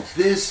down. Oh,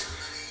 this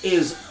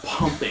is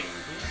pumping.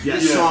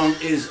 Yes. This song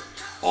is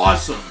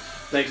awesome.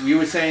 Like we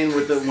were saying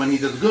with when he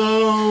does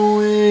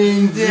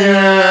going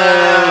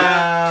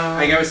down.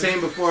 Like I was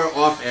saying before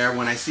off air,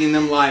 when I seen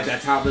them live,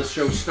 that's how this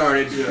show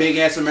started. Big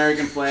ass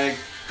American flag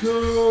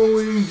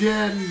going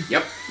down.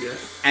 Yep. Yeah.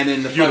 And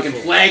then the Beautiful.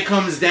 fucking flag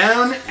comes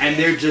down, and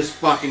they're just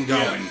fucking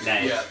going.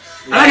 Yeah.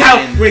 I like how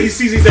when he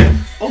sees, he's like,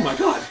 "Oh my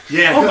god!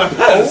 Yeah. Oh my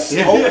palace!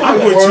 Yeah. Oh my I'm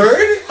going to-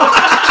 word!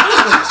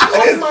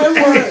 Oh my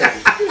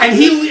word!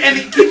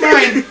 And keep in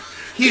mind,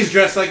 he's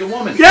dressed like a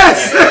woman.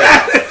 Yes.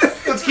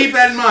 Let's keep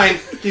that in mind.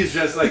 He's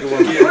dressed like a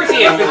woman. Of course he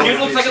is, but dude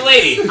looks like a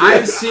lady.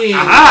 I've seen.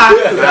 Aha.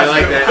 I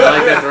like that. I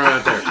like that thrown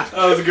out there.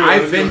 That was a good one.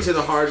 I've been to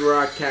the Hard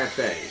Rock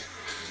Cafe.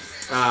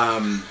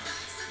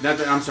 Not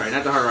the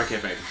Hard Rock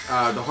Cafe.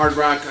 The Hard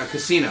Rock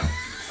Casino.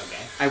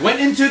 Okay. I went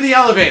into the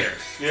elevator.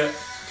 Yeah.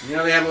 You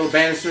know they have little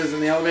banisters in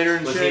the elevator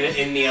and Was shit.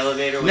 he in the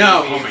elevator? when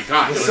No. he- Oh my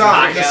god. The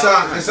song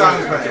is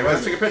playing. Okay,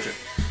 let's take a picture.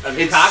 Of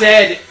the It cock?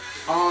 said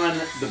on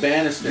the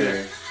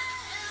banister,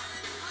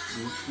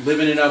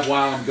 "Living it up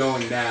while I'm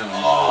going down."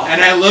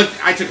 And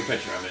I took a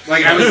picture of it.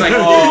 Like, I was like,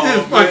 this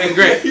is fucking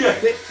great.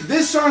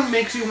 This song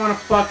makes you want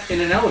to fuck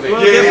in an elevator.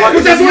 Yeah.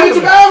 Because that's what it's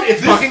about.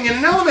 It's fucking in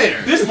an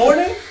elevator. This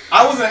morning,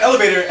 I was in an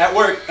elevator at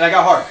work and I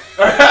got hard.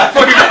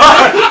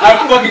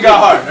 I fucking got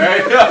hard.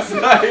 Alright? I was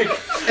like,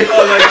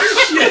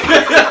 shit.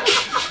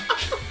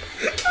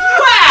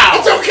 Wow!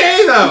 It's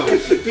okay though,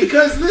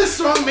 because this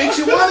song makes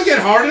you want to get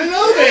hard in an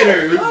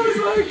elevator. I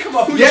was like, come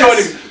on,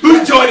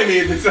 who's joining me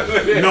in this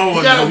elevator? No one.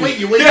 You gotta wait.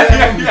 You wait.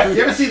 Yeah.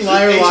 You ever seen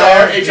Liar HR.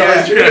 Liar?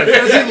 Yeah. You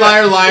ever seen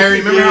Liar Liar?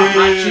 You remember how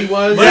hot she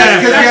was?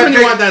 Yeah. That's when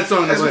you want that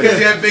song to That's play. because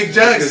you have big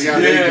jugs. You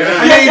got big Yeah. jugs.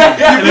 I mean,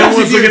 And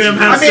everyone's looking at him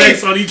have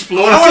sex on each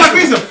floor. I want to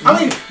squeeze him. I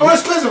want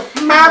to squeeze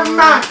him.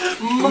 Mama.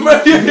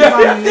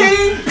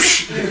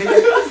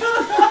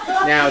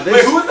 Now Wait,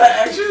 this. who was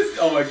that actress?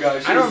 Oh my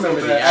god. I don't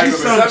remember the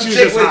actress. actress. Some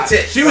chick with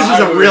tits. She was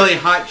just a really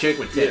hot chick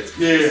with tits.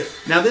 Yeah.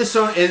 Now this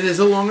song, it is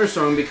a longer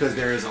song because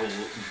there is a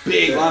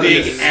big lot of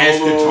ass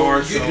solo.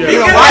 guitar solo. You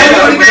know Yeah. why?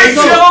 Everybody But gets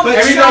solo. you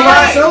Everybody know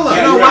why? gets solo.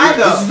 You know why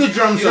though? This is the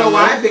drum You know solo.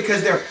 why?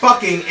 Because they're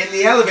fucking in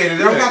the elevator.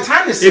 They don't got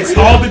time to sing. It's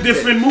all the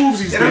different moves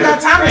he's They don't doing.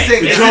 got time to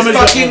sing. The This drum is is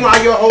fucking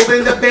while you're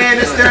holding the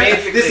banister.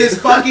 Basically. This is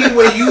fucking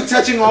where you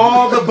touching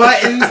all the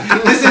buttons.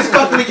 This is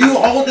fucking with you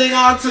holding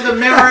on to the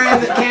mirror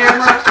and the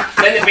camera.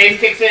 Then the bass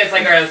kicks in, it's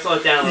like, alright, let's slow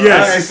it down a little.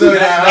 Yes. Alright, so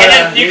And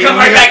then you come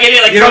right back in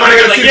it like, You don't want to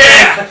go like, too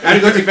yeah! fast. I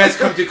go too fast.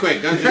 Come too quick.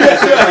 Come too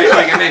fast. Come too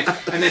quick. And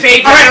then.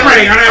 Fade All right, I'm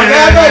ready. All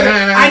Okay,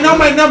 right. I know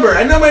my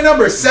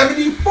number.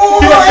 74.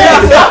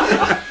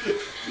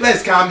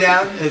 Let's calm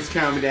down. Let's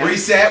calm down.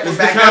 Reset. We're It's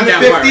back the on the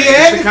calm down part. 50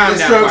 It's the in. calm Let's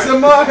down stroke part. some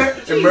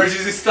more.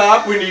 Emergency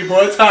stop. We need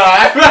more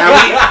time.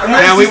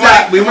 Now we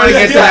want to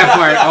get to that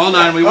part. Hold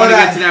on, we want to Hold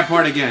get on. to that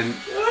part again.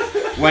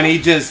 When I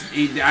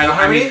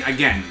harmony? mean,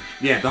 again,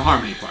 yeah, the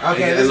harmony part.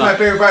 Okay, I this is love my it.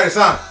 favorite part of the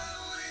song.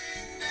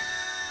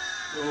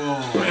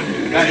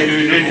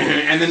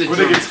 And then the With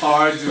the drum.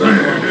 guitar.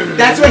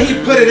 That's where he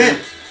put it in.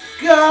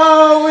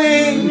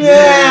 Going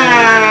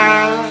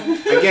down.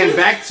 Again,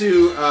 back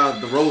to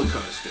the roller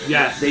coaster.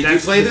 Yes, They do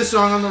that's- play this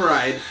song on the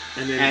ride,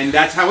 And then- and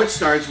that's how it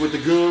starts with the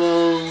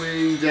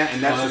going down.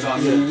 And that's that's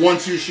awesome.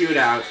 once you shoot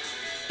out.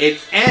 It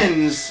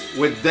ends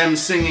with them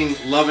singing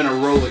 "Love in a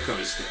Roller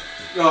Coaster,"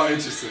 Oh,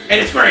 interesting.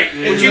 and it's great.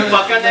 Would you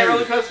fuck on that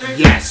roller coaster?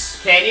 Yes.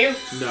 Can you?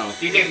 No.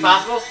 Do you think it's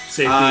possible?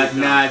 Safety. no.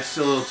 Nah, it's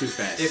a little too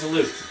fast. There's a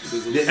loop.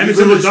 And it's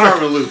in the dark.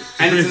 Start with a loop.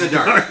 And it's in the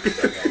dark.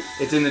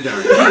 It's in the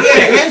dark. You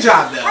get a hand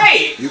job though.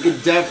 Right! You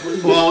could definitely.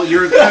 Well,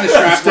 you're kind of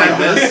strapped like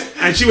this.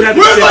 And she would have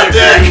to Where's my say,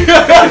 dick?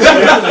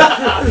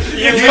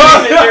 You You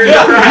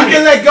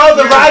can let go.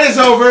 The ride is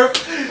over.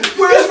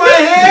 Where's my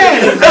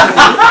hand?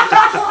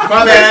 My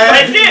My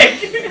bad. dick!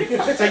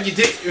 It's like you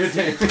did.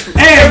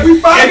 and We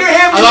found your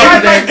hand. We I love tried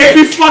it, my man. dick.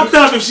 it'd be fucked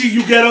up if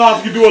you get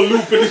off, you do a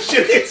loop and the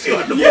shit hits you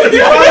on the You found my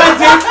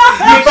dick.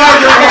 You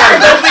found your hand. I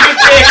don't think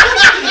it's dick.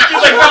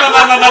 Just like, ba ba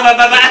ba ba ba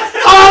ba ba.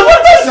 Oh, what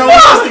the so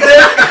lost the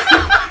dick?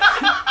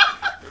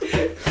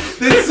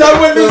 Did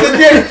someone lose a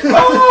dick?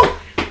 Oh.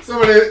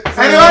 Somebody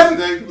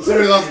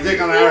lost a dick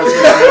on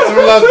Aerosmith. Right?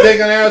 Somebody lost a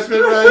dick on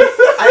Aerosmith, right?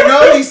 I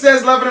know he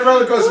says love in a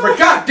roller coaster, but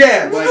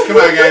goddamn. Like, come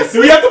on, guys. Do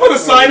we have to put a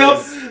sign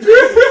up?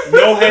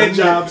 No hand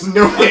jobs.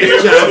 No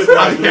hand jobs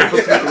on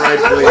Aerosmith, right,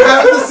 please.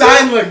 How does the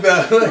sign look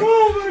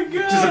though?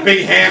 Just a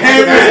big hand.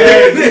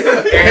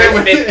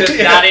 Aerosmith does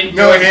not No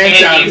endorse hand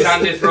hand games jobs.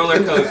 on this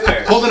roller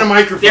coaster. Holding a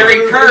microphone.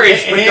 They're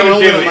encouraged, but Hand don't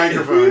holding do a it.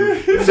 microphone.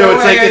 No So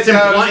it's like hand it's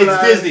jobs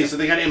allowed. Disney, so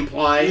they got to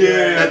imply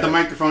Yeah. that the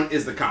microphone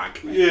is the cock.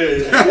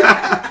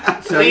 Yeah.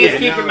 So, Please yeah,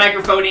 keep no. your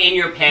microphone in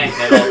your pants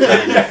at all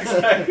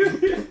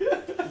times.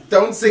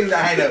 Don't sing the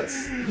high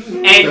notes.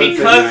 And Don't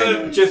because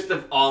say of just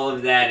of all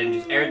of that and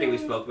just everything we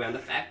spoke about, the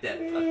fact that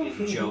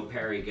fucking Joe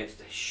Perry gets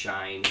to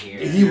shine here.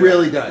 He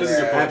really does.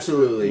 Yeah.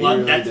 Absolutely. He Love,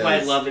 really that's why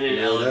does. loving an He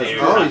really elevator.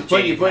 does. Oh, not he's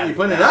putting James it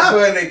Cameron. up. I'm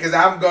putting it because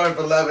I'm going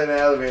for love in the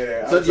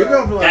elevator. So you're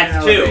going for like That's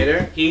an two.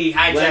 elevator. He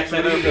hijacks Lex,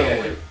 that what are you elevator.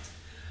 going with?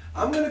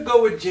 I'm gonna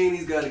go with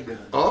Janie's Got a Gun.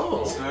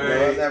 Oh.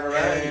 Well, never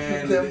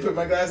mind. Then put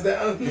my glass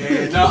down.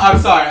 No, I'm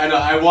sorry. I know.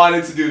 I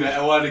wanted to do that.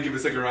 I wanted to give a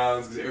second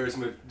round because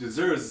Aerosmith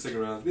deserves a second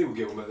round. They will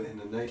get one by the end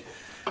of the night.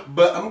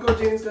 But I'm gonna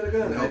go Janie's Got a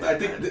Gun. I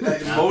think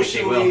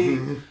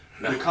emotionally,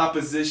 the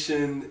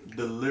composition,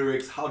 the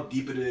lyrics, how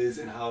deep it is,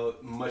 and how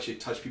much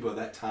it touched people at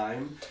that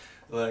time,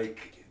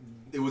 like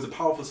it was a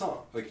powerful song.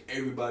 Like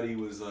everybody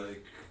was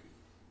like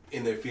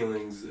in their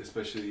feelings,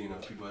 especially, you know,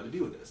 people had to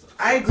deal with that stuff.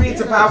 I agree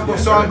it's a powerful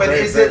song, but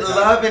is it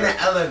Love in an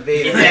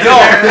Elevator?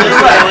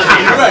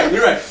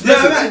 You're right.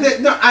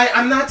 No,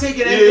 I'm not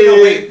taking anything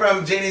away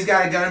from Janie's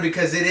Got a Gun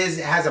because it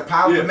has a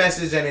powerful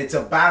message and it's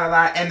about a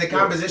lot. And the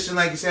composition,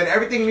 like you said,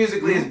 everything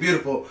musically is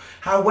beautiful.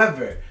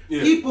 However,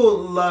 people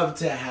love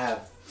to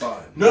have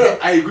fun. No,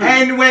 I agree.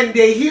 And when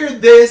they hear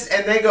this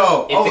and they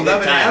go, It's a good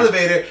Love in an time.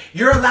 Elevator,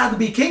 you're allowed to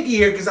be kinky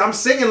here because I'm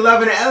singing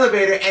Love in an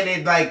Elevator, and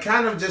it like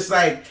kind of just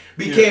like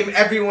became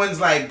everyone's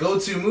like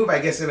go-to move, I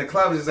guess, in the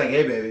club. It's like,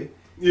 hey baby,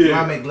 you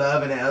want to make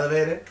love in an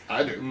elevator?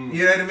 I do.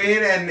 You know what I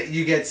mean? And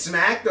you get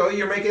smacked or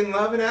you're making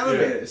love in an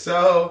elevator.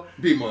 So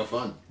be more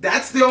fun.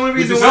 that's the only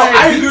reason No, why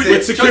I I agree beats with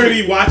it.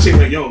 security watching,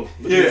 like, yo.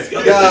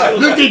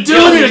 Look, they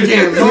doing it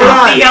again. Hold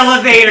on. The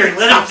elevator.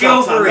 Let him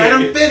go for Let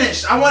it. him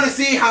finish. I want to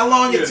see how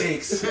long it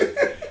takes.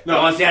 No,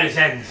 I want to see how this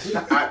ends.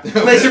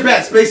 Place your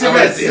bets. Place your I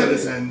wanna bets. see how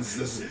this ends.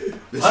 This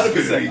is gonna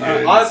 100%. be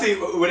good. Honestly,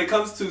 when it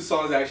comes to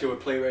songs I actually would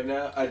play right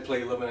now, I'd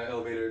play Love in an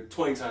Elevator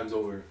 20 times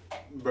over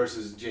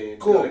versus Jane.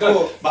 Cool. But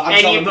I'm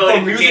And telling you voted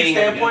from for music Janie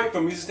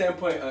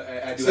standpoint,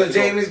 I do. So have to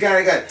go. Jamie's got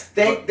a gun.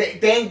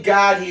 Thank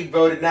God he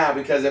voted now,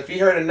 because if he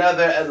heard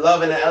another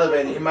Love in an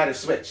Elevator, he might have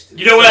switched.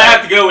 You know what? I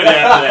have to go with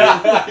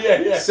after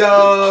that. yeah.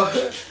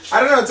 So I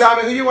don't know,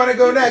 Tommy. Who you want to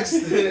go next? I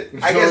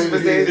guess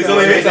it's It's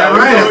only his time.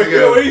 Ryan has to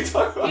go. What are you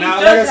talking about? Now,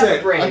 He like I does have said,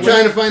 a brain. I'm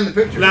trying to find the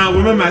picture. Now,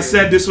 remember I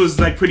said this was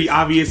like pretty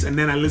obvious, and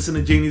then I listened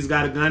to Janie's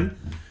Got a Gun.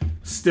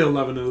 Still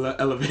loving the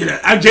elevator.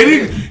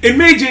 It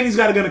made Janie's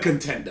Got a Gun a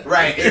contender.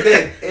 Right, it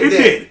did. It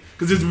did.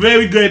 Because it's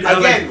very good.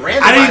 Again, I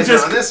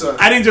randomizer on this one.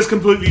 I didn't just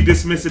completely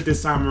dismiss it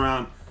this time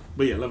around.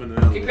 But yeah, loving the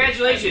elevator.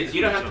 Congratulations.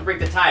 You don't have to break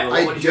the tie, but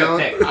I what did you have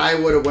don't. pick? I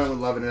would have went with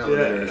Love in an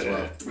Elevator as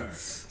well.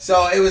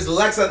 So it was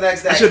Lex on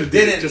Next I that should've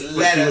did it, didn't just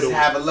let what you us would've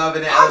have a Love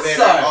in an I'm Elevator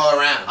sorry. all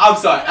around. I'm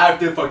sorry. I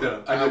did fuck that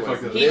up. I did fuck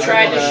that up. He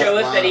tried to show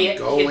us that he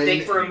Going can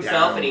think for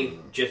himself, down. and he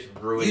just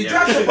ruined You it.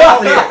 dropped the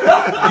ball here.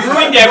 You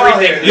ruined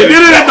everything. You did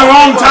it at the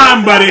wrong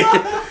time, buddy.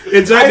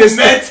 It's like this.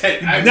 meant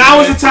it. I Now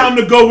is meant the time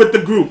to go with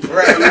the group.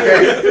 Right.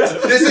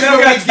 This is You what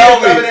we gotta give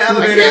tell Love in me. an I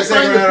Elevator can't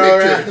second find the round all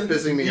picture. around.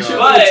 It's pissing me You off. should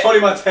But- have put Tony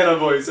Montana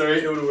voice,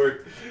 alright? It would have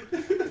worked.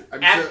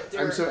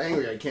 I'm so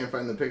angry. I can't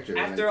find the picture.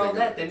 After all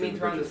that, that means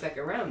we're on the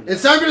second round.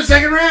 It's time for the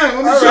second round.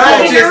 Let me All see.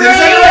 right, cheers to the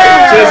second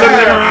round. Cheers to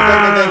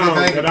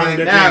the second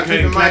round. Now, keep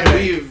in mind,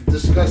 we've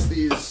discussed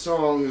these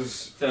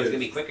songs, So it's going to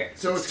be quicker.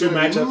 so it's Two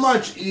going to be matchups.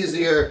 much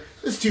easier.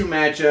 There's two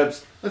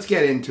matchups. Let's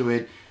get into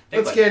it.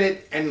 Let's Big get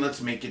it, and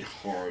let's make it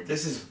hard.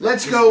 This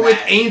Let's is go with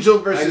bad. Angel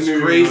I versus knew you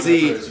were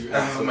Crazy. going first. You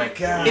Oh my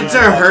God. It's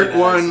a hurt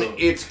one.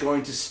 It's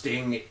going to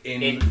sting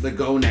in It's the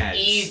gonads.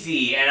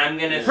 Easy, and I'm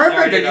going to Perfect,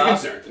 start then it you can off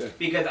start.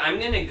 because I'm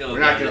going to go We're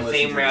not down gonna the listen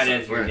same to route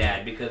this. as We're your not.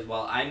 dad, because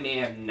while I may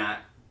have not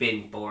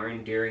been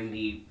born during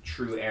the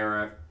true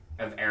era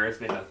of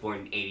Aerosmith, I was born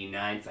in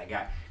 '89, so I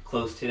got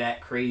close to that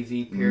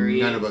crazy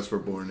period. None of us were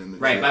born in the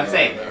Right, but I'm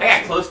saying I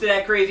got close to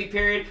that crazy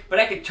period, but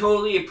I could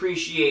totally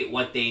appreciate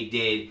what they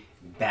did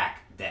back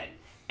then.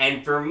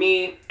 And for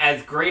me,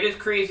 as great as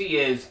Crazy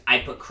is, I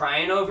put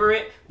Crying over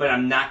it, but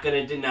I'm not going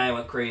to deny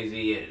what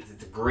Crazy is.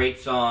 It's a great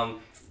song.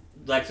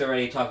 Lex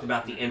already talked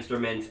about the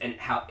instruments and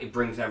how it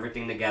brings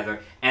everything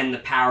together and the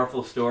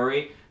powerful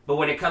story. But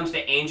when it comes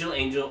to Angel,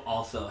 Angel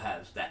also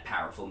has that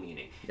powerful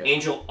meaning. Yes.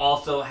 Angel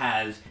also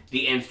has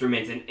the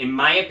instruments, and in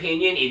my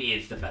opinion, it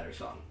is the better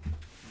song.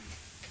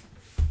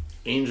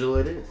 Angel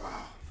it is.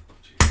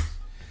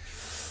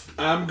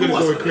 I'm gonna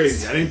go with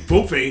Crazy. I didn't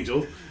vote for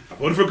Angel. I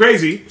voted for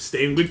Crazy.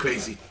 Staying with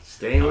Crazy.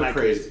 Staying I with like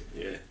Crazy.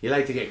 Yeah. You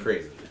like to get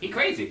crazy. He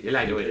crazy. You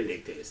like the way the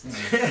dick tastes.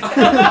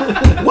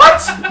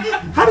 What?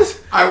 How does?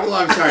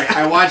 I'm sorry.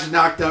 I watched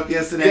Knocked Up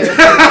yesterday. Where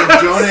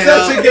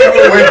Such a good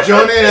movie.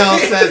 Jonah Hill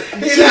says,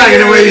 "She like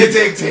the way your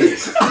dick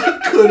tastes." I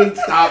couldn't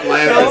stop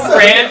laughing. So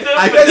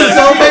random. There's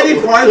so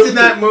many parts in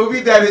that movie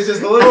that is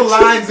just little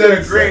lines that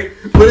are great.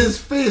 But his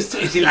face,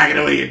 she like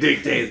the way your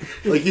dick tastes.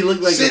 Like he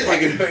looked like a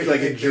fucking,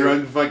 like a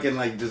drunk fucking,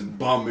 like just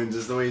bum, and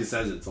just the way he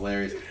says it's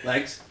hilarious.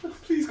 Lex,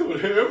 Please go to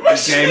him.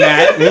 okay,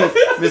 Matt,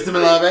 Mr.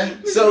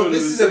 Malave. So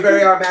this is a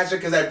very hard matchup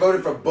because I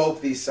voted for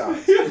both these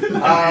songs, So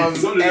and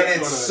did it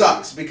everyone.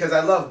 sucks because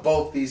I love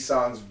both these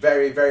songs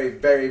very, very,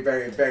 very,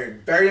 very, very,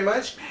 very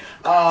much.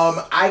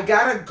 I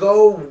gotta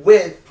go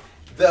with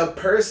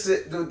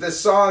the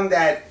song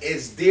that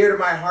is dear to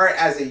my heart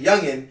as a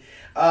youngin,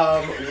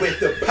 with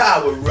the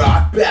power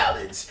rock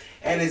ballads,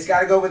 and it's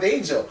gotta go with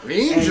Angel.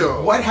 Angel.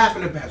 And what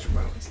happened to Patrick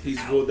Mahomes?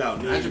 He's ruled out.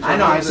 I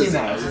know, I've seen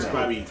that. This is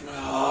probably.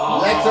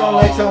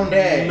 Lex on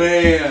day.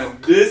 Man,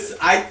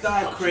 I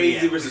thought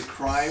Crazy versus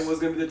Crying was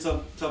gonna be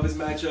the toughest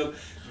matchup.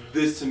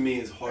 This to me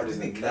is harder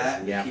than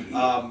that.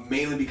 Yeah.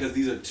 Mainly because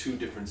these are two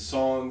different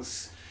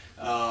songs.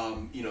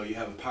 You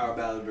have a power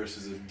ballad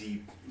versus a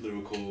deep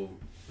lyrical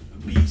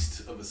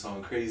beast of a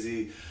song,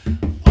 Crazy.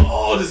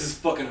 Oh, this is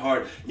fucking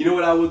hard. You know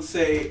what I would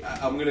say?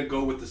 I'm gonna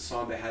go with the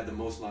song that had the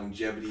most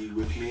longevity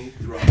with me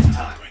throughout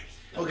time.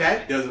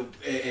 Okay.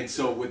 And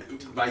so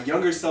with my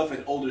younger self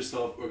and older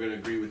self are gonna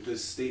agree with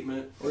this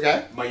statement.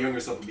 Okay. My younger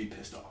self will be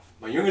pissed off.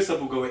 My younger self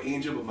will go with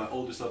Angel, but my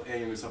older self and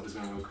younger self is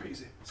gonna go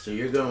crazy. So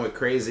you're going with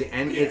Crazy,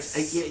 and Yes.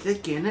 it's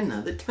again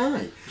another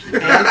time. And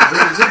it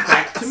brings it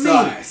back to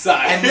me.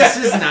 Sigh. And this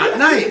is not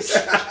nice.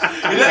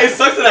 It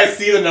sucks that I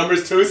see the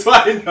numbers too, so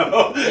I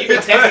know. You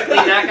can technically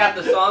knock out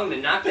the song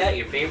that knocked out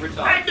your favorite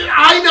song.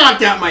 I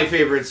knocked out my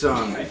favorite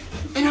song.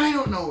 And I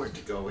don't know where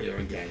to go here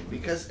again.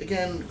 Because,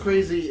 again,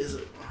 Crazy is...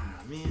 Oh,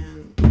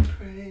 man.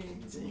 Crazy.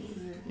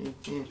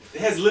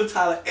 It has Liv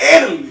Tyler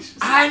and Alicia.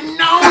 I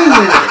know!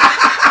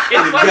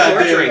 It's fun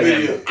torturing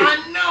him.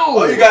 I know!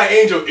 All you got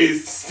Angel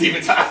is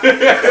Steven Tyler.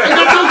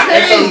 That's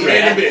okay! Some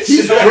random bitch.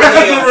 He's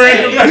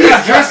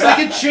dressed like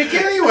a chick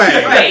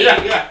anyway.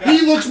 Right.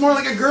 He looks more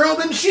like a girl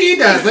than she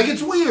does. Like,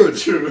 it's weird.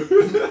 True.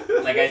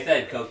 Like I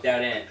said, coked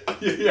out ant.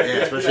 Yeah,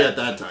 especially at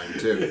that time,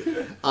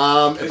 too.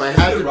 If I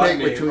had to pick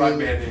between...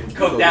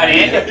 Coked out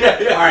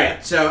ant.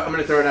 Alright, so I'm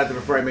going to throw it out there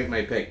before I make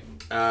my pick.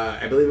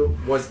 I believe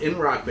it was in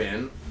Rock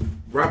Band.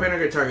 Rock Band or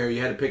Guitar Hero, you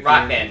had to pick...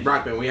 Rock Band.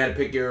 Rock Band. We had to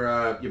pick your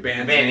band's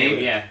Band name,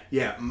 yeah.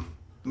 Yeah.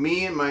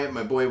 Me and my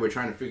boy were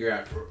trying to figure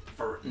out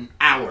for an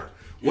hour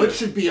what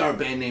should be our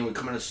band name. We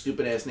come out of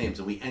stupid-ass names,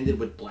 and we ended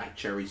with Black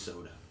Cherry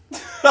Soda.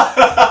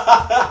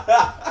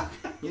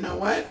 You know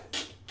what?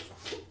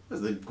 That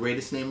was the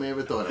greatest name I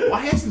ever thought of.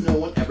 Why has no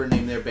one ever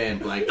named their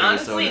band Black Cherry Soda?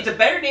 Honestly, it's a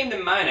better name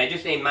than mine. I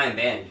just named mine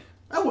Band.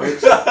 That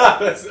works.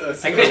 I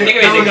couldn't think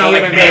of anything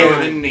like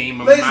the name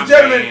of Ladies my and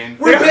gentlemen, band.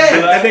 we're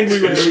banned. I think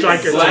we would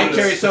strike it. Black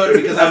Cherry Soda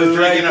because I was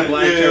drinking a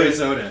Black Yeah. Cherry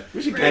Soda.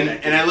 We should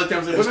And I looked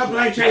at him and said, What "What's about Black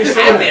Black Cherry I Cherry just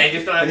Soda?" have it. I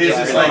just don't have And he's to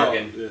just get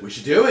like, it. we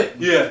should do it.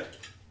 Yeah.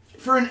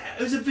 It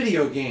was a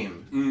video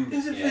game. It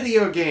was a Yeah.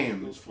 video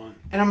game. It was fun.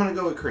 And I'm going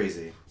to go with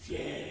Crazy.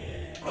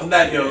 On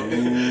that note,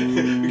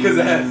 because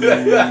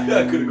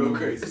I couldn't go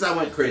crazy. Because I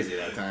went crazy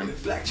that time.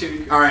 Black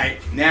Cherry. All right,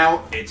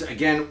 now it's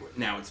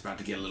about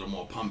to get a little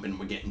more pumping.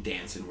 We're getting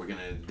dancing.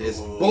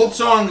 There's both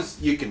songs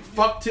you can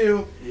fuck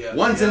to. Yeah.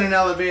 One's in an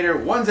elevator,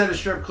 one's at a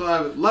strip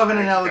club. Love in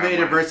an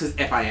elevator versus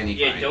FINE.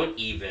 Yeah, don't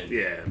even.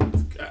 Yeah.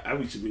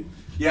 We should be.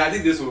 Yeah, I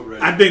think this one we're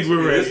ready. I think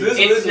we're ready.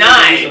 It's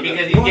not,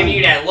 because he's giving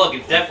you that look.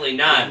 It's definitely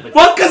not. But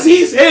What? Because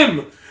he's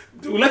him.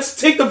 Dude, let's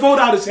take the vote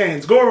out of his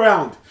hands. Go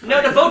around.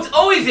 no, the vote's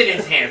always in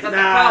his hands. That's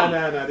the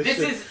problem. Nah. This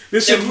should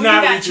the should Who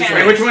not You Got reach his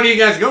Challenge. Wait, which one are you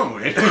guys going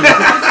with? This is the Who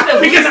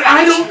Because You Got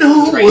I don't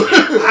know. right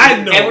now.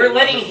 I know. And we're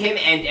letting him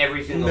end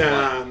every single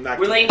Nah, one. not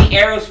We're kidding. letting the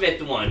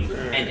Aerosmith one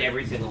end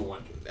every single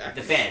one.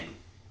 The fan.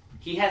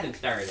 He hasn't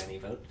started any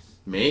votes.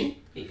 Me?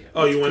 Yeah.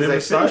 Oh, you want him to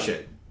Because I start? finish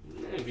it.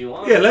 If you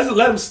want. Yeah,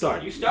 let him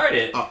start. You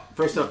started. Oh,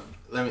 first off,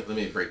 let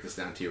me break this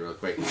down to you real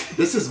quick.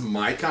 This is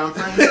my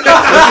conference. This is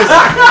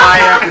my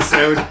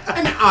episode,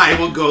 and I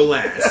will go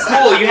last.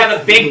 Cool, you have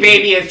a big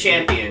baby as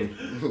champion.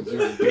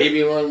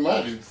 Baby one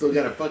much. You still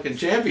got a fucking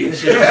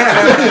championship.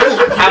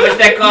 How much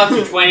that cost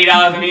you? $20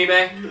 on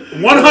eBay?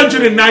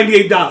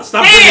 $198.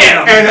 Stop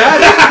Damn! And I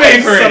didn't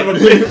pay for Son of a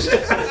it. bitch.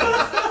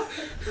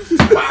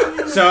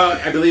 So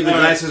I believe the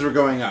glasses were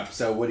going up.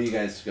 So what are you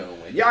guys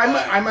going with? Yeah,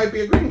 I might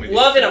be agreeing with you.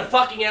 Love in a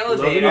fucking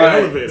elevator. Love in an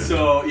Alright, elevator.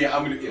 so yeah,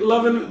 I'm gonna get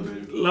Loving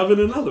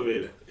an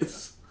elevator.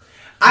 It's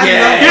Come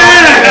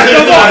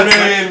on,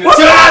 man. What's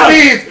that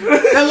mean?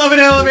 I love an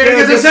elevator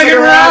gets a second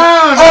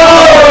round.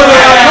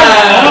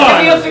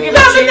 Can we also give a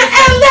cheers?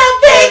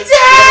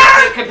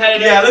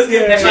 Competitive. Yeah, let's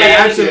get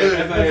Absolutely.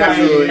 I didn't vote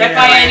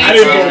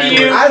for FINE.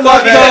 you. I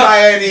love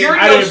that. You're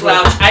I no didn't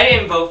vote. slouch. I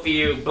didn't vote for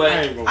you, but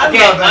I didn't vote. I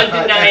again, love that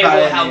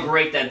undeniable FINE. how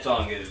great that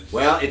song is.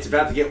 Well, it's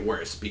about to get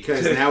worse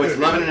because now it's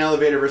Love in an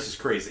Elevator versus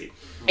Crazy.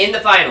 In the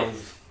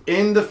finals.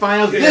 In the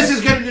finals, this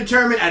is going to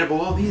determine, out of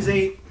all these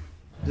 8,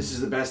 this is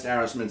the best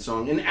Aerosmith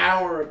song, in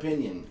our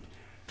opinion.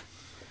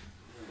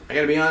 I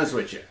got to be honest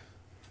with you.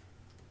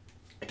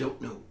 I don't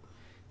know.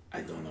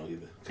 I don't know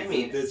either. I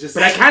mean, There's just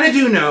But I kind of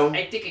do know.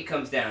 I think it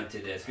comes down to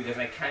this because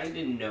I kind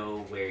of know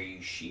where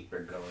you sheep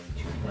are going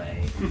to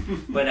play,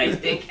 but I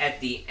think at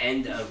the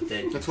end of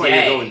the That's day, why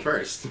you're going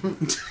first.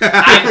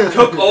 I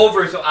took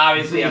over, so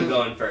obviously I'm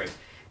going first.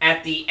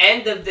 At the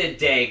end of the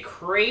day,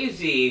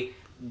 Crazy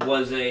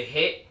was a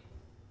hit.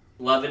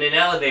 Love in an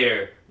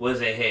Elevator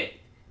was a hit.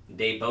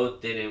 They both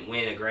didn't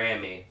win a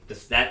Grammy.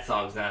 That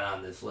song's not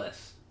on this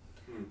list.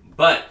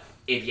 But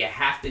if you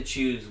have to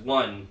choose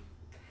one,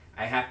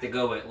 I have to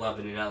go with Love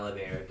in an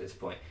Elevator at this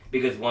point.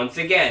 Because once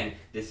again,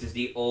 this is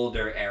the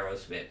older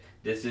Aerosmith.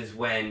 This is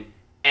when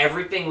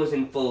everything was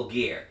in full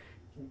gear.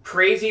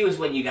 Crazy was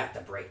when you got the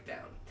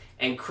breakdown.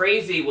 And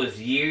Crazy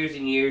was years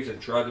and years of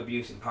drug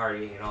abuse and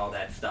partying and all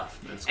that stuff.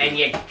 And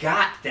you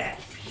got that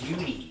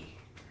beauty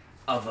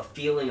of a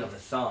feeling of a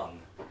song.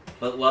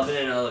 But Love in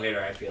an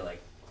Elevator, I feel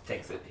like,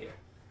 takes it here.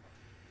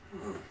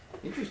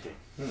 Interesting.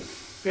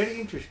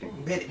 Very interesting.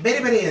 Very,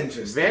 very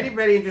interesting. Very,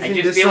 very interesting. I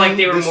just This feel song, like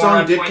they were this more song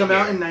on did point come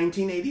out here. in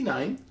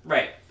 1989.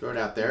 Right. Throw it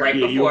out there. Right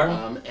before.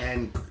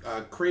 And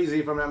Crazy,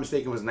 if I'm not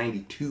mistaken, was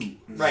 92.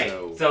 Right.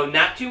 So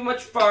not too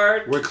much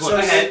far. We're close. So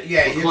ahead.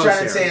 yeah, We're you're close trying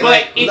to here. say But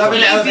like it's Love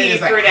in the Elevator easy is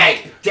for like that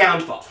hype.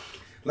 downfall.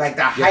 Like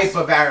the hype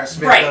of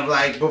Aerosmith Right. of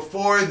like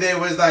before there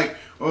was like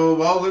oh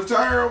well, Liv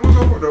Tyler almost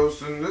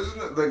overdosed, and this is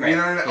like you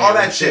know all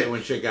that shit.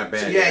 When shit got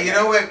bad. So, yeah, you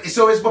know what?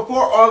 So it's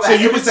before all that. So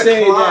you it would was a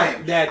say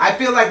climb. that I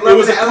feel like it Love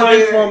was in a the climb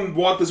Elevator. from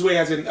Walk This Way,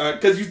 as in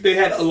because they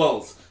had a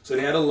lulls. So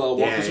they had a lull.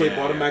 Walk This Way,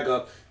 brought them back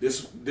up.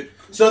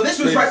 So this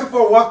was right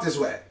before Walk This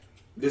Way.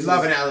 This Love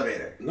is- in the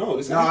Elevator. No,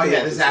 this is No, after yeah,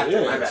 Walk this is This Way. after.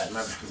 Yeah, My it's-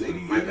 bad. it's 80,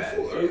 My bad.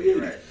 84, Right, 80.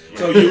 right.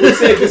 So you would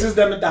say this is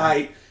them at the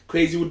height.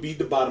 Crazy would be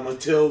the bottom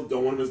until the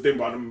one was then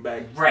brought them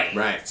back.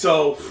 Right.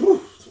 So.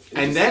 Whew,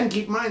 and then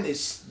keep in mind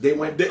they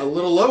went a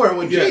little lower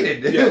with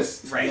Jaded.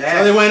 Yes. Right.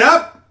 So they went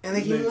up and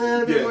they came a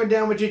little bit Yeah. more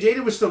down with Jaded.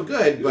 Jaded was still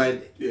good,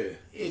 but yeah,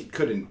 it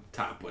couldn't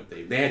top what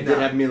they did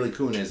have Mila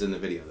Kunis in the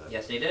video though.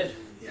 Yes, they did.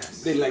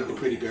 Yes. They like the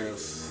pretty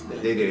girls.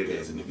 They did.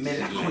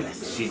 Mila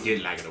Kunis. She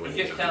did like it. I'm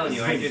just telling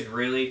you, I just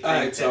really think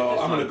Alright, so that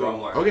this I'm gonna one go. will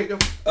more. Okay, go.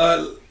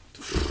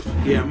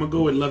 Yeah, I'm gonna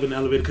go with Love in the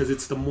Elevator because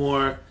it's the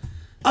more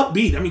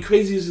upbeat. I mean,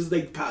 Crazy is just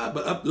like pop,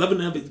 but Love in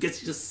the Elevator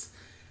gets you just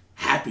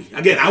happy.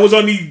 Again, I was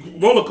on the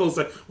roller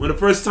coaster one of the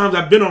first times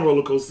I've been on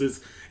roller coasters,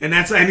 and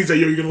he's like, "Yo,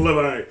 you're gonna love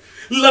it, all right?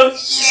 Love,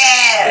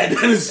 yeah!" And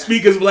then his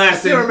speakers I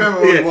blasting. still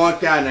remember when Yeah. we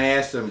walked out and I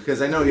asked him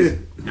because I know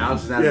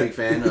Alex is not a big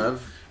fan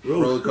of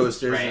roller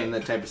coasters Right. and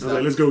that type of I stuff. was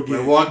like, "Let's go When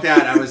again." I walked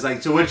out, I was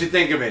like, "So what'd you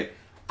think of it?"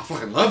 I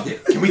fucking loved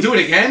it. Can we do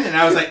it again? And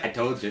I was like, "I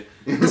told you."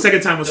 The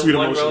second time was The Sweet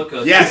one Emotion. roller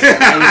coaster. Yes,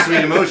 it was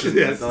Sweet Emotion.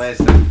 Yes. That's the last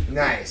time.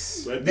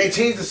 Nice. But- They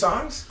changed the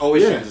songs?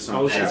 Always Yeah, change the song.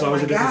 always change- Oh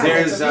always my a different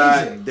God, song.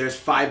 that's amazing. There's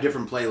 5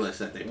 different playlists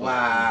that they play.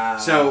 Wow.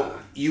 So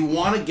you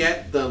want to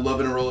get the Love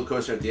in a Roller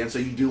Coaster at the end, so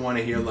you do want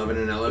to hear Love in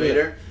an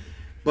Elevator,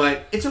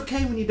 but it's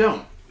okay when you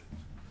don't,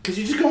 because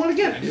you just go on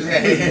again.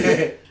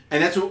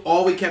 And that's what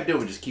all we kept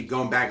doing, just keep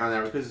going back on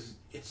that because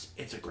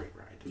it's a great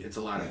ride. It's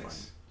a lot of fun.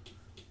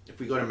 If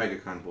we go to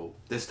MegaCon,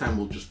 this time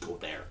we'll just go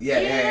there. Yeah.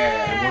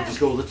 And we'll just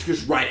go. Let's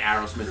just ride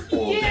Aerosmith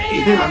all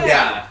day.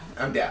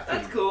 I'm down.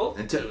 That's cool.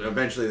 Until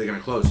eventually they're gonna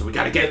close, so we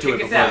got to get to it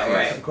Kick us before out, it right.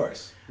 closes. Of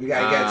course. We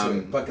gotta get to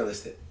it. Bucket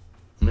list it.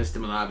 Mr.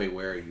 Malave,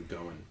 where are you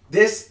going?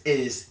 This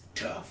is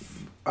tough.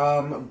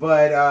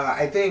 But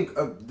I think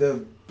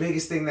the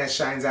biggest thing that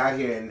shines out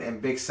here, and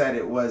Big said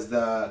it, was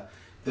the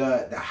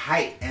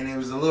height, and it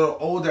was a little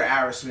older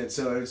Aerosmith,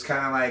 so it was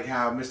kind of like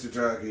how Mr.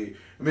 Truckee,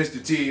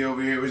 Mr. T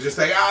over here was just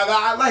like,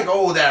 I like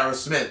old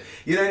Aerosmith.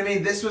 You know what I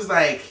mean? This was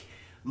like,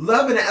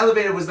 Love in the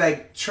Elevator was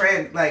like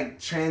transcendent.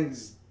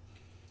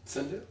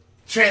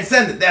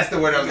 That's the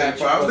word I was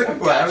looking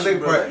for.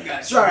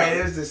 Sorry,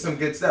 it was just some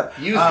good stuff.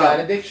 You've got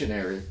a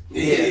dictionary.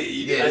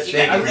 Yeah.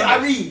 I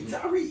read.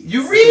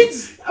 You read?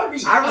 I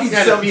read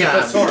got a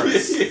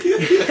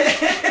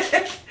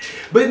sometimes.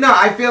 But no,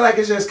 I feel like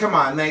it's just, come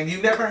on, like,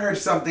 you never heard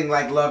something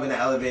like Love in the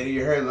Elevator.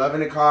 You heard Love in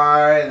the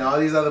Car and all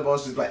these other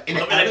bullshit, but in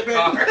the elevator?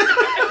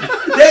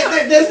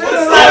 There's not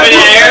a Love in an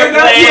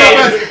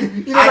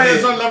airplane. You know,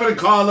 there's on Love in a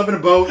Car, Love in a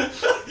boat,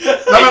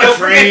 Love in a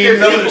train,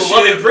 Love in a ship,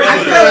 Love in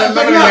prison.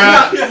 Love in a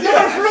yacht, Love in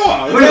a floor.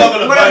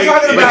 What I'm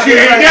talking about But you is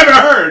ain't like- never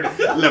heard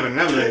Love in an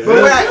Elevator.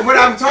 But what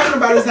I'm talking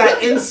about is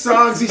that in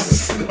songs he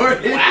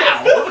snorted.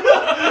 Wow.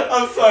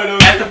 I'm sorry.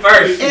 That's the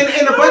first.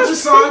 In a bunch of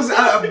songs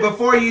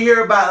before you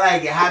hear about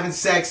like having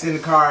sex in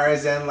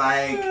cars and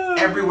like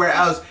everywhere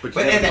else, but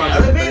in the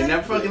elevator,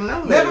 never fucking an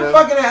elevator. never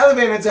fucking an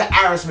elevator until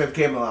Aerosmith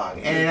came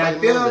along, and I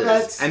feel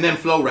that's And then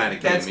Flo Rida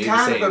came. that's He was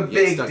kind saying, of a "Get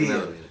big stuck in the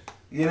deal, elevator."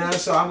 you know.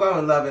 So I'm going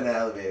with Love in the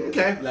Elevator.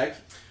 Okay, Lex.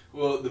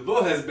 Well, the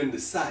vote has been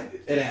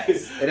decided. It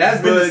has. It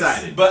has been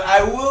decided. But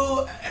I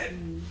will.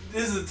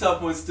 This is a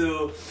tough one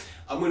still.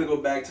 I'm gonna go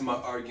back to my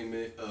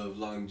argument of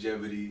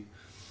longevity.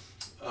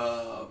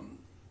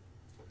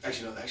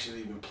 Actually, no, that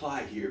shouldn't even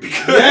apply here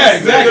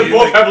because they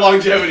both have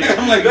longevity.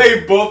 I'm like,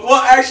 they both.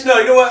 Well, actually, no.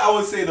 You know what? I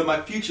would say that my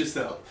future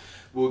self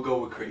will go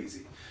with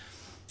Crazy.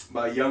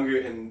 My younger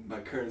and my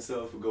current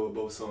self will go with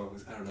both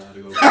songs. I don't know how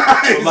to go.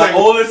 But my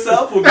older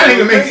self will go That with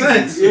even makes Crazy.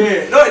 sense.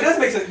 Yeah. No, it does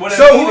make sense. What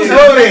So I mean who's is-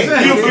 voting?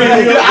 I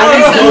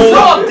don't know.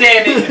 Oh,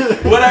 damn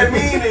it. What I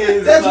mean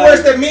is That's like,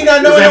 worse than me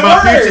not knowing Like the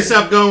my future words.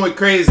 self going with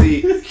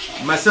Crazy.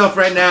 Myself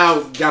right now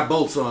got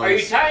both songs. Are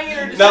you tying it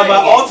or just Now my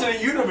saying it?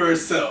 alternate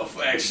universe self,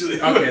 actually.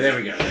 Okay, there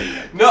we go.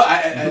 No,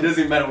 it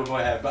doesn't matter what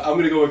I have, but I'm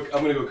gonna go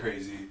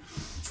Crazy.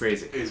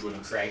 Crazy. Is what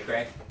I'm saying.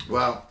 Craig.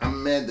 Well,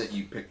 I'm mad that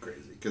you picked Crazy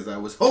because I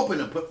was hoping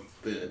to put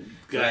the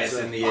Glass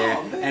in the air,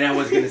 and I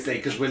was gonna say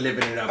because we're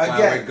living it up while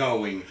Again. we're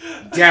going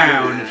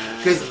down.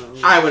 Because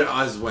I would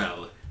as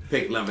well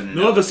pick Loving It.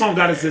 No other song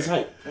got us this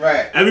hype.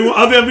 Right.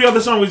 Every other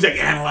song was like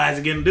analyze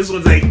again. This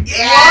one's like Line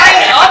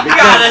Up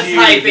got us you-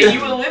 hype and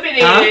you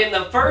eliminated Huh? it in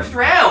the first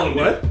round.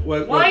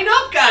 what? Line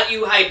Up got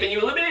you hype and you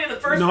eliminated it in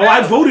the first No, round.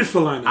 I voted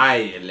for Line Up. I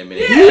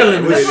eliminated. Yeah, it. It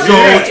eliminated was it. so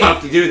Yeah.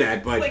 tough to do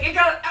that, but Like, it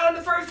got out in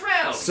the first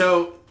round.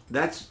 so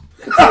that's it.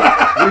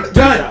 We're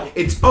done.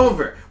 It's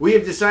over. We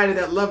have decided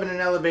that Love in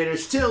an Elevator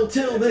still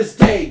till this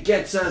day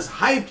gets us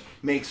hyped,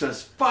 makes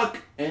us fuck,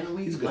 and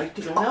we like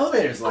to go in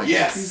elevators like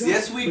Yes,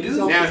 yes we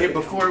do. Now, here,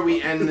 before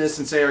we end this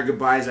and say our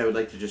goodbyes, I would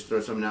like to just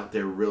throw something out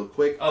there real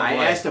quick. Oh, I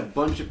boy. asked a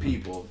bunch of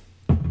people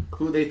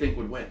who they think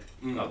would win,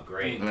 Oh,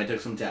 great. and I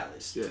took some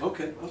tallies.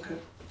 Okay.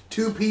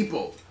 2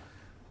 people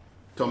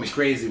Told me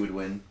Crazy would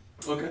win.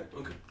 Okay.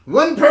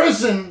 1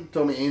 person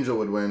told me Angel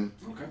would win.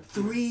 Okay.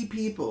 3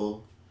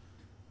 people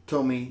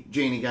told me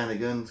Janie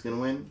Gunnagun's gonna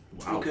win.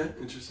 Wow. Okay,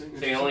 interesting.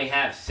 So you only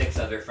have 6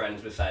 other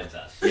friends besides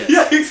us. Yes.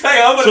 Yeah,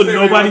 exactly. I'm So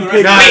nobody picked.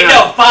 Wait,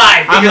 no,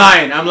 5.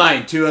 I'm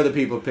lying. 2 other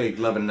people picked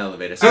Love in an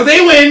Elevator. So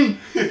they win!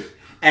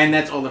 And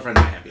that's all the friends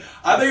I have, yeah.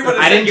 I think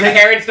I didn't. Your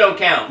parents don't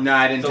count. No,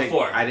 I didn't So take.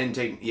 4. I didn't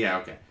take. Yeah,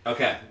 okay.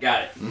 Okay,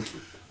 got it.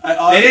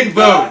 They didn't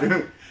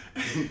vote.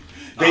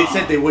 They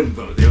said they wouldn't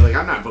vote. They were like,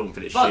 I'm not voting for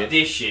this Fuck shit.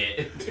 this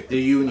shit. They're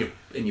you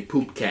and your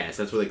poop cast.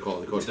 That's what they call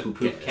it. They call it poop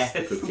cast.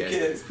 cast. Poop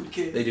cast. Poop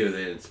cast. They do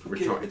that. It's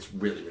retarded. It's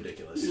really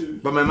ridiculous.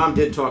 But my mom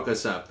did talk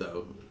us up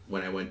though.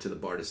 When I went to the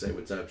bar to say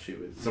what's up,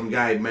 some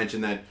guy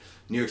mentioned that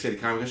New York City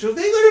Comic Con. She goes,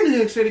 they go to New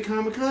York City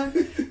Comic Con.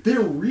 They're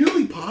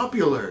really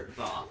popular.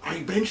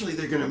 Eventually,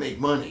 they're gonna make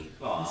money.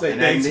 Say,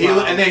 And then, thanks, he, Mom.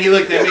 and then he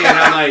looked at me and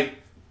I'm like,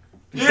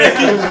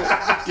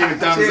 give a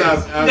thumbs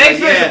up. I was Thanks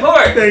for like, the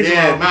support. Thanks,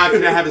 Yeah, Mom. Mom,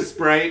 can I have a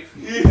Sprite?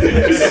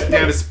 Can I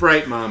have a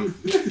Sprite, Mom?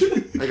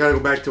 I gotta go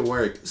back to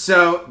work.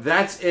 So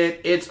that's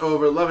it. It's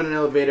over. Love in an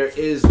Elevator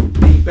is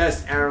the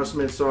best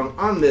Aerosmith song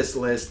on this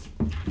list.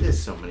 There's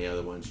so many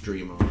other ones.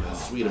 Dream On,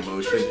 Sweet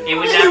Emotion. It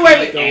would not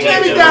Anyway, be any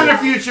maybe of down in those.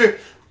 the future,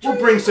 we'll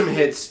bring some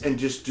hits and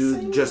just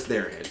do just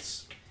their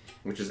hits,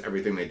 which is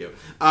everything they do.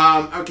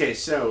 Okay,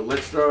 so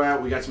let's throw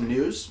out. We got some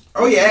news.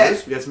 Oh, yeah.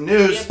 We got some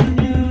news.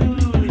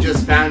 We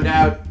just found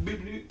out.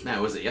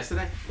 Now, was it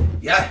yesterday?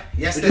 Yeah,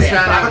 We yesterday just at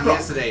found 5 out o'clock.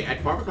 yesterday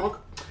at 5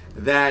 o'clock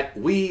that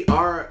we're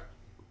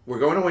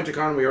going to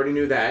WinterCon. We already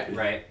knew that.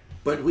 Right.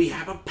 But we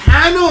have a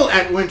panel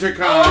at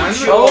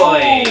WinterCon.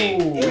 Joy.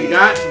 We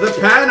got the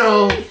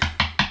panel.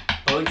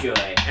 Oh, joy.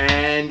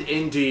 And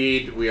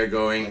indeed, we are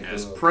going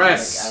as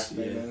press.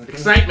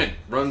 Excitement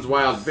runs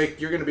wild.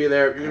 Vic, you're going to be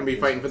there. You're going to be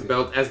fighting for the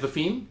belt as the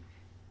Fiend.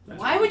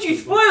 Why would you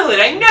spoil it?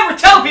 I never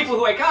tell people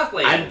who I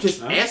cosplay as. I'm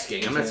just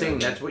asking. I'm not saying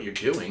that's what you're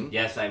doing.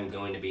 Yes, I'm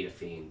going to be the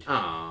Fiend.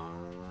 Aww.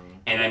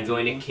 And I'm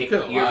going to kick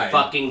Good your lie.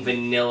 fucking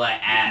vanilla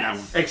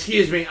ass.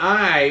 Excuse me,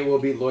 I will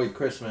be Lloyd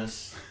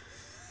Christmas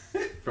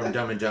from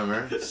Dumb and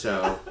Dumber,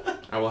 so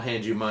I will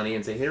hand you money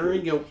and say, here we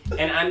go.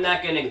 And I'm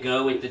not going to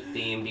go with the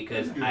theme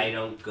because I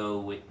don't go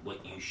with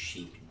what you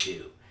sheep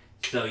do.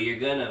 So you're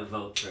going to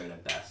vote for the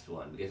best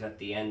one because at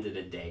the end of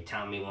the day,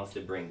 Tommy wants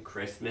to bring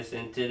Christmas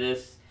into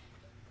this.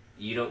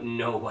 You don't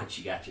know what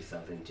you got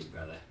yourself into,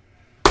 brother.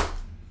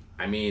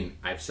 I mean,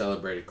 I've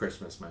celebrated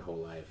Christmas my whole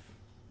life.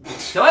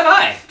 So have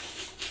I.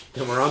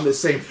 And we're on the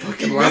same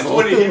fucking He missed level.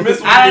 one. He missed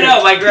one. I don't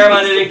know. My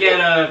grandma didn't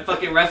get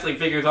fucking wrestling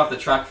figures off the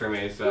truck for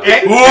me, so. Whoa!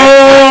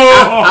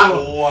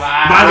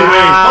 Wow. By the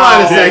way, Hold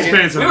on a his second.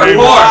 parents are We very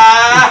were poor.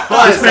 Hold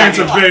on a His parents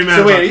second. are very mad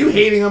So wait, about are you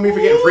hating on me for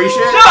getting free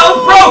shit? No, I'm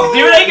broke,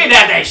 dude. I could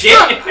have that shit.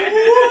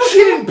 She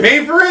didn't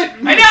pay for it.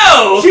 I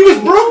know. She was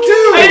broke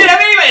too. I didn't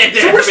have anybody that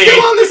did So it we're for me.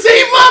 still on the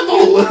same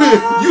level.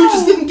 You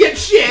just didn't get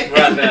shit.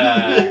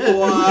 Brother.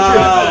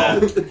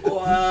 Wow.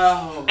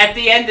 Wow. At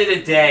the end of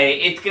the day,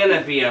 it's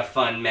gonna be a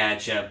fun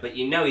matchup, but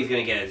you know he's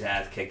gonna get his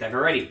ass kicked. I've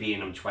already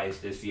beaten him twice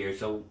this year,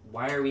 so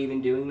why are we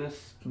even doing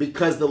this?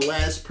 Because the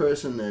last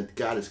person that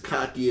got as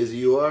cocky as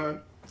you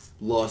are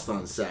lost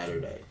on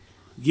Saturday.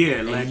 Yeah,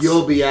 And Lex.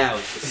 you'll be out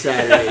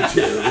Saturday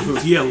too.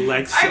 Yeah,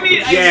 Lex. I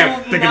mean, Yeah, I will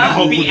thinking the not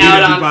Hulk would be beat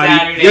out on everybody.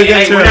 Saturday. You're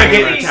getting- I we're not really-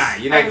 getting a tie.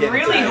 You're not I getting a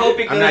really tie. hope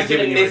it I'm not goes to the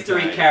giving you a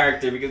mystery tie.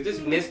 character, because this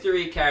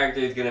mystery character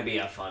is gonna be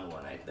a fun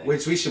one, I think.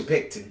 Which we should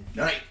pick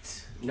tonight.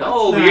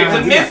 No, Nah, it's a we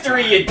got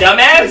mystery, you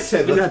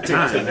dumbass! We got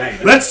time.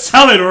 Let's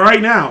tell it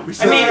right now. I mean, We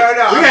gotta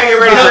get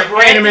ready no, for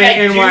granted, Anime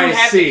I do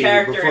have the NYC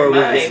character before in we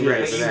mind, get but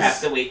ready for you that.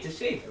 have to wait to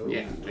see.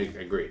 Yeah,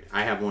 agreed.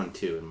 I have one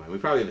too in mind. We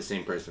probably have the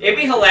same person. It'd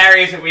be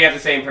hilarious if we have the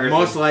same person.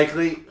 Most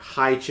likely,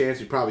 high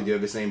chance we probably do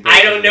have the same person.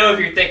 I don't know if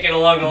you're thinking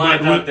along the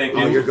lines I'm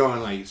thinking. Oh, you're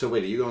going like. So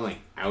wait, are you going like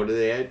out of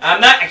the edge? I'm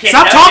not. I can't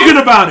Stop tell talking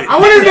you. about it. I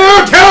want to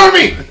know. Tell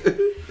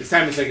me. It's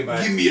time to say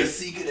goodbye. Give me a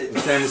secret.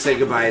 It's time to say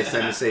goodbye. It's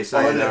time to say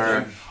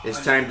sayonara. It's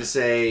time to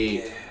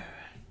say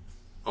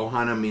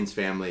Ohana means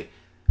family.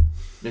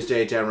 Mr.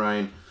 A-Town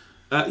Ryan.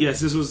 Yes,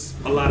 this was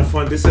a lot of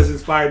fun. This has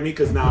inspired me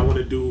because now I want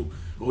to do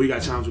We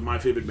Got Challenge with my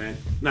favorite band.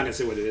 I'm not going to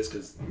say what it is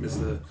because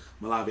Mr.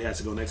 Malavi has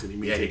to go next and he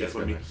may take it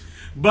from me.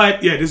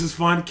 But yeah, this is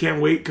fun.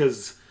 Can't wait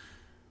because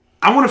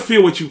I want to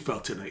feel what you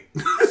felt tonight.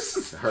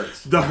 It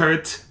hurts. The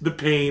hurt, the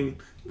pain.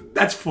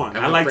 That's fun.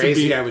 I went like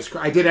crazy. to be.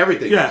 I did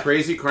everything. Yeah.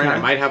 Crazy, crying. I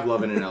might have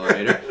love in an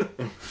elevator.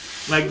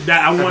 Like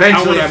that.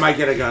 Eventually, I might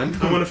get a gun.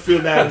 I want to feel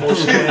that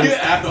emotion.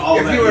 After all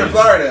If that, you were in yes.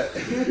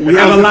 Florida. We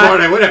have a lot.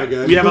 Florida, I would have a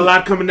gun. We have a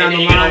lot coming down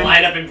And the then you're gonna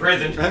line. line up in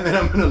prison. And then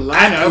I'm gonna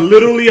line up.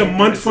 Literally a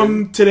month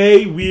from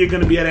today, we are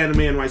going to be at Anime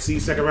NYC,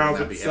 second round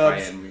with the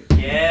subs. FIN. Do a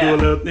Yeah.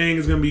 little thing.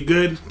 It's going to be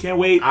good. Can't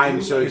wait.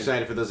 I'm so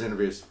excited for those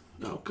interviews.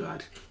 Oh,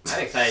 God.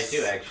 I'm excited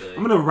too, actually. I'm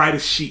going to write a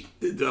sheet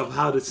of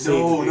how to say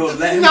No, things.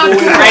 let him Not go.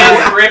 good. Write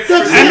a script for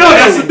I know,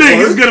 that's the thing.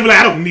 He's going to be like,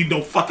 I don't need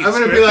no fucking I'm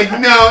gonna script. be like,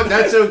 no,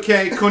 that's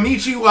okay.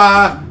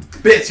 Konnichiwa,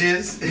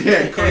 Bitches.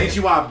 yeah,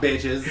 konnichiwa,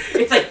 bitches.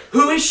 It's like,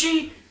 who is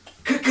she?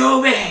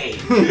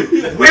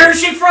 Kagome. Where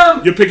is she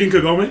from? You're picking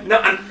Kagome? No,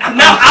 I'm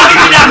not.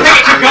 Obviously not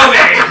picking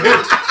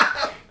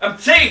Kagome. I'm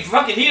saying,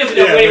 fucking, he doesn't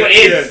know who anyone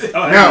is.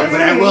 Oh, No,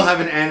 but I will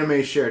have an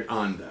anime shirt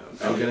on though.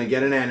 I'm gonna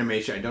get an anime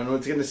shirt. I don't know what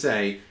it's gonna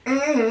say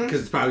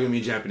because it's probably gonna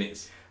be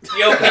Japanese.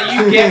 Yo, can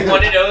you get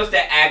one of those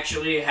that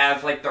actually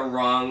has like the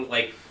wrong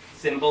like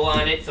symbol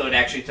on it, so it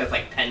actually says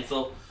like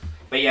pencil,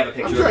 but you have a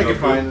picture I'm sure of I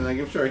Goku?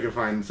 I'm sure I could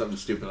find something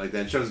stupid like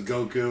that. It shows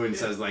Goku and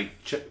says like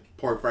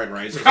pork fried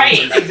rice. Or Right,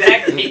 something.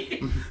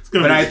 exactly.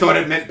 But I thought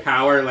it meant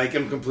power. Like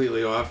I'm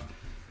completely off.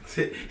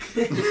 He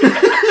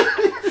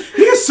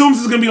assumes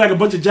it's gonna be like a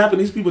bunch of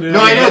Japanese people there. No,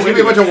 I know it's gonna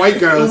be a bunch of white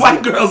girls.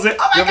 White girls. Oh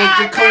my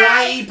God,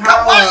 kawaii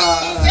power.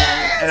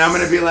 And I'm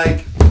gonna be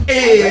like,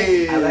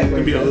 hey. I like It's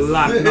gonna be a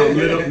lot. No,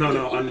 little.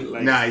 No.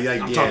 Like, Nah,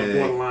 like I'm talking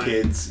borderline.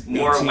 kids.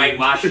 More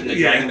whitewash than the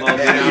Yeah. Dragon Ball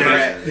Z.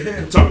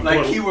 I'm talking Like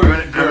borderline.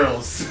 keyword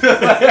girls.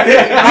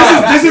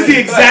 This is the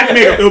exact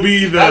makeup. It'll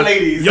be Not either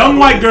ladies. young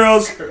white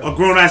girls or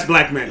grown ass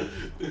black men.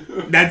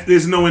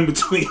 There's no in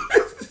between.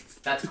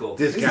 That's cool.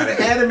 This This is guy.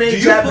 the anime you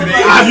Japanese.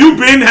 Have you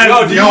been?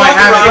 Yo, do you No, I walk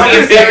around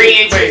haven't. It's very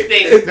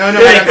interesting. No, Yeah,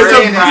 what I'm it's a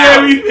saying is,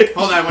 very.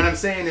 hold on. What I'm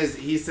saying is,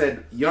 he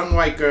said young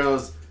white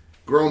girls,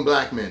 grown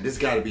black men. This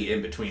got to be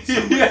in between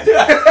somewhere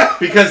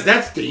because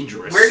that's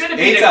dangerous. We're gonna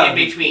be the in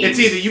between. It's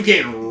either you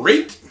getting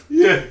raped,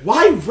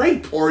 Why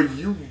rape? or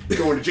you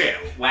going to jail.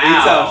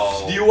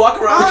 Wow. Do you walk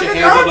around with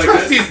your I hands up don't like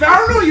trust this? these. I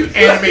don't know you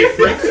anime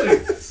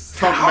freaks.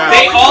 Talking about.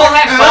 They all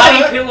have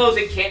body pillows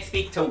and can't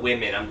speak to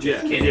women. I'm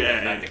just Yeah, kidding.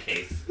 yeah. That's not the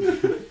case.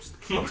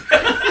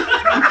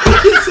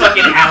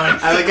 Fucking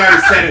Alex. I like how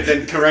he said it,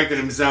 then corrected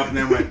himself, and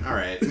then went, "All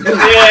right."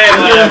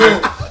 Yeah,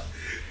 whatever.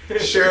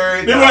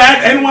 Sure. They were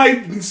at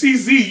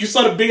NYCZ. You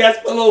saw the big ass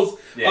pillows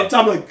Yeah. up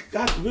top. Like,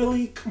 God,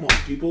 really? Come on,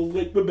 people.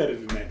 Like, we're better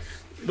than that.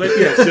 But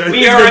yes,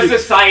 We are a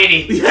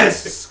society.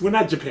 Yes, we're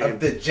not Japan. Of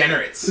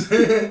degenerates.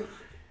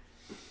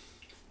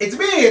 It's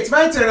me. It's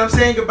my turn. I'm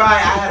saying goodbye. I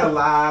had a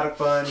lot of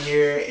fun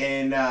here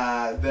in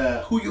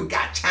the Who You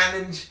Got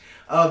Challenge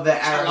of the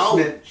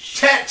Aerosmith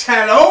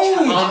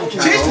Challenge.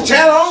 Cheers to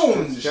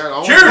Challenge.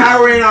 Cheers. Now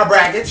we're in our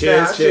brackets.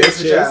 Cheers, now. cheers,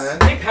 to cheers.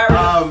 Challenge. Hey,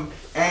 Paris.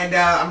 And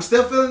I'm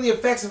still feeling the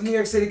effects of New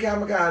York City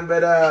Comic Con,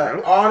 but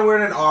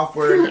onward and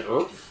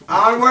offward.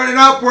 Onward and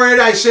upward.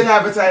 I should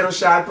have a title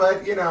shot,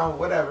 but you know,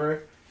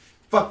 whatever.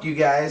 Fuck you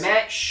guys.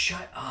 Matt,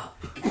 shut up.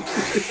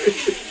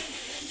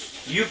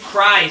 You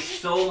cry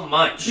so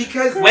much.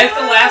 Because when's the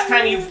last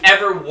time you've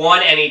ever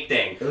won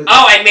anything? Oh,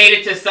 I made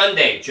it to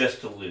Sunday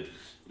just to lose.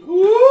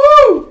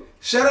 Woo!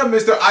 Shut up,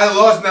 mister. I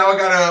lost. Now I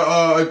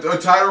got a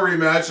title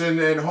rematch,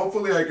 and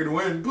hopefully I can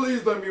win.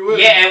 Please let me win.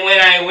 Yeah, and when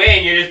I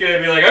win, you're just gonna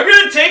be like, I'm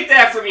gonna take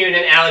that from you, and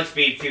then Alex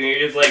beats you, and you're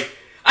just like,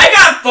 I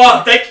got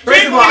fucked. I can't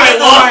believe I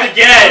lost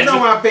again. I know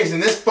why I'm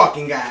facing this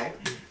fucking guy.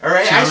 All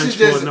right, Challenge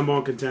for number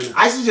one contender.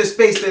 I should just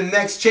face the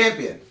next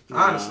champion.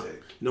 Honestly,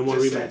 no more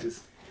Just rematches.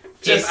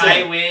 If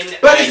I win,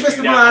 but it's I Mr.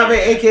 do not Malave,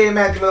 aka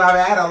Matthew Malave.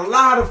 I had a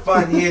lot of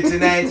fun here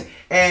tonight,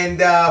 and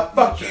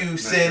fuck you,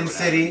 Sin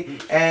City,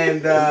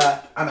 and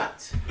I'm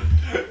out.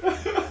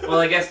 Well,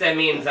 I guess that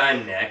means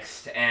I'm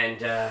next,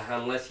 and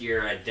unless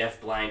you're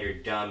deaf, blind, or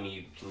dumb,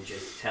 you can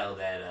just tell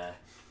that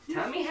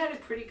Tommy had a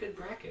pretty good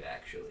bracket,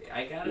 actually.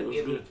 I gotta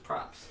give him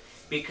props.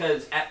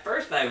 Because at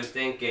first I was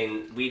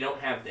thinking, we don't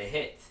have the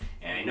hits,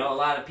 and I know a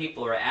lot of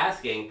people are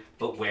asking,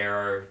 but where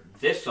are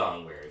this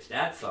song, where's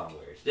that song,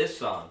 where's this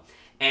song?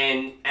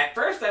 And at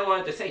first I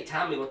wanted to say,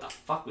 Tommy, what the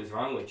fuck was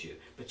wrong with you?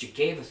 But you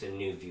gave us a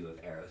new view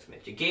of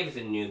Aerosmith. You gave us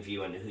a new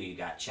view on the Who You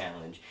Got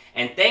Challenge.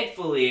 And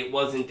thankfully it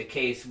wasn't the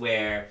case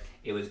where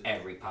it was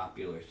every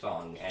popular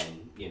song and,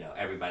 you know,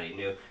 everybody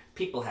knew.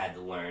 People had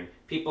to learn.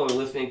 People who are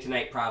listening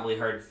tonight probably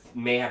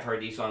may have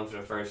heard these songs for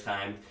the first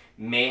time,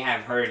 may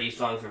have heard these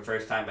songs for the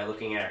first time by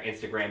looking at our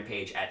Instagram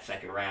page at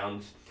Second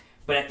Rounds.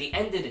 But at the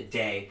end of the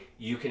day,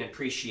 you can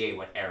appreciate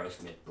what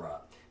Aerosmith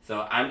brought.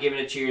 So I'm giving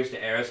a cheers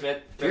to Aerosmith.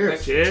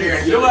 Cheers.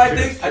 You know what I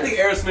think? I think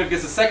Aerosmith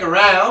gets a second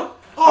round.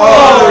 He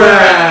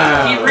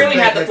really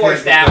had to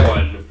force that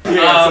one.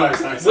 Yeah,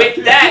 sorry.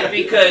 With that,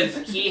 because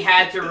he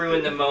had to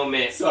ruin the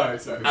moment. Sorry.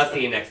 I'll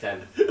see you next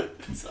time.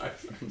 Sorry.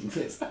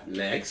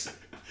 Next.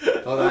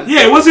 Hold on.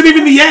 Yeah, it wasn't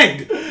even the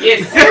end.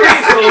 Yeah,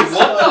 seriously,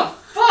 what the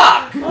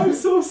fuck? I'm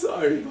so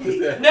sorry about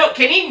that. No,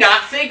 can he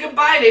not say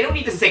goodbye? They don't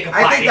need to say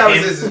goodbye. I think that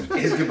to was him.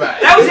 his goodbye.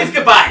 That was his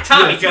goodbye.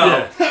 Tommy, go.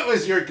 Yeah. That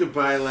was your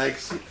goodbye,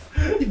 Lex.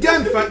 You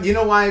done fun. You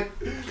know why?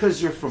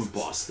 Because you're from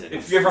Boston.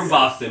 If you're from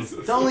Boston.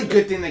 The only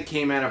good thing that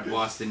came out of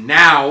Boston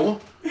now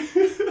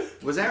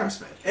was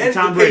Aerosmith. And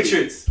Tom the Brady.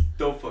 Patriots.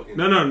 Don't fucking.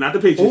 No, not the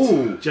Patriots.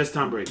 Ooh. Just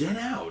Tom Brady. Get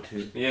out.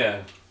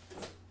 Yeah.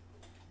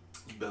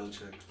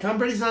 Belichick. Tom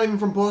Brady's not even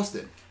from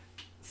Boston.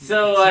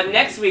 So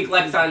next week,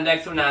 Lex on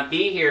Dex will not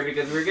be here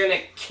because we're going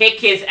to kick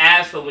his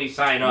ass when we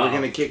sign off. We're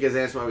going to kick his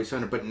ass while we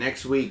sign it. But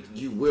next week,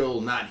 you will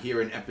not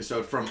hear an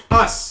episode from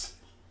us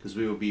because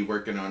we will be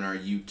working on our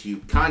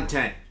YouTube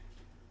content.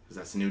 Because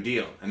that's the new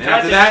deal. And then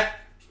after that,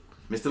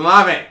 Mr.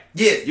 Lave.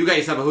 Yes. You got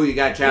yourself a Who You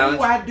Got challenge.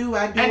 I do.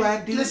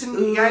 And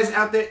listen, guys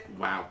out there.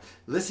 Wow.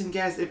 Listen,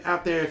 guys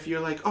out there, if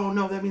you're like, oh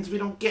no, that means we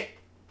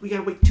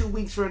gotta wait 2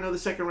 weeks for another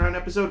second round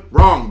episode.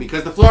 Wrong,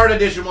 because the Florida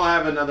edition will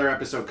have another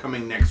episode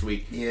coming next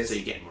week. Yes. So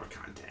you get more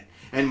content.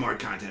 And more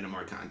content and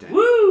more content.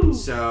 Woo!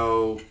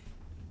 So